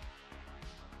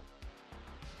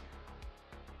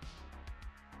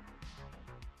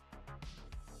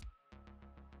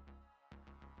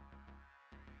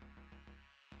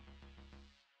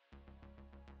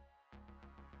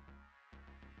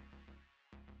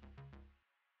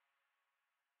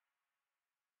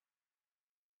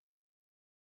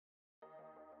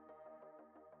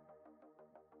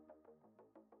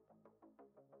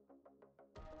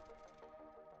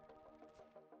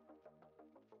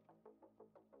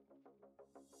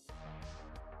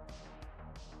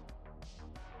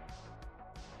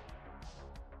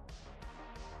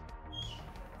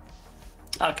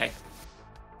 Okay.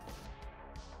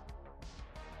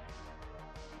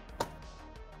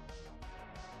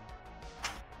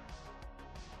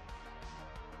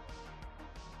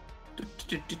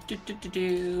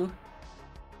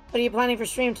 What are you planning for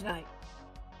stream tonight?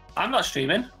 I'm not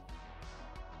streaming.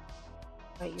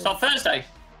 Wait, It's not Thursday.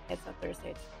 It's not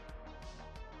Thursday.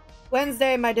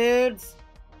 Wednesday, my dudes.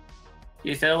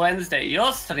 You said Wednesday.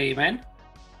 You're streaming.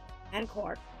 And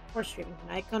Court. We're streaming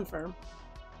tonight, confirm.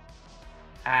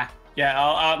 Yeah,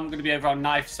 I'm going to be over on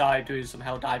Knife Side doing some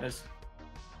Helldivers.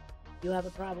 You have a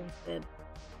problem, Fib.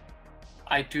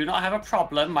 I do not have a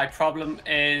problem. My problem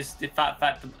is the fact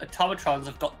that the Automatrons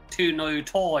have got 2 new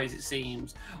toys, it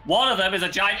seems. One of them is a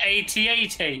giant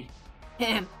AT-AT.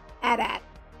 AT-AT.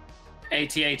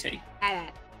 AT-AT. AT-AT.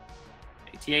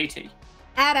 AT-AT.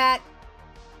 AT-AT.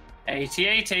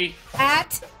 AT-AT.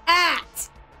 AT-AT.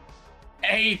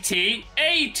 AT-AT.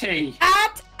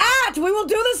 AT-AT. We will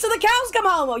do this till the cows come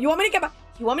home. You want me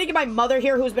to get my mother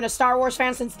here, who's been a Star Wars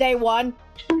fan since day one?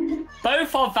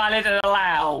 Both are valid and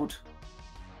allowed.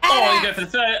 Or you go for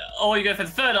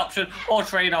the third option, or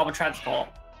train armor transport.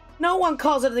 No one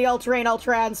calls it the all-terrain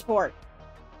all-transport.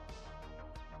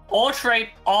 Or train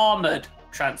armored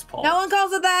transport. No one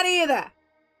calls it that either.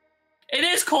 It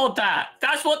is called that.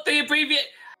 That's what the abbreviate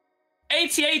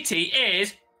AT-AT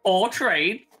is, or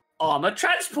train armored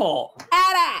transport.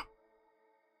 AT-AT.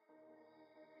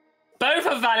 Both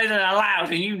are valid and allowed,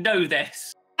 and you know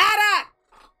this. AT-AT.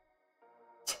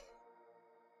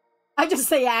 I just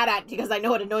say AT-AT because I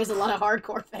know it annoys a lot of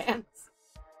hardcore fans.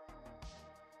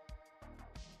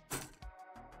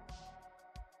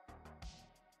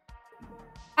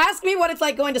 Ask me what it's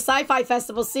like going to sci-fi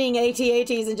festivals, seeing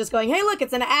AT-ATs and just going, hey look,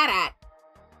 it's an AT-AT.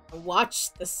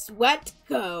 Watch the sweat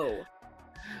go.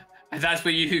 And that's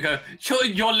where you go,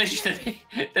 you're literally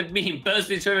the meme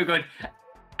bursting through and going,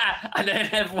 and then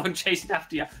everyone chasing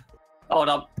after you. Hold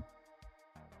on.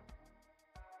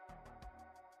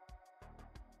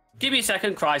 Give me a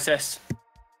second, Crisis.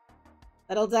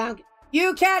 Settle down.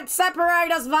 You can't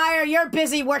separate us, Vire. You're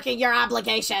busy working your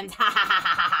obligations. Ha ha ha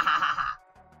ha ha ha ha.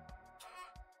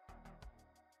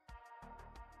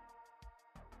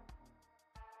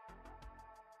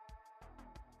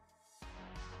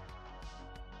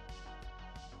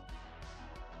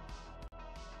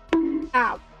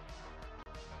 Ow.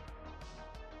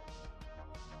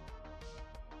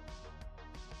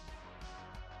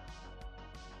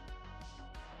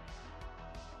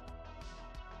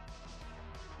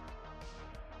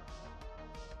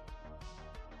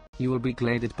 You will be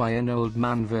gladed by an old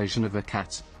man version of a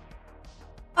cat.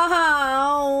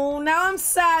 Oh, now I'm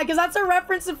sad because that's a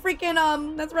reference to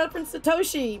freaking that's a reference to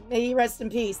Toshi. May he rest in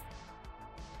peace.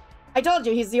 I told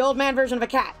you he's the old man version of a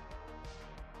cat.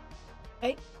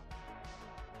 Okay.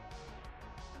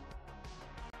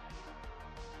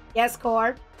 Yes,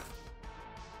 Core.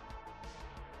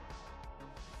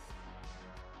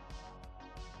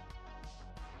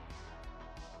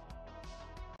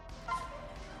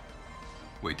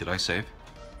 Wait, did I save?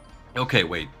 Okay,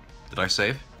 wait. Did I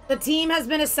save? The team has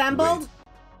been assembled. Wait.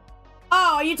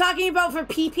 Oh, are you talking about for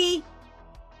PP?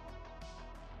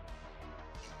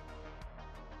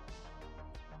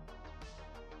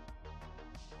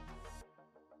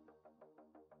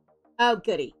 Oh,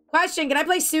 goody. Question, can I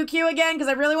play Suikyu again? Because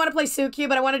I really want to play Suikyu,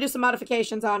 but I want to do some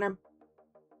modifications on her.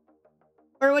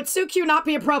 Or would Suikyu not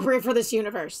be appropriate for this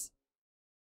universe?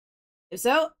 If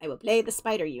so, I will play the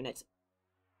spider unit.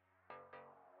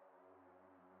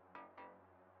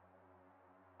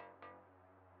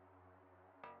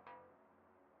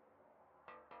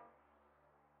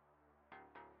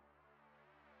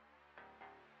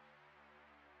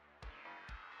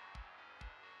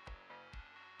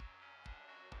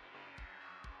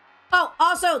 Oh,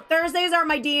 also, Thursdays are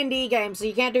my D&D games, so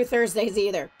you can't do Thursdays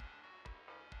either.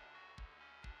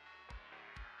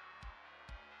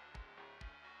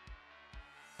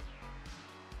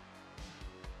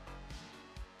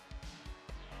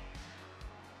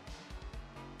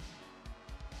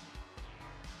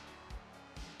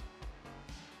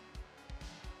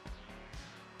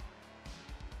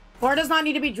 Or does not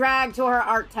need to be dragged to her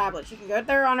art tablet. She can go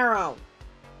there on her own.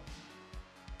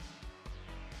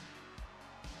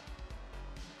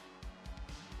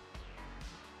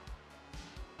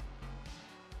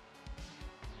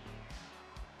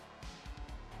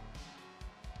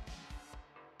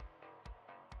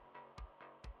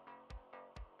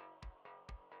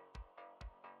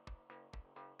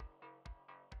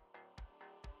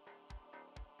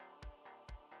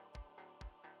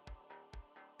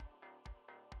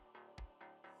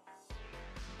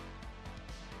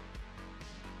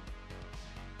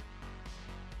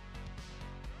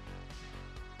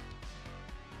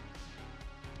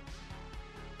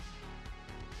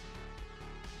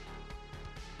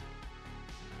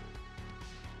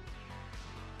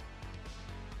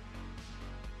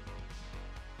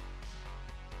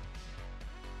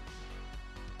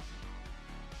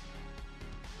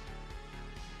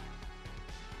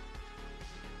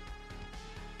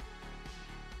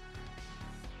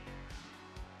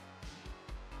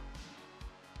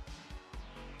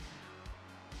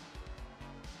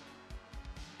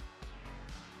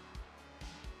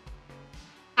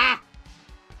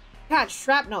 God,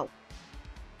 shrapnel.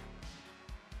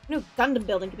 New Gundam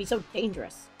building could be so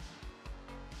dangerous.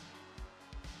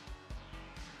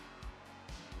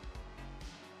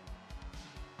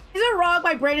 Is it wrong?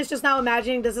 My brain is just now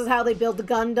imagining this is how they build the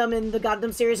Gundam in the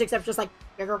Gundam series, except just like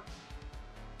bigger.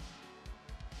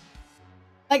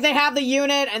 Like they have the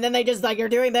unit, and then they just like are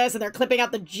doing this, and they're clipping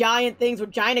out the giant things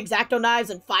with giant X-Acto knives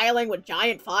and filing with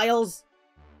giant files,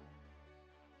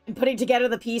 and putting together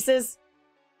the pieces.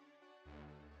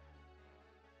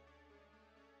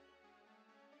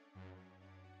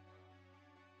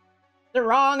 Is it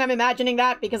wrong? I'm imagining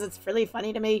that because it's really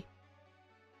funny to me.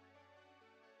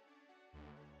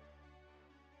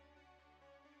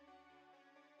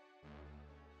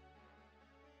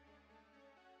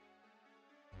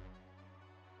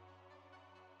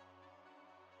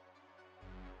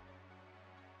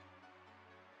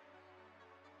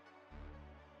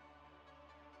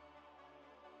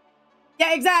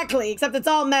 Yeah, exactly, except it's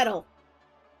all metal.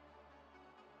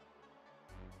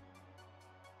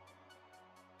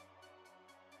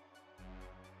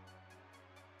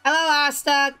 Hello,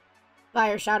 Asta.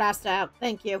 Fire, shout Asta out.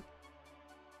 Thank you.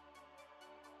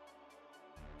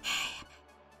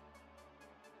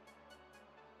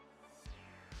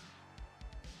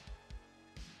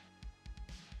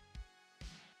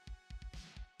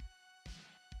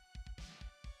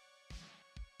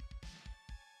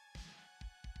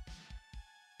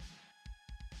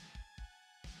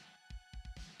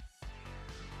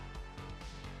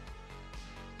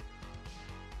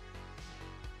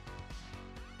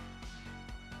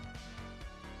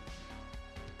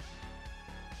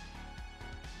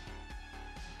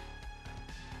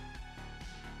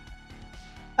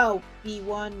 Oh,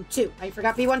 B1-2. I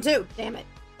forgot B1-2. Damn it.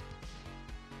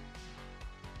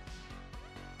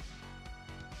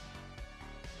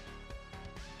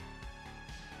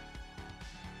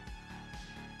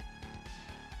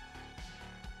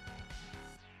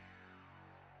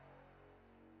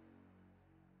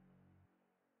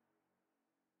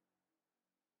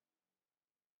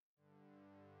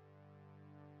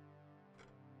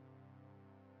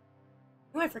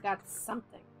 I forgot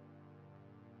something.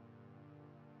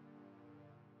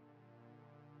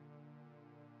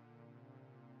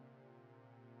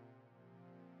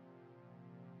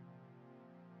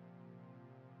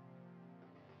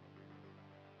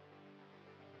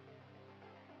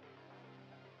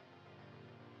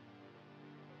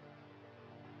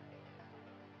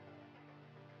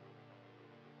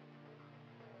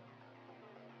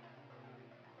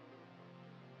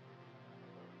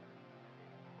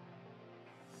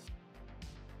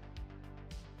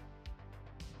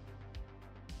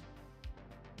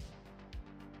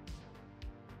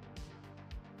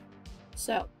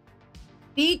 So,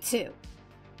 B2. This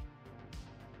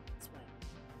way.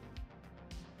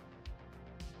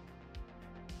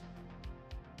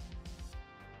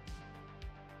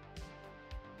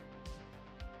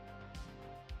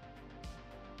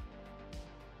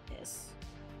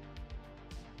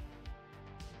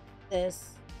 This.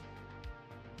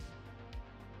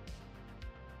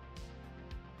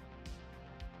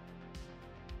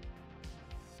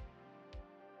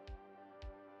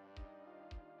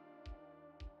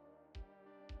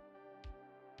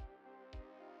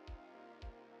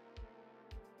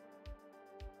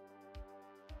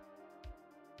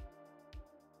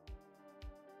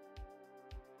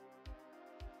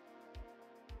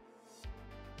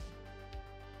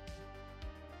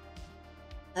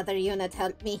 Another unit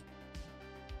help me.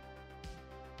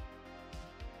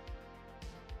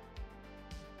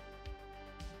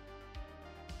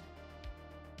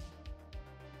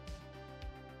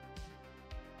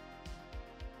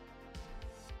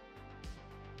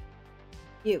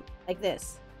 You, like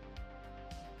this.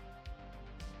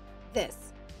 This.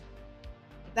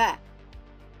 Like that.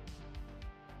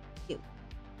 You.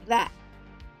 Like that.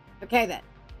 Okay then.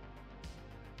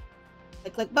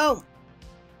 Click, click, boom.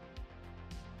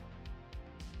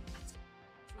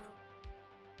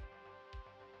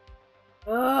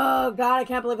 Oh god, I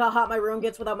can't believe how hot my room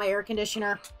gets without my air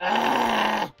conditioner.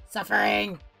 Ugh,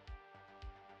 suffering.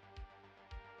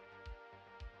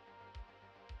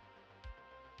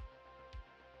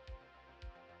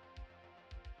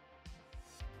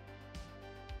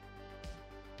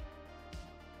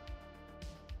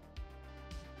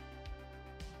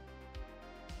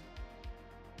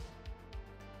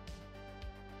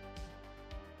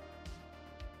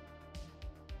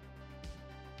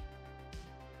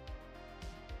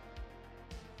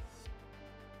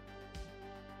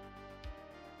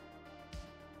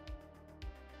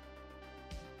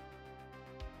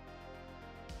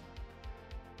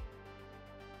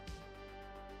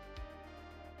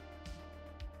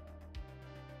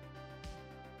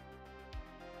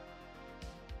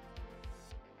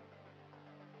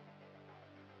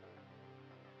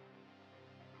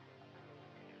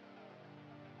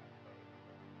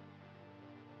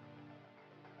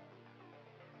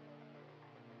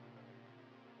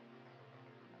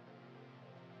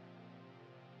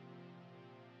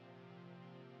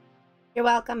 You're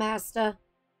welcome, Asta.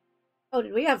 Oh,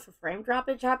 did we have a frame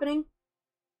droppage happening?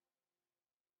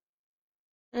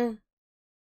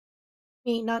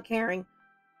 Me not caring.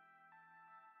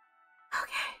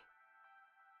 Okay.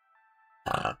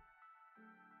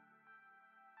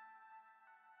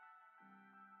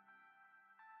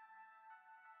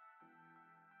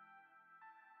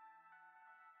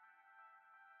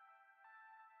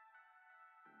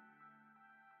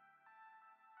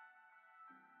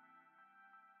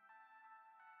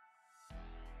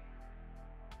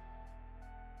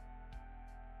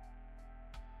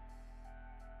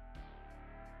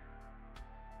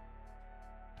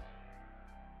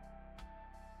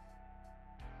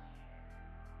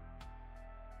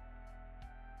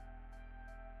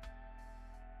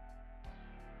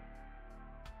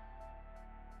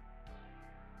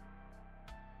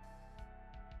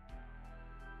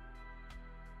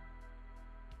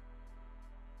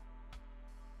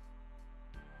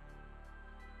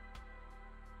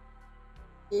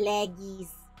 Leggies.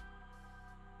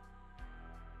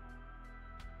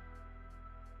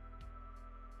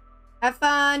 Have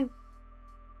fun.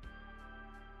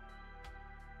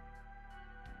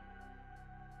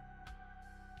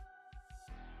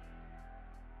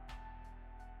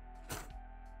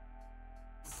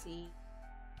 See.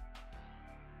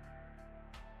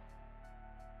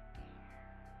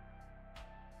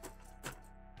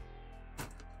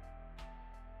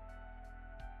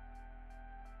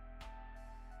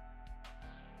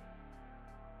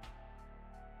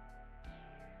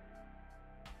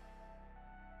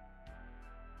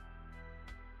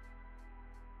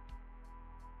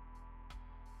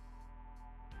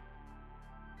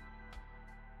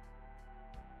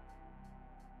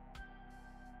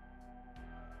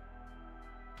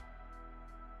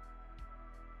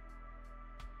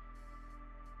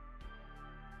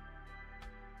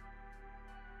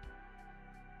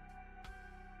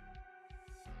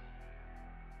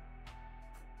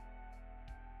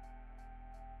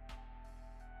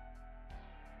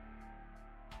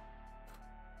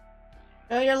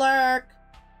 Show your lurk.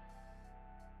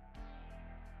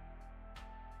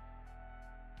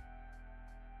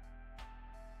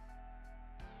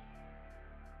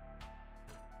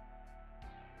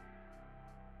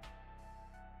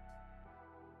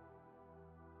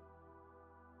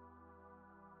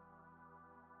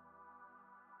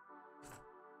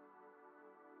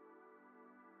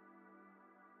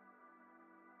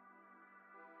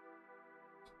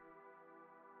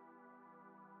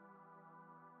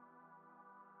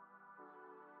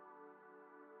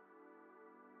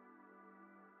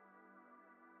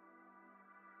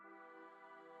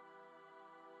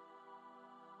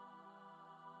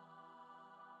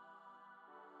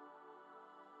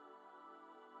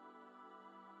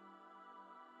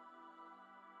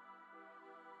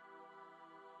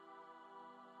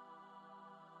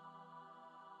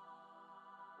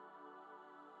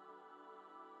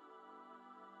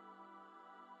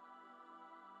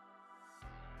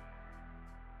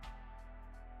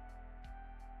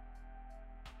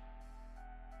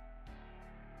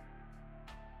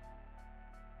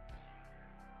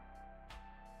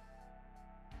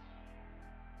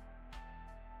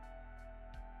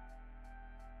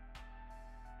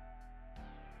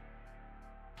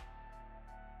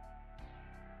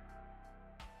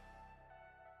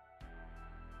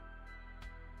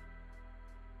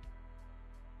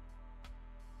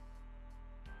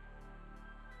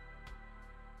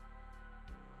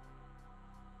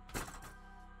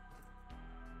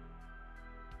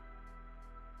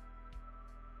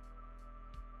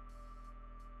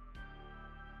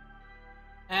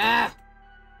 Ah!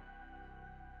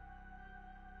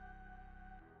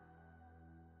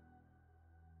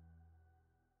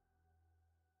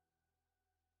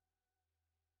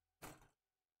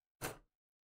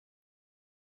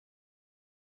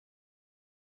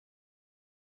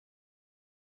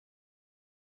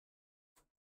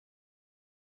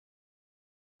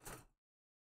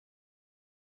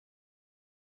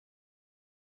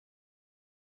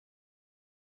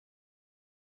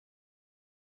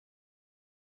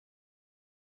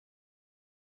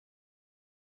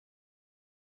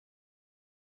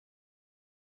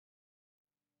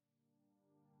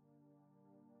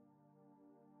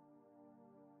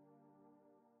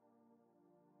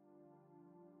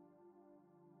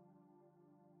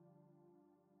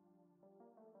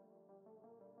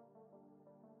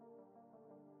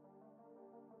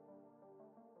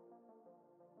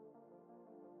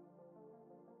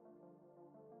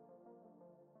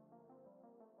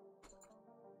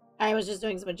 I was just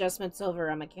doing some adjustments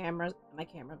over on my camera,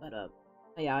 but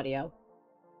my audio,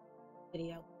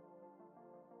 video.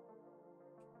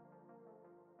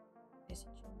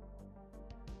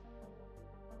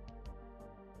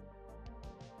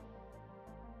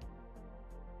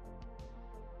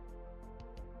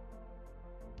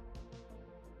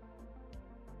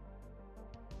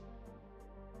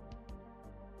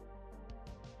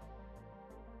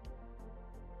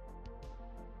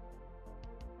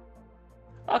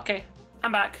 Okay,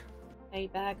 I'm back. Hey,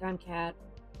 back. I'm Cat.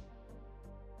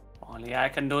 Only I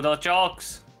can do those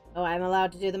jokes. Oh, I'm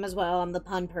allowed to do them as well. I'm the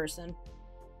pun person.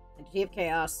 Entity of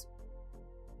Chaos.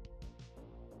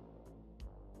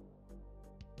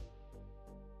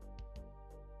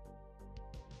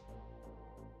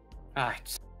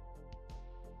 Right.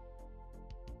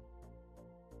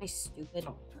 Am I stupid?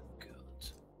 Oh,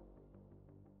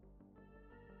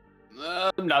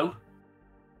 good. No.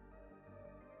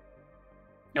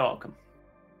 You're welcome.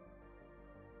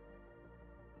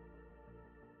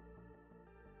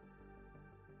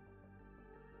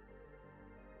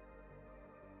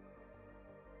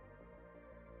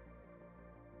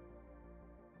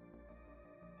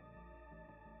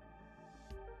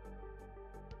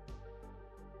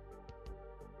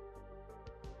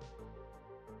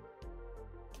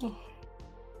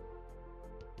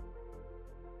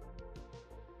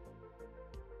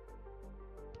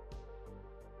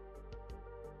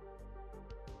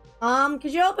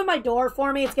 Could you open my door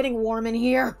for me? It's getting warm in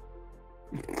here.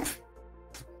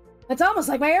 It's almost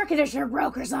like my air conditioner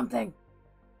broke or something.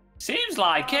 Seems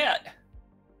like it.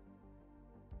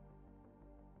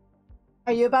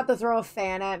 Are you about to throw a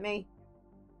fan at me?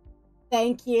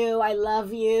 Thank you. I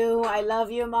love you. I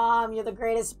love you, Mom. You're the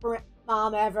greatest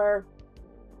mom ever.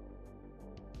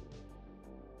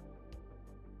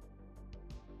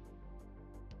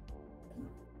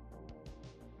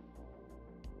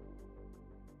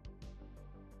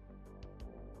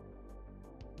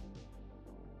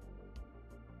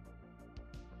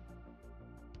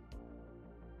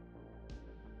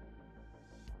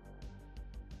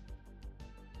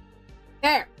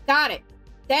 There, got it.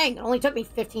 Dang, it only took me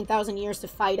 15,000 years to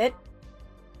fight it.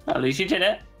 At least you did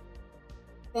it.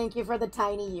 Thank you for the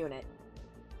tiny unit.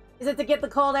 Is it to get the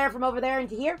cold air from over there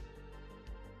into here?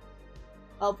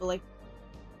 Hopefully.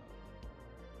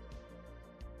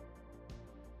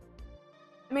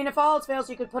 I mean, if all else fails,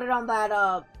 you could put it on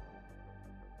that,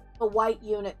 the white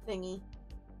unit thingy.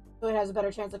 So it has a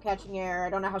better chance of catching air. I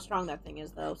don't know how strong that thing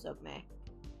is, though, so meh.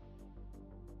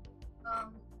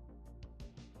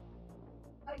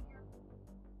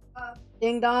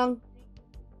 Ding dong.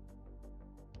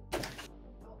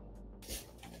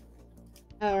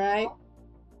 Alright.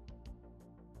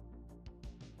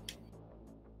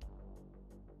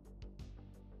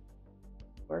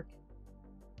 Work.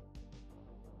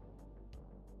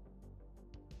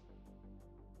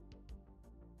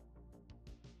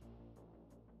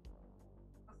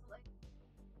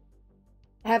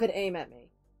 Have it aim at me.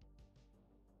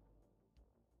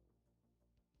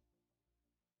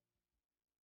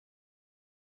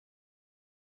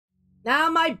 Now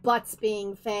my butt's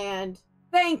being fanned.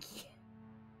 Thank you.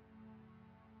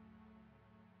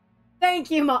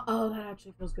 Thank you, Mom. Oh, that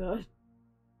actually feels good.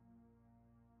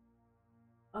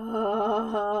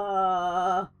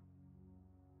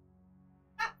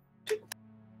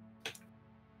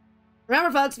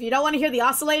 Remember, folks, if you don't want to hear the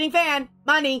oscillating fan,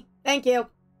 money. Thank you.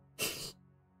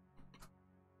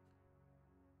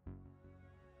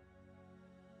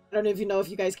 I don't even know if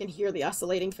you guys can hear the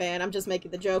oscillating fan. I'm just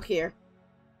making the joke here.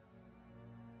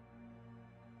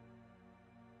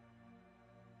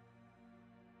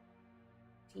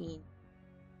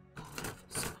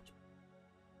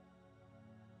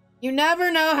 You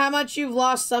never know how much you've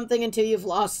lost something until you've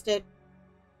lost it.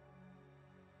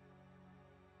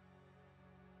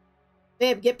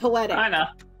 Babe, get poetic. I know.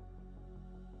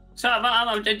 So, I'm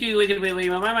Are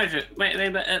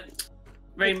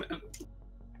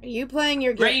you playing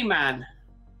your game? Rayman.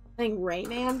 Playing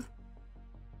Rayman?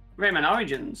 Rayman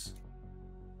Origins.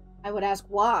 I would ask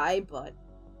why, but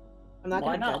I'm not Why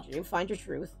going to not? judge you. Find your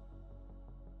truth.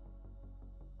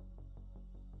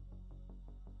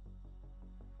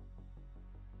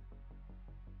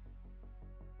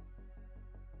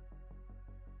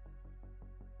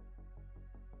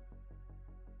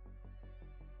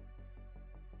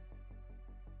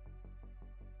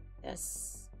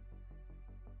 This.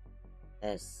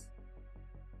 This.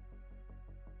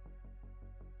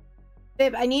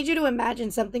 Babe, I need you to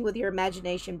imagine something with your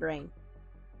imagination brain.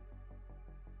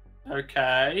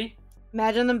 Okay.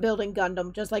 Imagine them building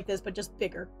Gundam just like this, but just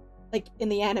bigger. Like in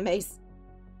the animes.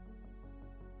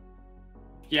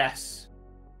 Yes.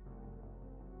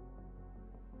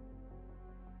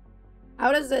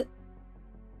 How does it...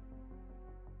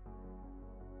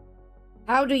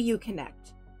 How do you connect?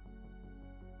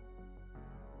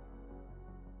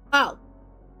 Oh.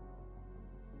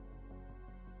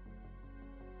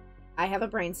 I have a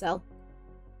brain cell.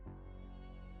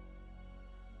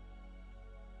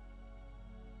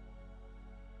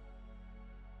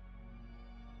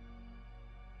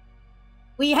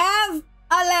 We have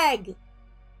a leg.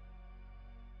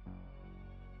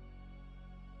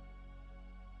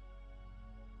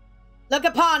 Look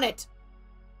upon it.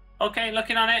 Okay,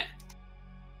 looking on it.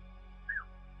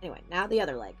 Anyway, now the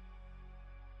other leg.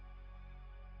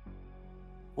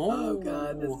 Oh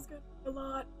god, this is gonna be a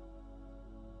lot.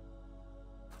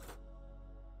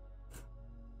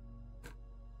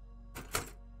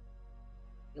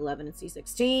 $11 and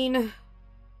C16.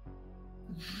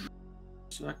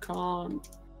 So I can't.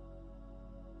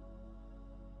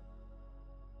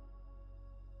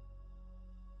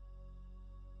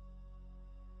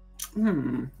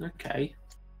 Okay.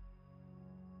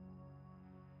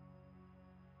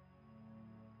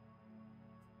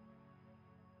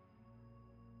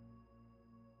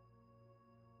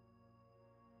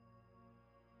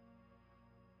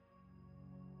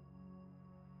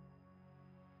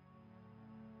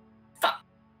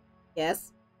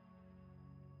 Yes?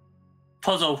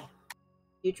 Puzzle.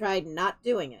 You tried not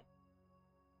doing it.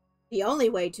 The only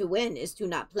way to win is to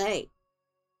not play.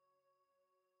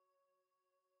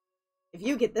 If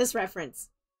you get this reference,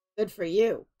 good for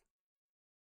you.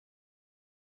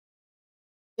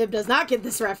 Viv does not get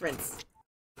this reference.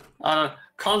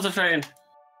 Concentrating.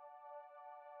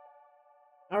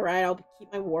 Alright, I'll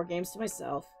keep my war games to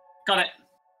myself. Got it.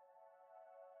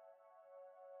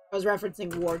 I was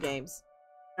referencing War Games,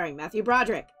 starring Matthew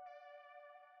Broderick.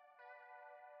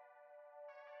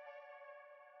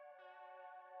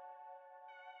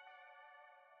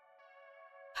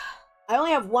 I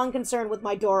only have one concern with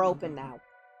my door open now.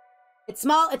 It's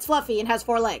small, it's fluffy, and has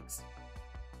 4 legs.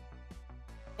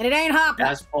 And it ain't hopping. It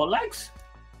has 4 legs?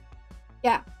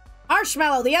 Yeah.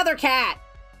 Marshmallow, the other cat!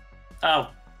 Oh.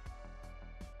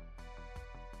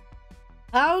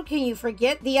 How can you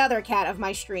forget the other cat of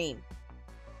my stream?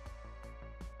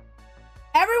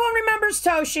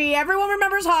 remembers Toshi. Everyone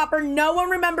remembers Hopper. No one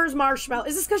remembers Marshmallow.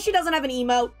 Is this because she doesn't have an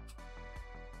emote?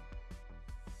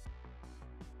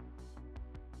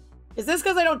 Is this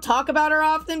because I don't talk about her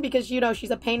often? Because, you know,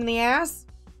 she's a pain in the ass?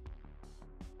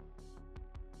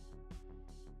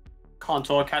 Can't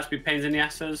all cats be pains in the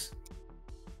asses?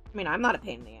 I mean, I'm not a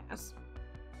pain in the ass.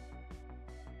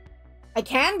 I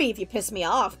can be if you piss me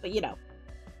off, but, you know.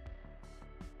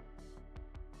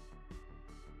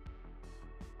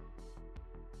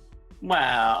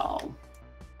 Well...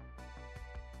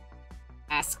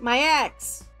 Ask my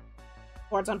ex.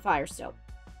 Board's on fire still.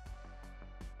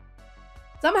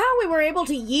 Somehow we were able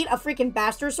to yeet a freaking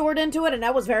bastard sword into it, and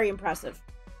that was very impressive.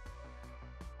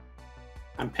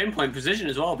 And pinpoint precision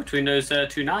as well between those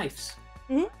two knives.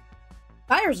 Mm-hmm.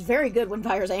 Fire's very good when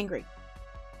Fire's angry.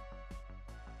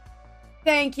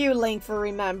 Thank you, Link, for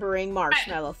remembering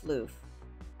Marshmallow Floof.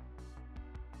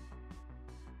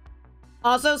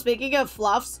 Also, speaking of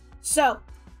fluffs, so,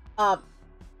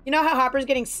 you know how Hopper's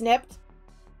getting snipped?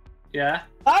 Yeah.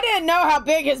 I didn't know how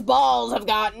big his balls have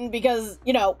gotten because,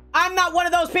 you know, I'm not one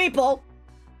of those people.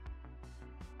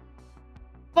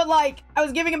 But, like, I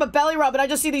was giving him a belly rub and I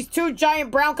just see these two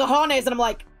giant brown cojones and I'm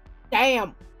like,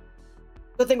 damn.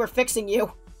 Good thing we're fixing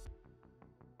you.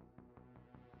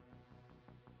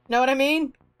 Know what I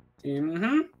mean?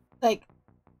 Mm-hmm. Like,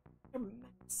 they're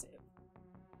massive.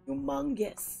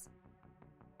 Humongous.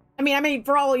 I mean,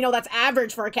 for all you know, that's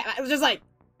average for a cat. It was just like,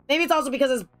 maybe it's also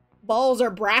because his balls are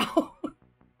brown.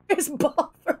 His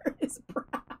ball fur is brown.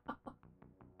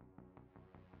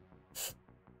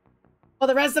 Well,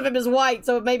 the rest of him is white,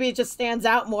 so maybe it just stands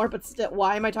out more, but still,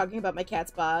 why am I talking about my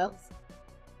cat's balls?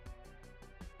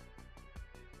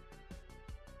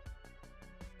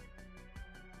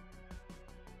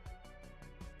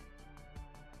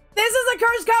 This is a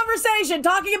cursed conversation,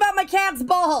 talking about my cat's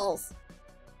balls.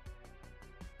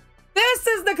 This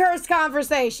is the cursed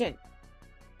conversation.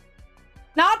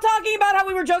 Not talking about how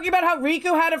we were joking about how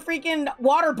Riku had a freaking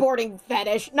waterboarding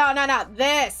fetish. No.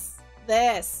 This.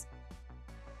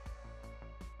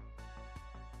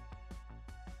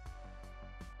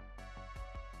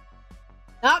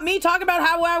 Not me talking about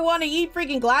how I want to eat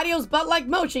freaking Gladio's butt like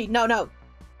mochi. No.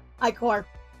 Icor.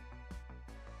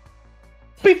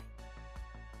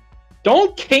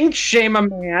 Don't kink shame a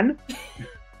man.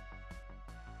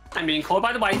 I'm being called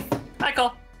by the wife. Hi,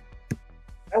 Cole.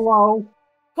 Hello.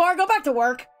 Cor, go back to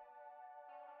work.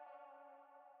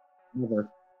 Never.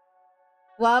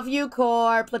 Love you,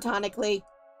 Cor, platonically.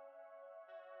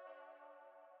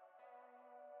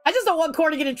 I just don't want Cor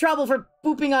to get in trouble for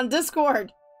pooping on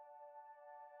Discord.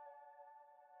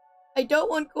 I don't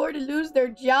want Cor to lose their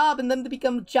job and them to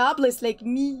become jobless like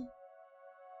me.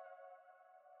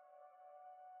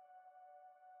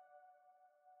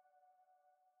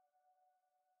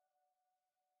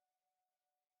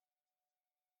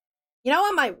 You know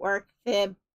what might work,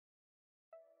 Fib?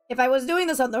 If I was doing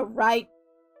this on the right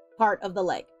part of the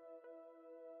leg.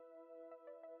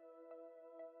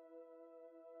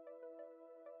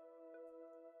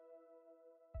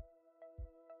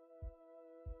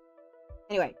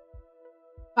 Anyway.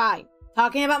 Fine.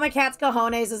 Talking about my cat's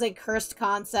cojones is a cursed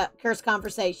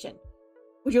conversation.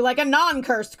 Would you like a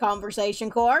non-cursed conversation,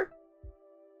 Cor?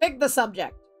 Pick the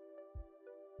subject.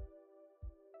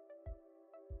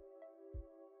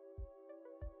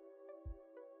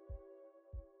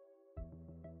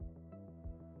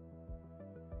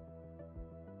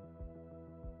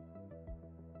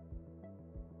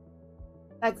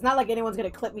 It's not like anyone's gonna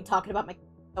clip me talking about my...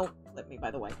 Don't clip me, by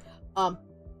the way.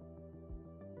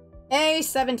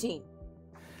 A17.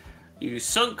 You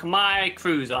sunk my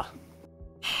cruiser.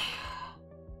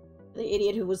 The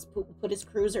idiot who put his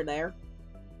cruiser there.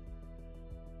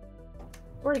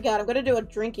 Swear to God, I'm gonna do a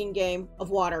drinking game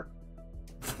of water.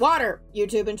 Water!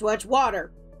 YouTube and Twitch,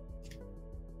 water.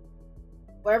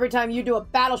 Where every time you do a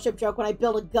battleship joke when I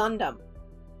build a Gundam.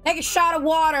 Take a shot of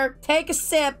water, take a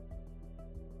sip.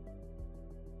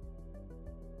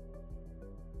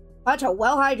 Watch how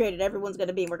well hydrated everyone's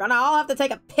gonna be. We're gonna all have to take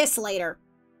a piss later.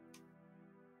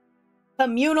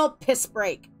 Communal piss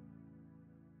break.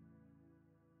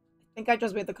 I think I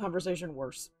just made the conversation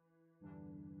worse.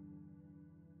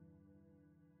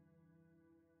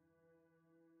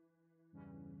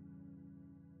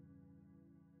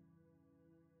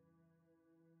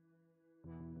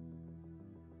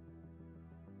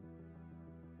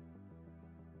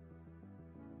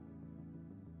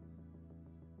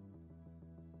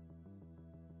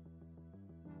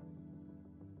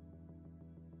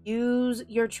 Use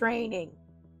your training.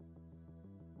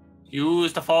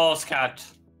 Use the force, cat.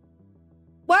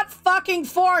 What fucking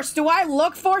force? Do I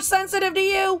look force sensitive to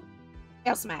you?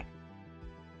 Tail smack.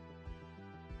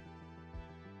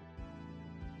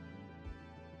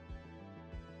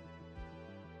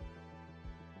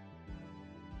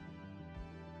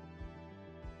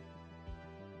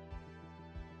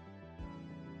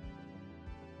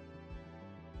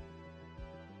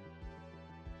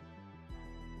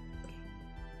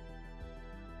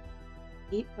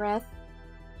 Deep breath.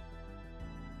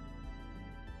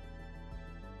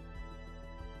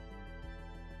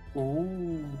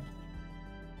 Ooh.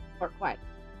 Or quiet.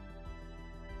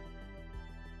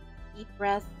 Deep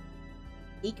breath.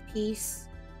 Seek peace.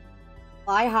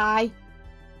 Fly high.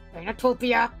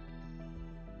 Trainotopia.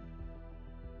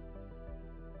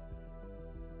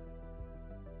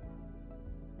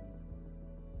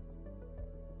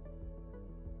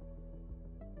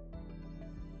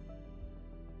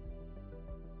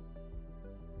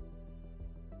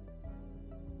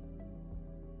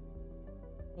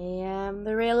 I am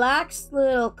the relaxed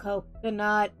little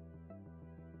coconut.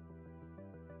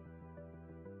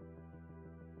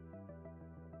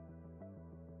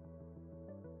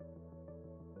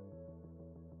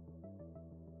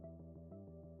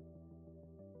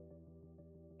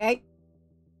 Okay.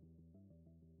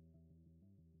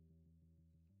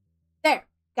 There.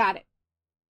 Got it.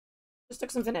 Just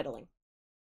took some finagling.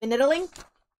 Finagling?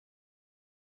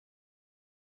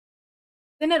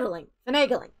 Finagling.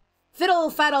 Finagling.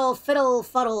 Fiddle, faddle, fiddle,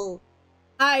 fuddle.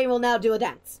 I will now do a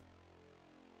dance.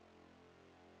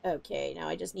 Okay, now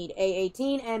I just need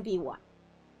A18 and B1.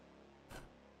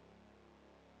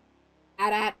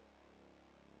 At.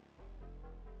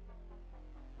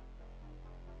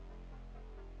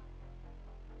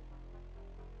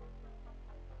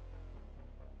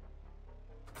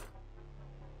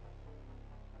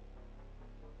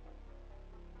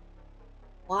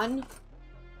 One.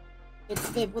 It's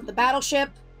Fib with the battleship.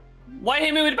 Why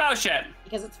hit me with the battleship?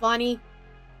 Because it's funny.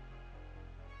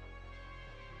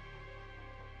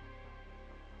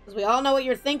 Because we all know what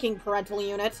you're thinking, parental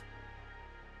unit.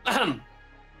 Ahem.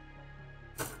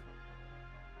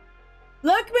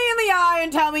 Look me in the eye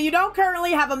and tell me you don't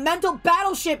currently have a mental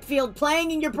battleship field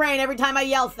playing in your brain every time I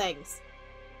yell things.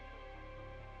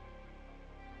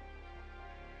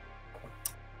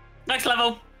 Next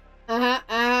level.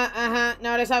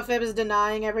 Notice how Fib is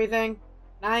denying everything?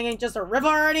 Denying ain't just a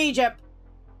river in Egypt.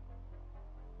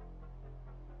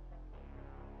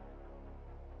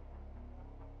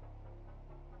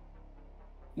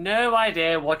 No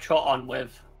idea what you're on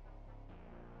with.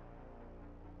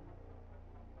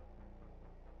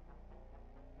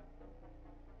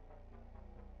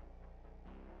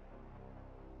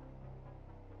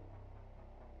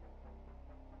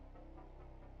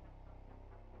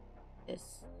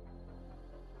 This.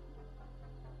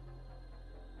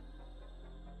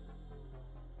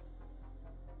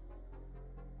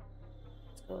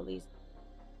 Let's go at least.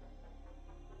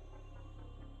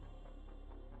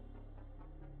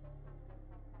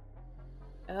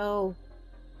 Oh.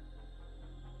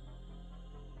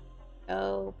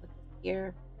 Oh, put this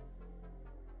here.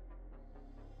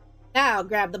 Now,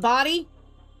 grab the body.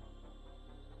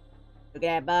 Look at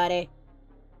that body.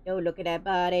 Yo, look at that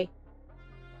body.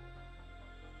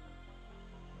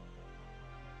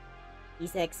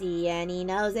 He's sexy and he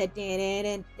knows it.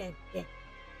 This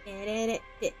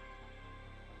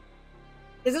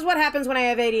is what happens when I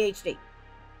have ADHD.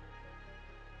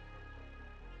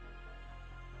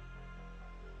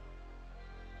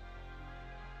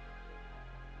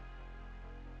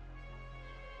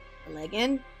 Leg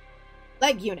in.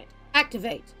 Leg unit.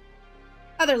 Activate.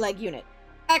 Other leg unit.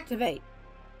 Activate.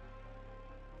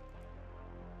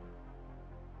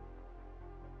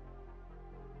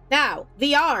 Now,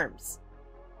 the arms.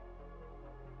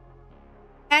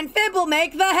 And Fib will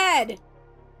make the head.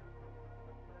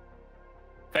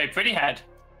 Very pretty head.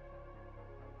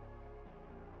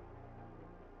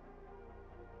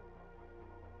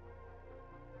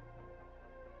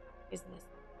 Isn't this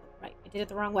right? I did it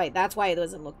the wrong way. That's why it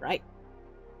doesn't look right.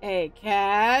 Hey,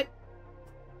 cat.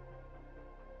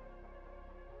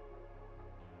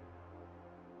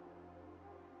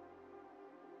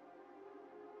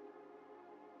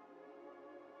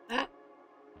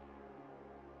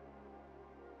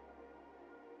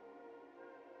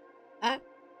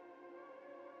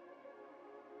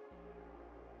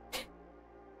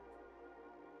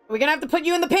 We're gonna have to put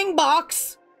you in the ping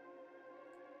box.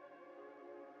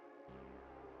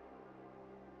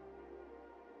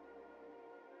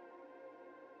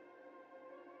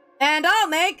 And I'll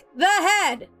make the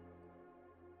head.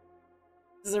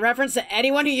 This is a reference to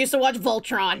anyone who used to watch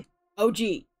Voltron. OG.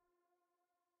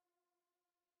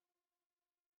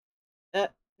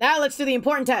 Now let's do the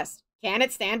important test. Can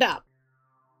it stand up?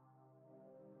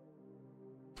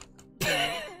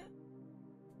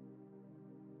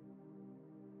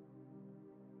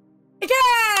 It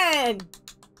can!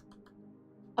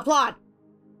 Applaud.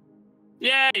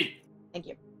 Yay! Thank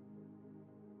you.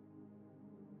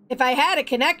 If I had a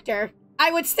connector,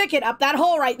 I would stick it up that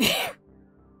hole right there.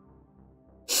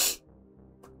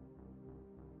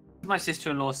 My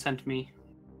sister-in-law sent me.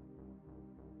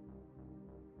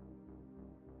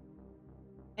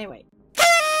 Anyway.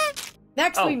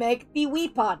 Next we make the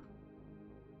Wii Pod.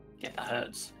 Yeah, that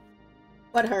hurts.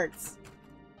 What hurts?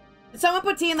 Did someone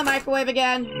put tea in the microwave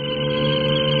again?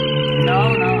 No,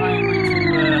 I'm going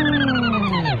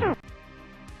to...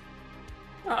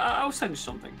 I'll send you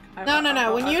something.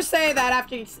 No. When you say that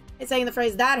after saying the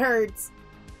phrase, that hurts.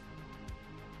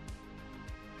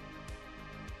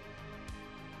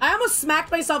 I almost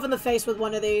smacked myself in the face with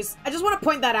one of these. I just want to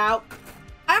point that out.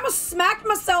 I almost smacked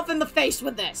myself in the face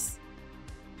with this.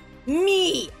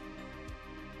 Me.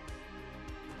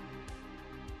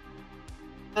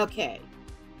 Okay.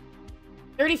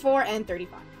 34 and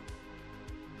 35.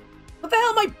 What the hell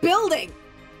am I building?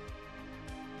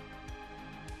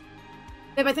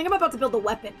 Babe, I think I'm about to build a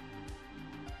weapon.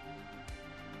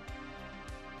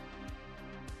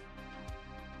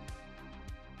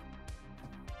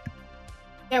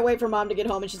 Can't wait for Mom to get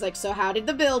home, and she's like, so how did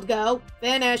the build go?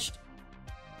 Finished.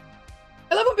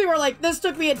 I love when people are like, this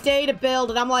took me a day to build,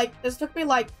 and I'm like, this took me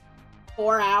like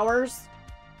 4 hours.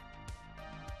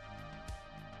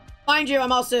 Mind you,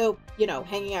 I'm also, you know,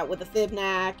 hanging out with the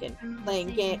Fibnac and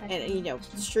playing game and, you know,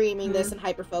 streaming this and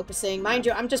hyper focusing. Mind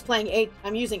you, I'm just playing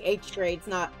I'm using H grades,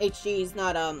 not HGs,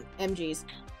 not MGs.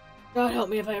 God help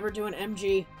me if I ever do an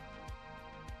MG.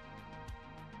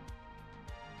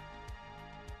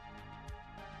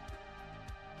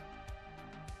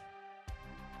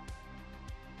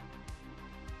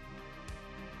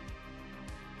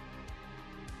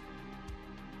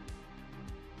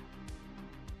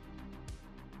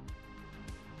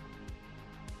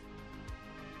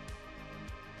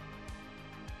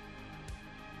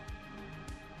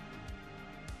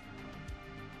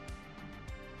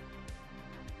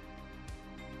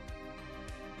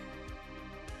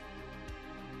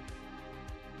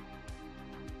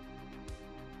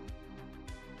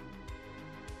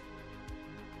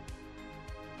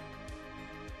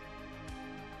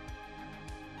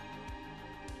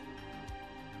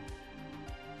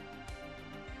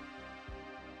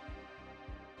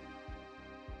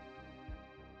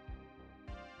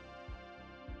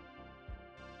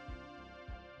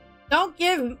 Don't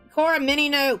give Cora mini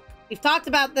nuke. We've talked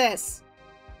about this.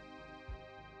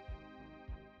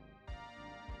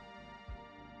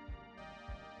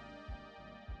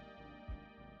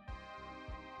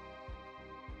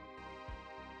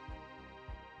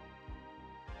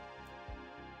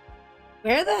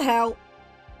 Where the hell?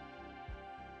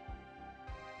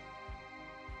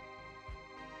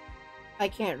 I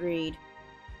can't read.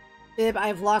 Bib,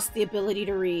 I've lost the ability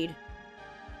to read.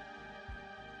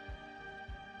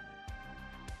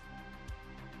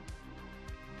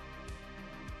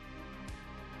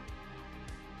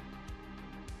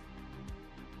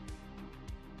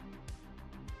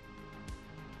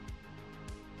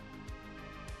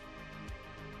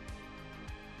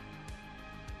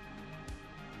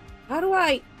 How do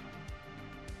I...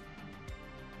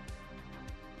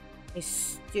 You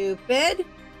stupid.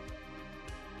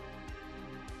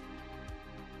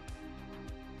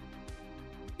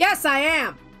 Yes, I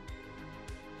am.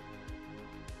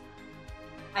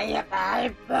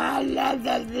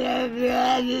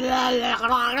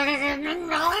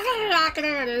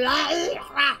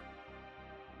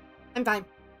 I'm fine.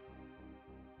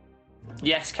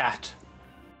 Yes, cat.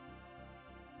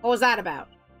 What was that about?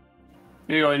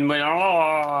 You're going like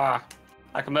a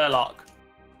Murloc.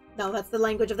 No, that's the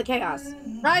language of the chaos.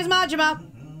 Rise, Majima!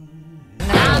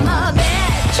 I'm a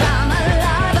bitch, I'm a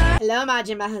lover. Hello,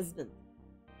 Majima husband.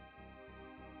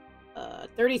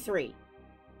 33.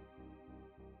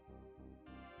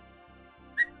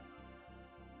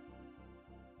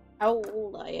 How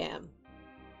old I am.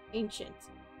 Ancient.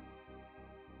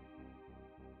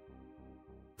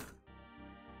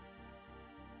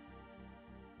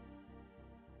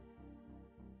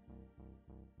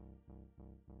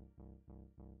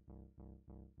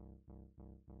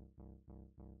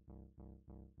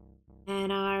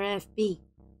 NRFB.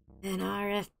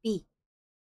 NRFB.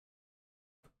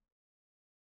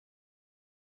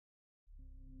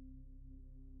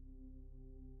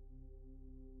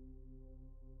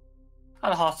 I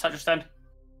had a heart attack just then.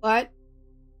 What?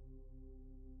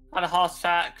 I had a heart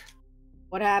attack.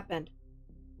 What happened?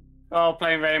 Oh,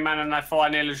 playing Rayman, and I thought I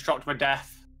nearly just dropped my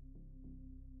death.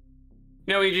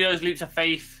 You know when you do those leaps of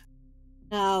faith?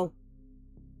 No.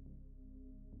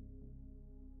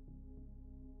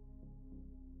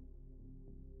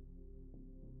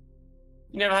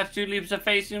 You never had to do leaps of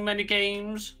faith in many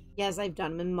games? Yes, I've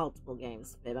done them in multiple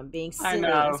games, babe. I'm being I silly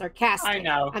know. and sarcastic. I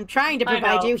know. I'm trying to I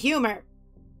provide know. you humor.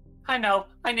 I know.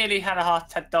 I nearly had a heart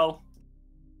attack, though.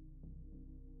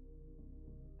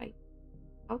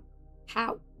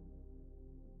 How?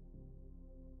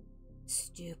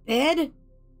 Stupid.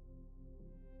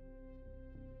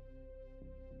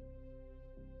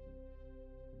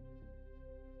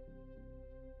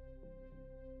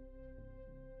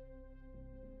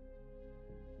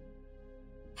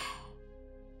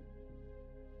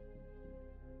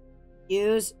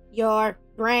 Use your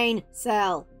brain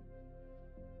cell.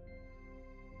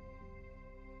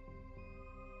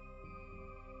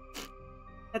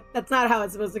 That's not how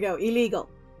it's supposed to go. Illegal.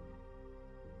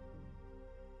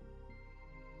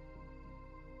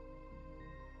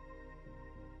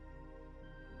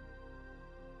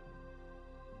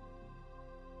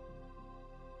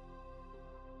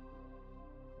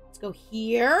 Let's go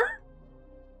here.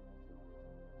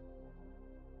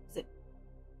 Is it?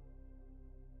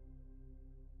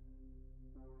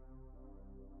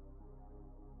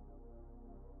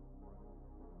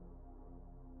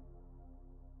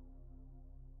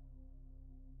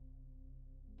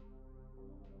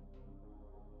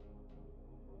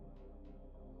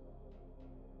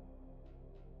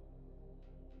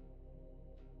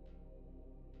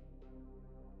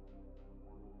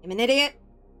 I'm an idiot.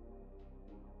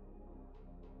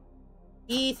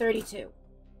 E32.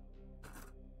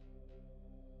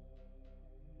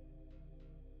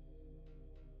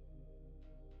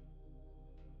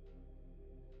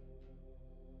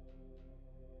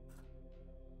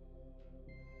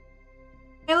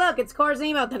 Hey look, it's Core's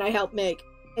emote that I helped make.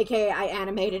 AKA I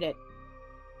animated it.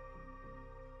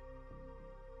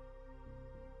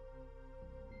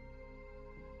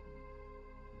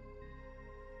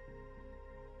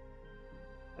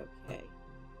 Okay.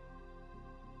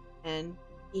 And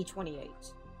E28.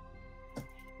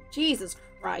 Jesus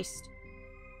Christ.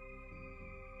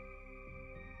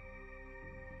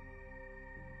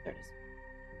 There it is.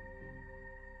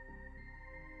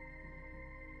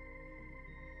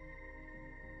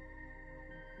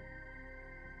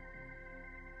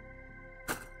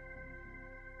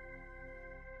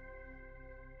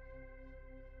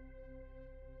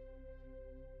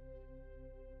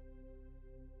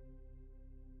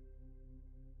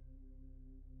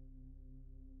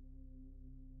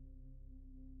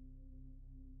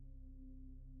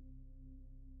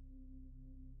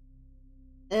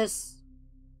 This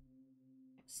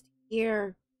next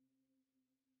here.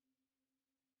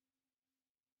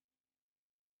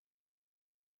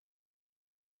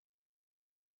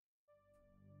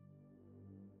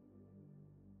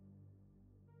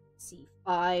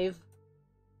 C5.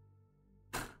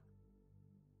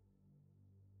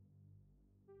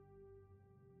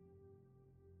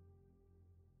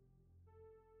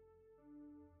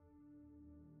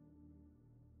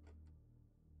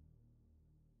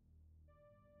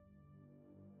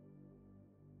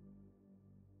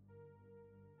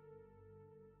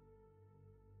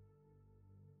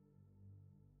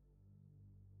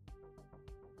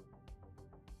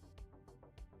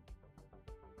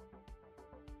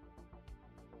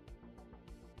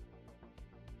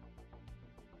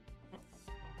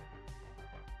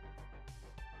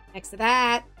 Next to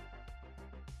that.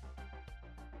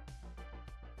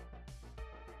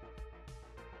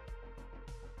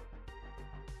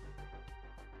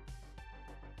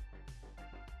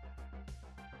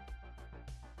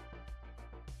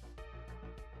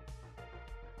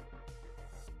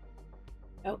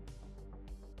 Oh.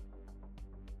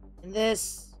 And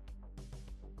this.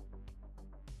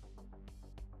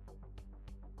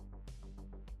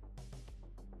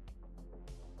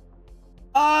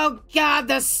 Oh God,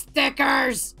 the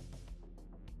stickers!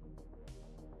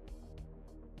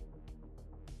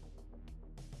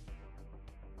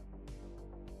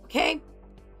 Okay.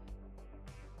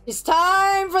 It's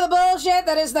time for the bullshit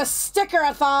that is the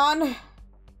sticker-a-thon.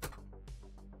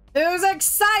 Who's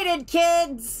excited,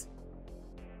 kids?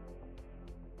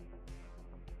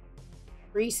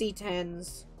 3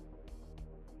 C10s.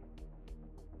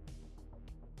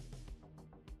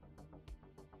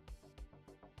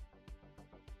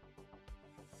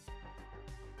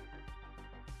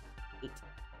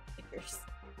 Stickers.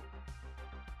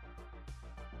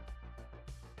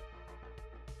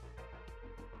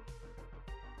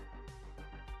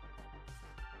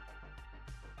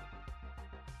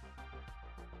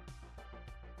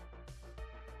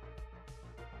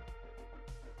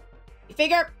 You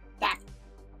figure back.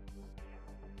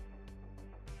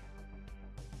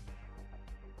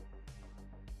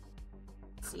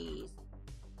 Let's see.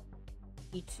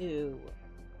 E2.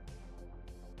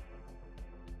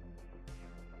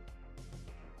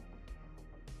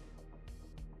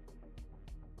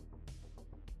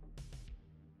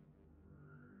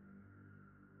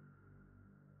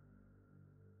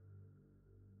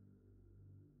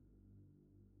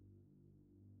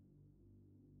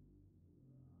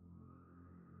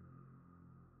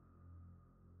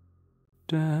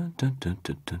 Thank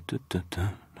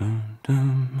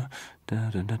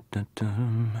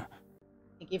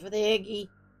you for the Iggy.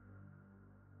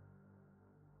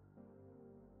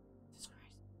 Jesus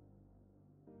Christ.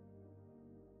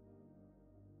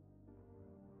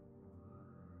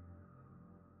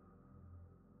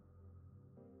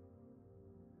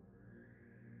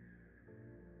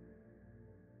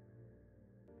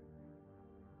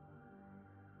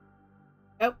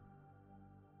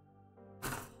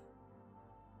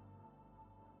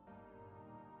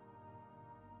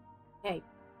 Okay.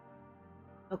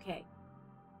 Okay.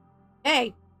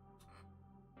 Hey.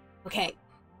 Okay.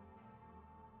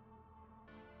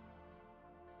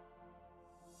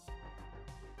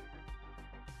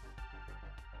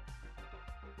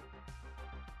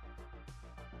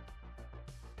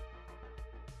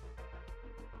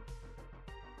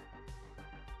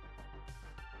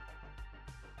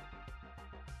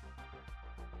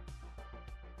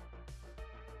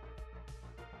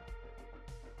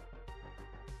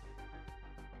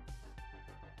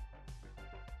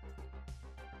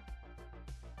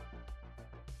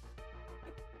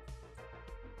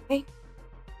 Hey.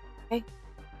 Hey.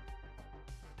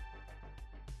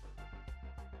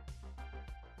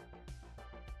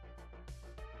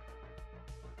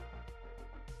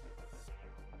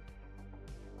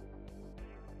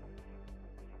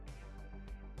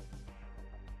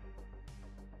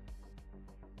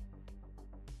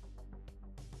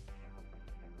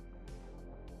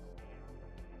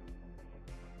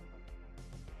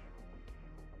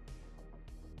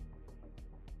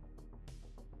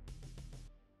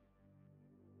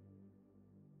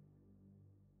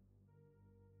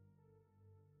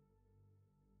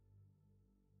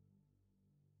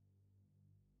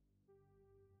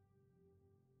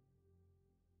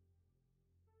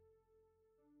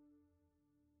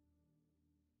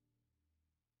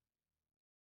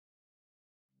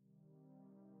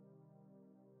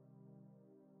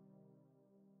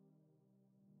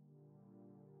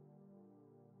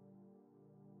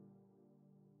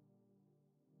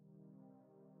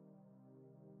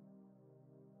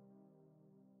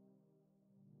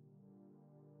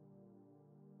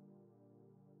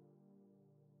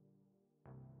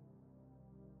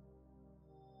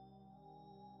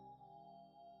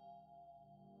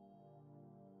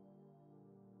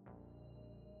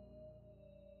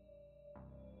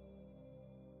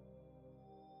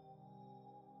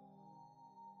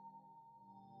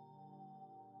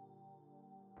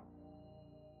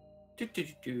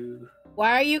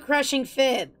 Why are you crushing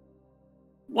Fib?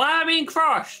 Why am I being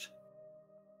crushed?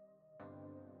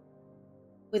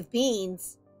 With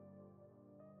beans.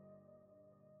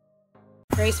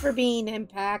 Brace for bean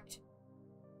impact.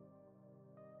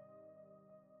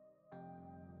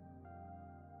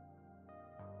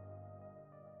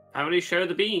 How many show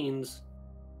the beans?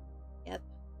 Yep.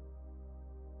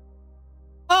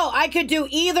 Oh, I could do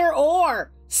either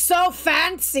or. So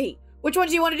fancy. Which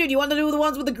ones do you want to do? Do you want to do the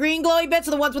ones with the green glowy bits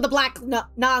or the ones with the black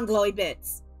non-glowy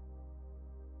bits?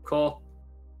 Cool.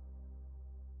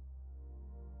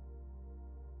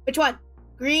 Which one?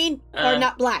 Green or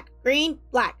not black? Green,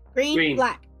 black. Green,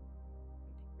 black.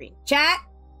 Green. Chat?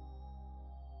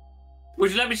 Would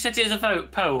you let me set it as a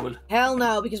vote poll? Hell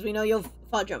no, because we know you'll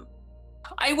fudge them.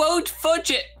 I won't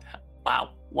fudge it!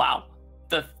 Wow, wow.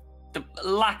 The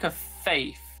lack of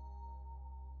faith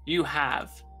you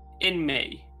have in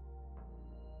me.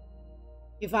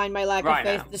 You find my lack of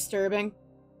faith disturbing?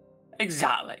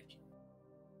 Exactly.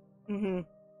 Mm-hmm.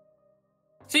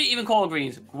 See, even call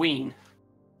greens green.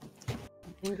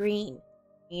 And green.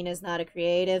 Green is not a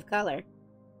creative color.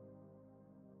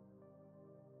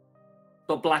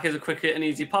 But black is a quick and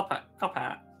easy cop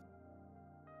out.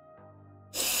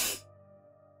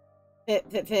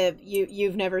 Fib,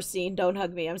 you've never seen Don't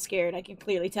Hug Me, I'm scared. I can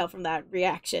clearly tell from that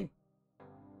reaction.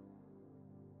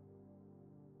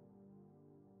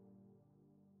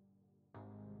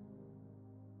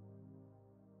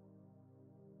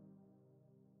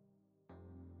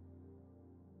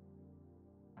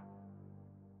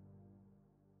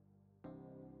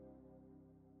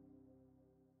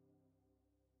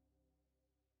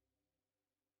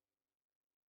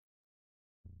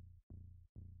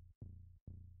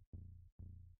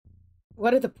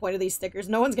 What are the point of these stickers?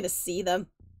 No one's gonna see them.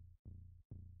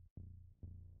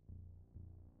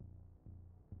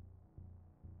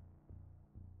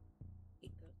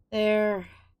 There.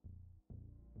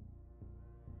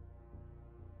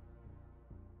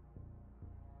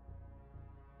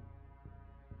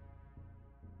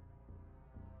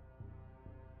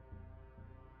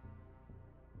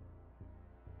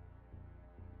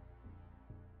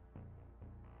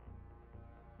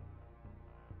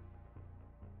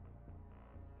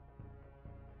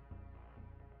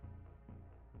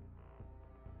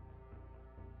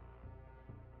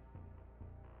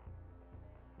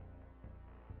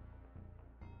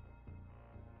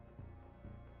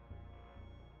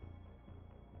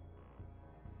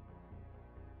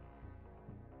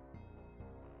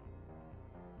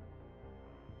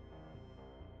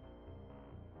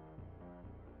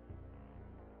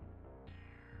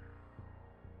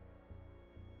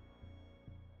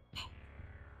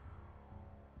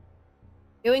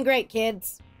 Doing great,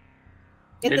 kids.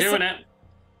 You're doing it.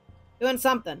 Doing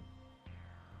something.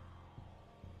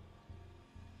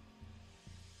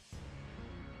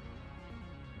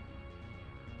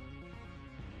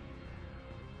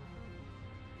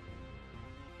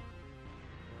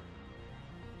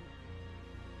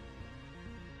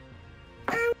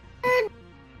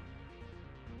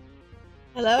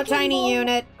 Hello, tiny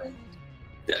unit.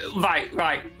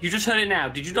 Right. You just heard it now.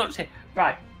 Did you not say?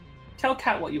 Right. Tell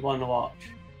Cat what you want to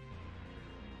watch.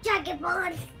 Dragon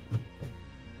Ball.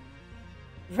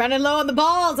 Running low on the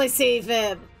balls, I see,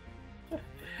 Fib.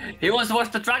 He wants to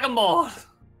watch the Dragon Ball.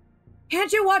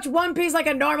 Can't you watch One Piece like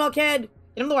a normal kid?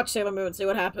 Get him to watch Sailor Moon, see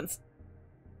what happens.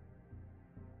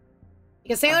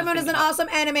 Because Sailor Moon is an awesome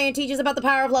anime and teaches about the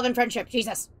power of love and friendship.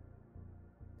 Jesus.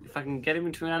 If I can get him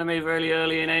into an anime really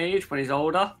early in age, when he's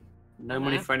older, no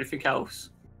money for anything else.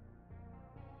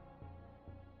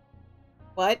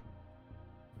 What?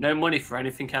 No money for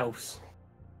anything else.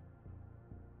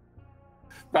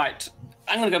 Right,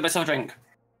 I'm gonna go get myself a drink.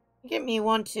 Get me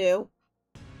one, too.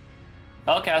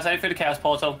 Okay, I'll send it through the Chaos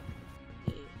Portal.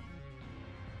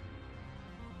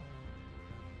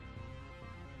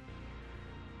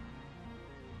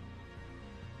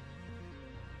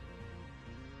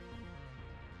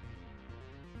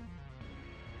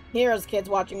 Nero's kids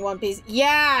watching One Piece.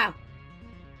 Yeah!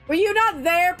 Were you not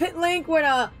there, Pit Link, when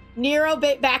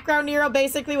background Nero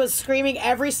basically was screaming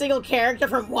every single character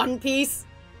from One Piece?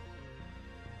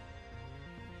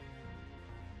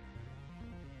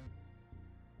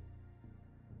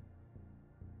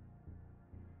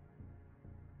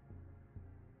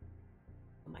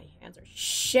 My hands are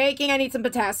shaking. I need some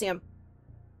potassium.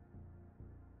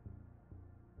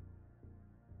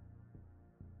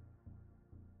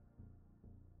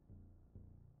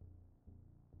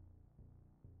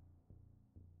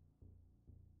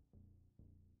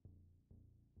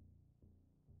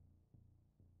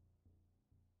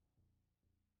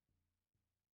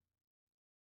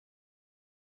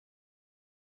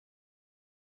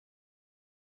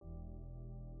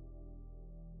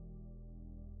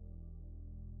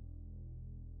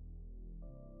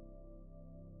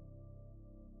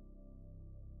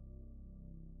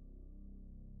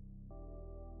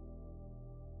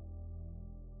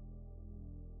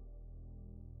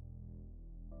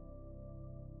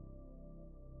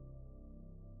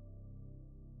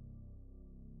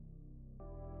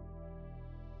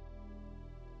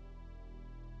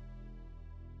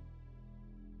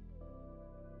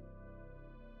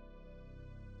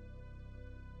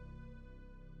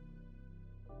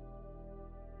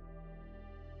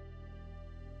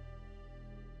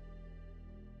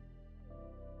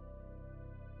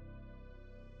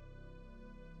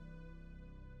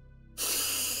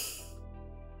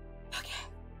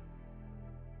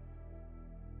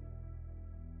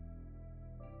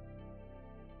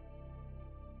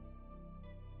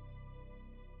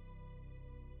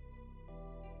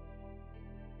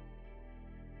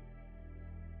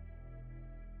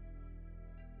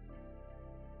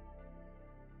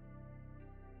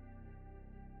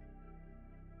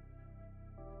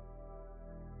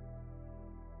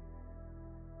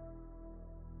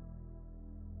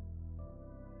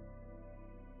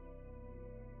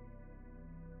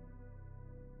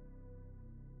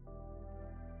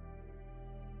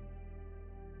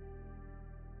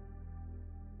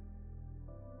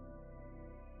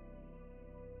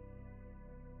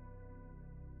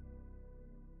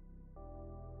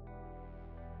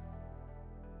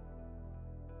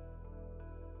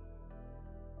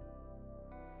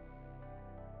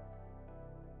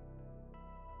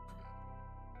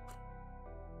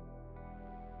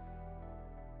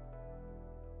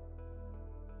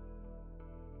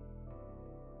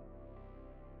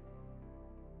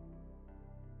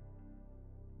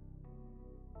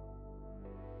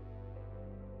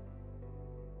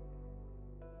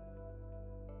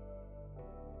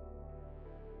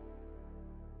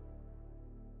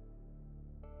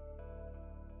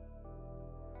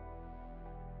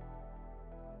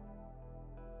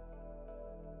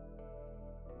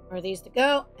 For these to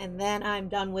go, and then I'm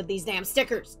done with these damn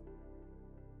stickers.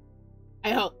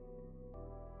 I hope.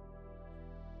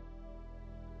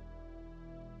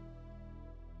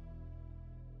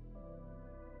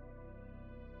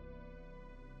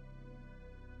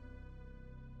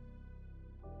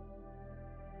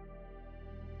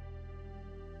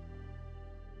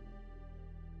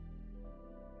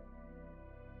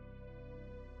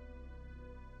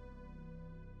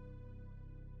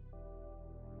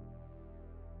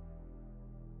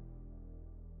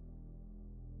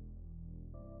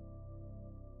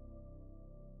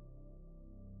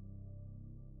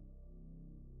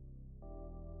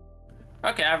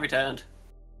 Okay, I've returned.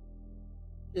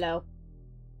 Hello.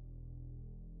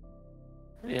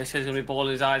 Yeah, he's gonna be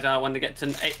bawling his eyes out when they get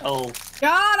to 8. Oh.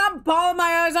 God, I'm bawling my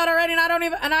eyes out already, and I'm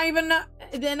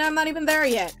not even there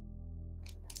yet.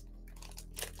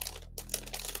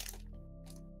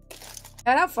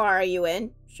 And how far are you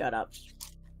in? Shut up.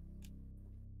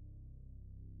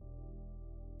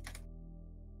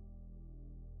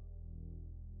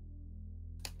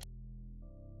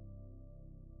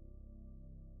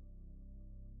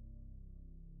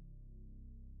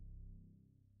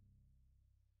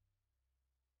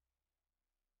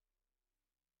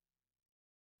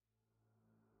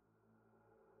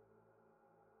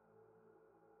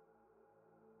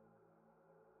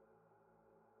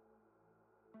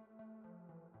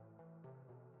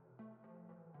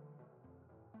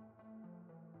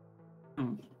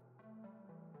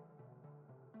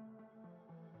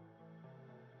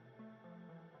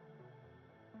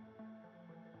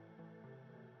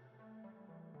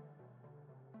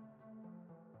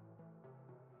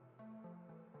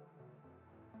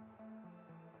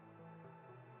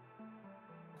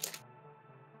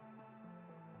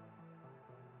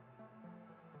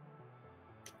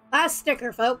 Last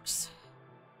sticker, folks.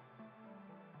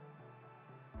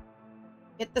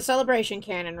 Get the celebration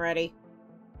cannon ready.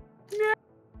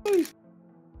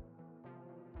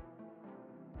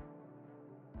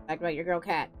 Talk about your girl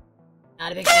Cat.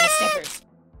 Not a big fan of stickers.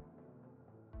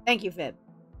 Thank you, Fib.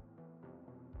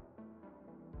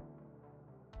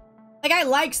 Like, I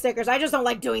like stickers, I just don't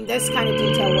like doing this kind of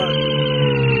detail work.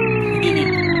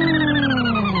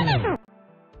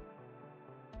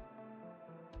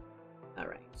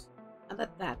 Alright. Now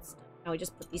that that's done, now we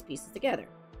just put these pieces together.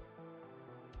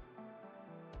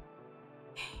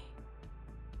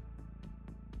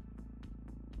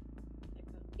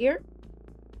 Here.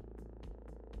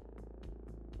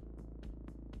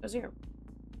 Goes here.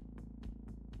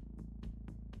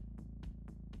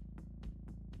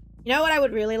 You know what I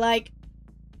would really like?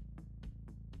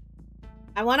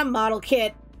 I want a model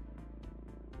kit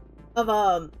of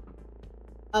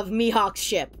Mihawk's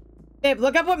ship. Babe,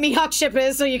 look up what Mihawk's ship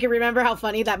is so you can remember how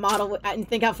funny that model and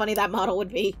think how funny that model would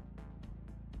be.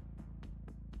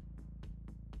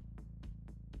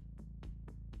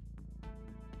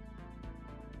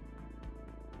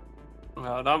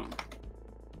 Well done.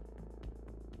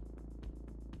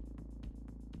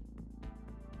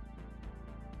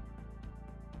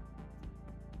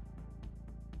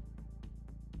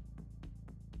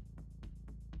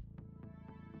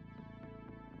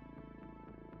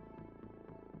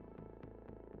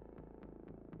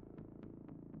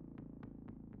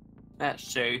 Let's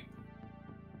see.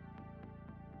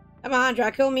 Come on,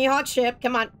 Draco, Mihawk's ship,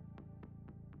 come on.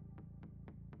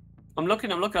 I'm looking.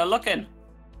 No,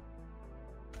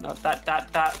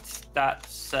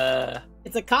 that's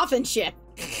It's a coffin ship.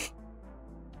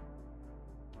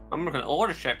 I'm looking at all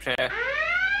the ships here.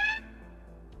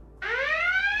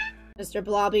 Mr.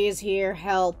 Blobby is here,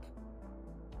 help.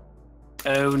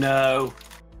 Oh no.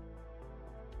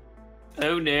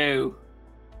 Oh no.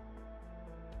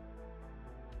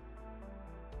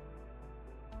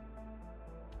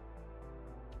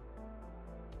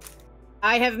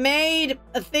 I have made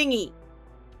a thingy.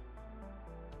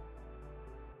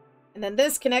 And then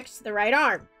this connects to the right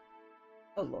arm.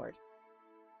 Oh, Lord.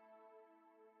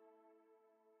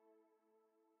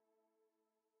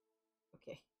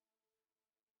 Okay.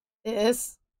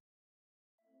 This.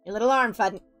 Your little arm,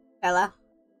 fella.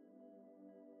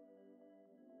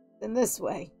 Then this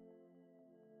way.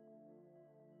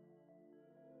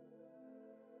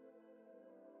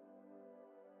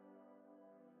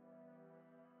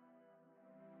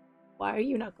 Why are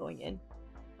you not going in?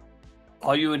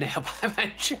 Are you in hell by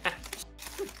my chat?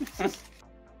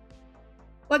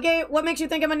 What makes you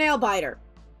think I'm a nail biter?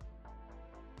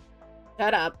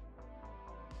 Shut up.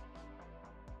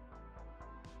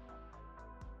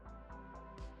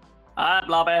 Hi,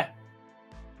 Blobby.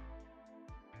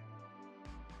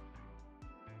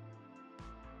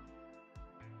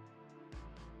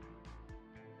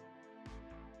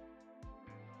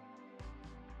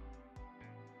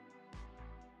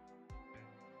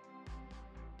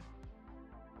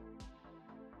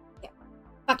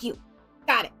 Fuck you.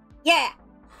 Got it. Yeah.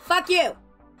 Fuck you.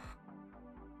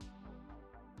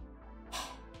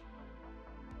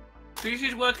 This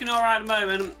is working alright at the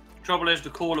moment. Trouble is the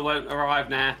caller won't arrive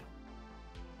now.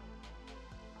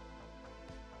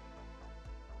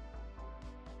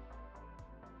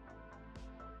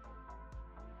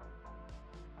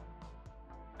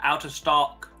 Out of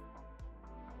stock.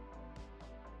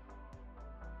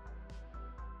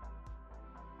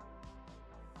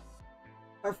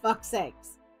 For fuck's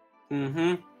sakes.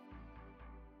 Mm-hmm.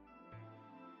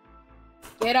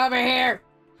 Get over here.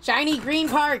 Shiny green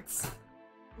parts.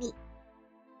 Neat.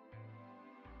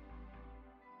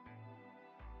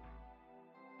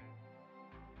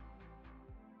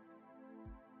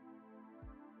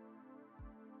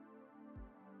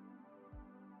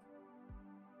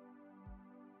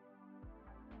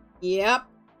 Yep.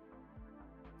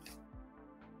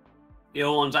 The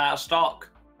old one's out of stock.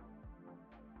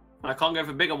 I can't go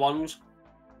for bigger ones.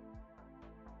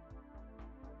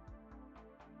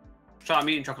 So I'm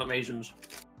eating chocolate raisins.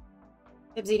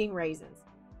 Ib's eating raisins.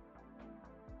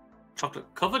 Chocolate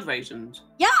covered raisins.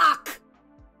 Yuck!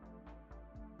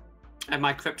 And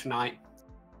my kryptonite.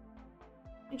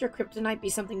 Wouldn't your kryptonite be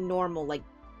something normal, like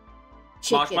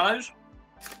chicken? Marshmallows?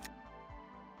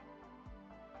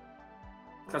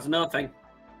 That's another thing.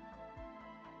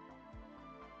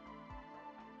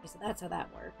 Okay, so that's how that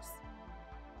works.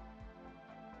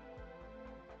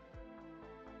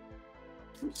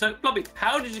 So, Blobby,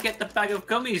 how did you get the bag of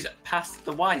gummies past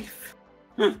the wife?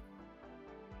 There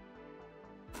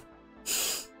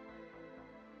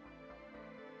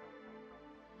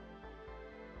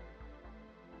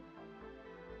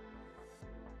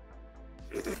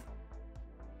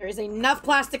is enough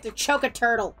plastic to choke a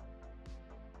turtle.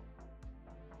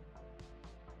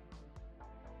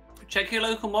 Check your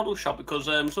local model shop because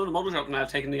some of the model shops now are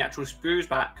taking the actual screws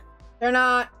back. They're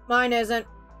not. Mine isn't.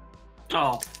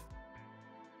 Oh.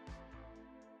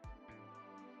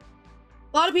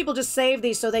 A lot of people just save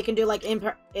these so they can do like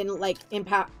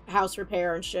house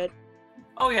repair and shit.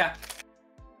 Oh yeah.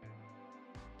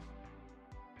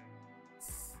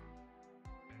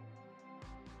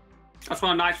 That's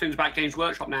one of the nice things about Games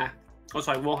Workshop now. Oh,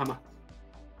 sorry, Warhammer.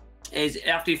 Is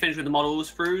after you finish with the model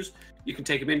sprues, you can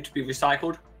take them in to be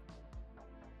recycled.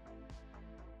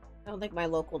 I don't think my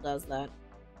local does that.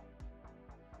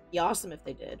 Be awesome if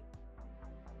they did.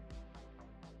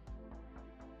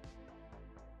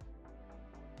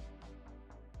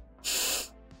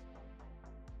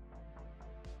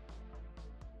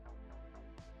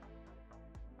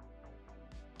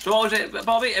 So what was it,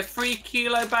 Bobby? A 3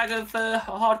 kilo bag of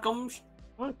hard gums?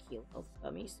 1 kilo of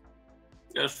gummies.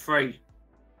 It was 3.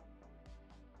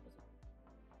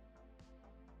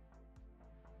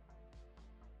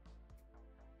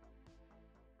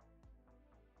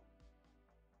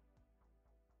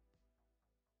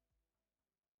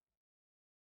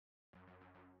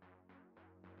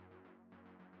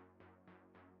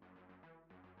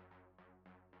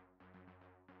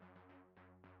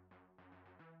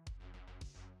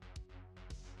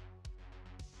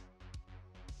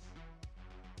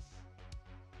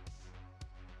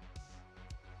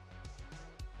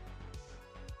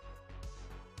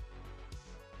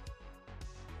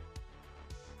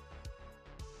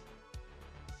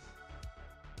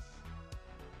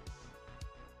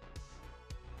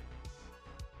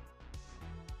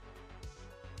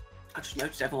 I just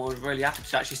noticed everyone was really happy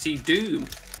to actually see Doom.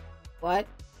 What?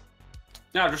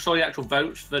 No, I just saw the actual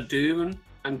votes for Doom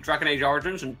and Dragon Age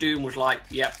Origins, and Doom was like,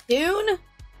 yep. Dune?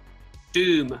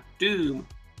 Doom.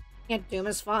 Yeah, Doom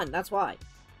is fun. That's why.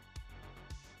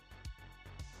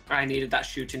 I needed that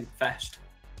shooting fest.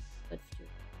 But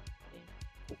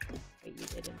wait, you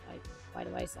did invite me. Why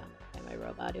do I sound like my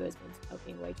robot who has been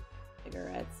smoking way too many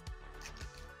cigarettes?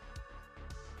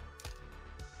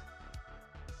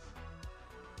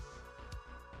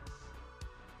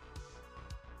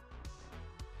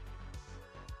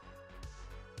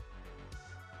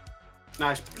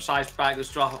 Nice sized bag of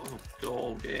straw.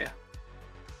 Oh dear.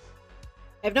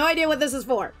 I have no idea what this is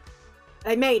for.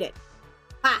 I made it.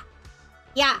 Ha!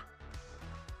 Yeah!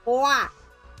 Wah!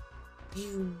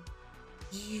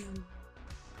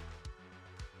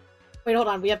 Wait, hold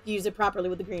on. We have to use it properly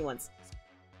with the green ones.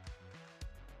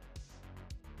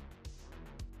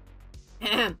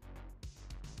 Ahem.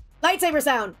 Lightsaber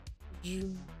sound!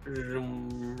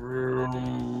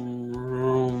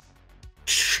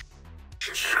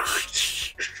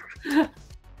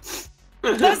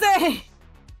 Listen!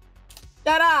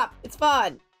 Shut up! It's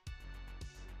fun!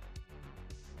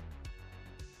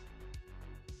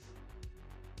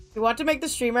 If you want to make the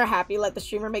streamer happy, let the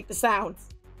streamer make the sounds.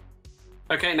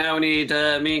 Okay, now we need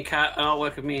me and Kat, an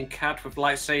artwork of me and Kat with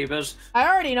lightsabers. I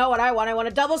already know what I want. I want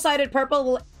a double-sided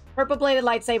purple-bladed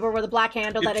lightsaber with a black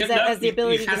handle that has the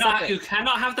ability to separate. You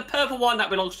cannot have the purple one. That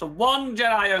belongs to one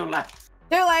Jedi only.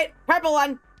 Too late! Purple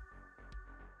one!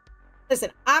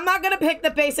 Listen, I'm not gonna pick the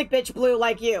basic bitch blue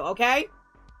like you, okay?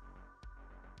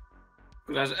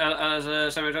 As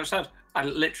Samuel just said, I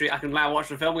can now watch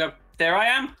the film and go, there I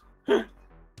am.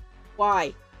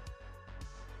 Why?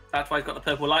 That's why he's got the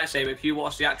purple lightsaber. If you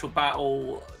watch the actual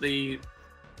battle, the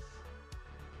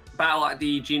battle at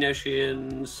the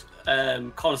Geonosians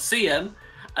Colosseum,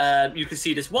 You can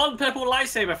see this one purple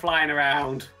lightsaber flying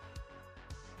around.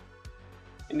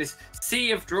 In this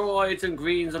sea of droids and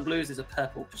greens and blues, there's a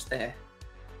purple just there.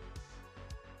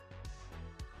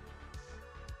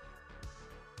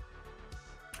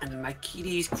 And my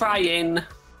kitty's crying.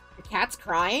 Your cat's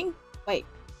crying? Wait,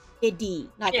 kitty,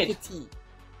 not Kid. kitty.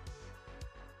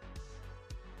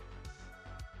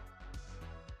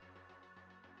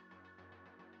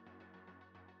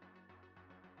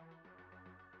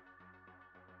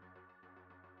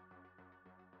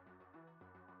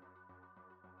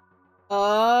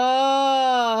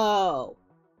 Oh.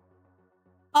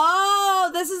 Oh,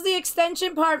 this is the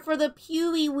extension part for the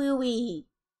pewy wooey.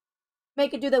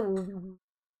 Make it do the woo woo.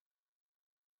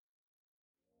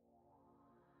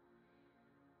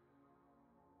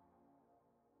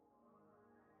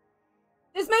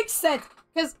 This makes sense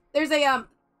because there's a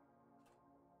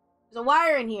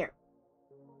wire in here.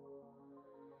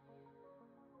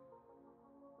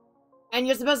 And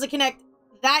you're supposed to connect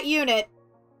that unit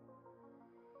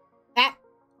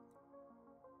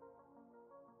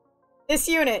this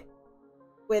unit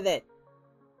with it.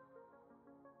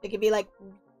 It could be like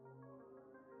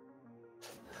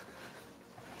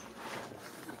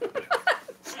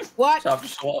what? So I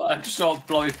just saw a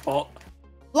blowy pot.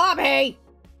 Blobby!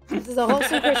 This is a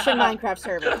wholesome Christian Minecraft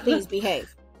server. Please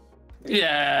behave.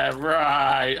 Yeah,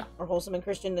 right. More wholesome and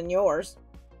Christian than yours.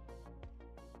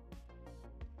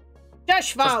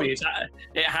 Josh Trust found. me,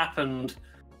 it happened.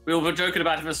 We were joking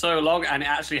about it for so long, and it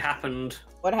actually happened.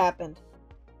 What happened?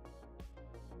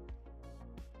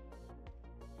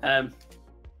 That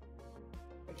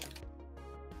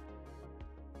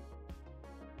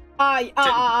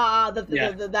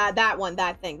one,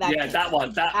 that thing, that yeah, thing. that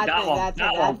one, that one,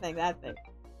 that thing.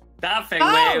 That thing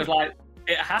Oh! where it was like,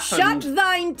 it happened. Shut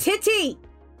thine titty!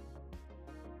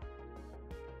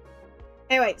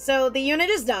 Anyway, so the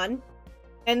unit is done.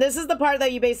 And this is the part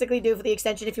that you basically do for the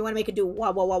extension if you want to make it do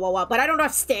wah wah wah wah wah. But I don't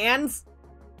have stands.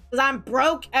 Because I'm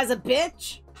broke as a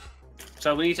bitch.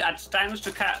 So we need to add stands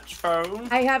to catch phone.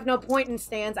 I have no point in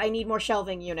stands. I need more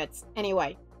shelving units.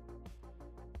 Anyway.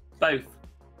 Both.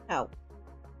 Oh.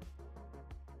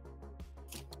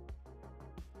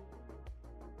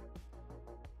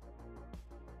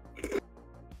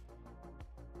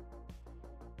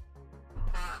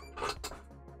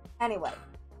 Anyway.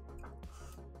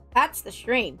 That's the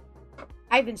stream.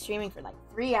 I've been streaming for like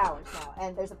 3 hours now,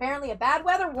 and there's apparently a bad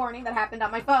weather warning that happened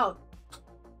on my phone.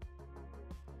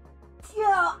 Yo,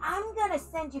 I'm gonna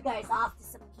send you guys off to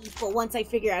some people once I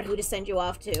figure out who to send you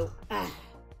off to.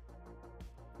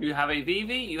 You have a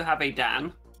Vivi, you have a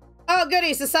Dan. Oh,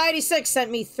 goody. Society 6 sent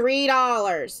me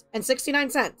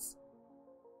 $3.69.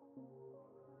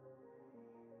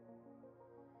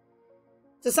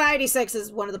 Society 6 is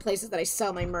one of the places that I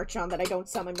sell my merch on that I don't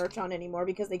sell my merch on anymore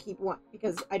because they keep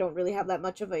because I don't really have that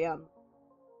much of a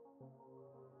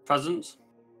Presents?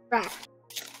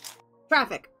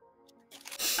 Traffic.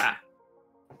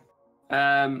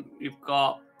 You've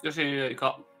got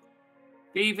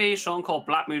BV, song called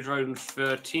Black Moon Drone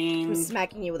 13. I'm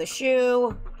smacking you with a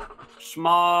shoe.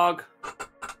 Smog.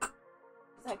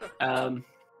 Second.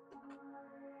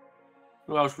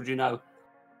 Who else would you know?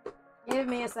 Give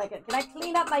me a second. Can I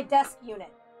clean up my desk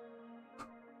unit?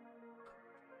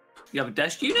 You have a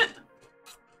desk unit?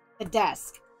 The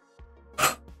desk.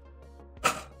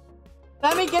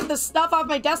 Let me get the stuff off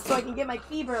my desk so I can get my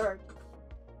keyboard.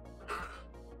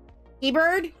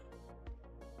 Keyboard?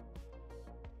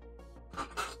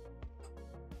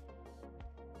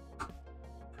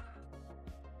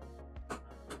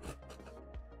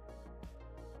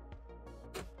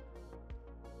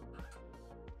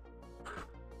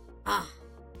 Ah.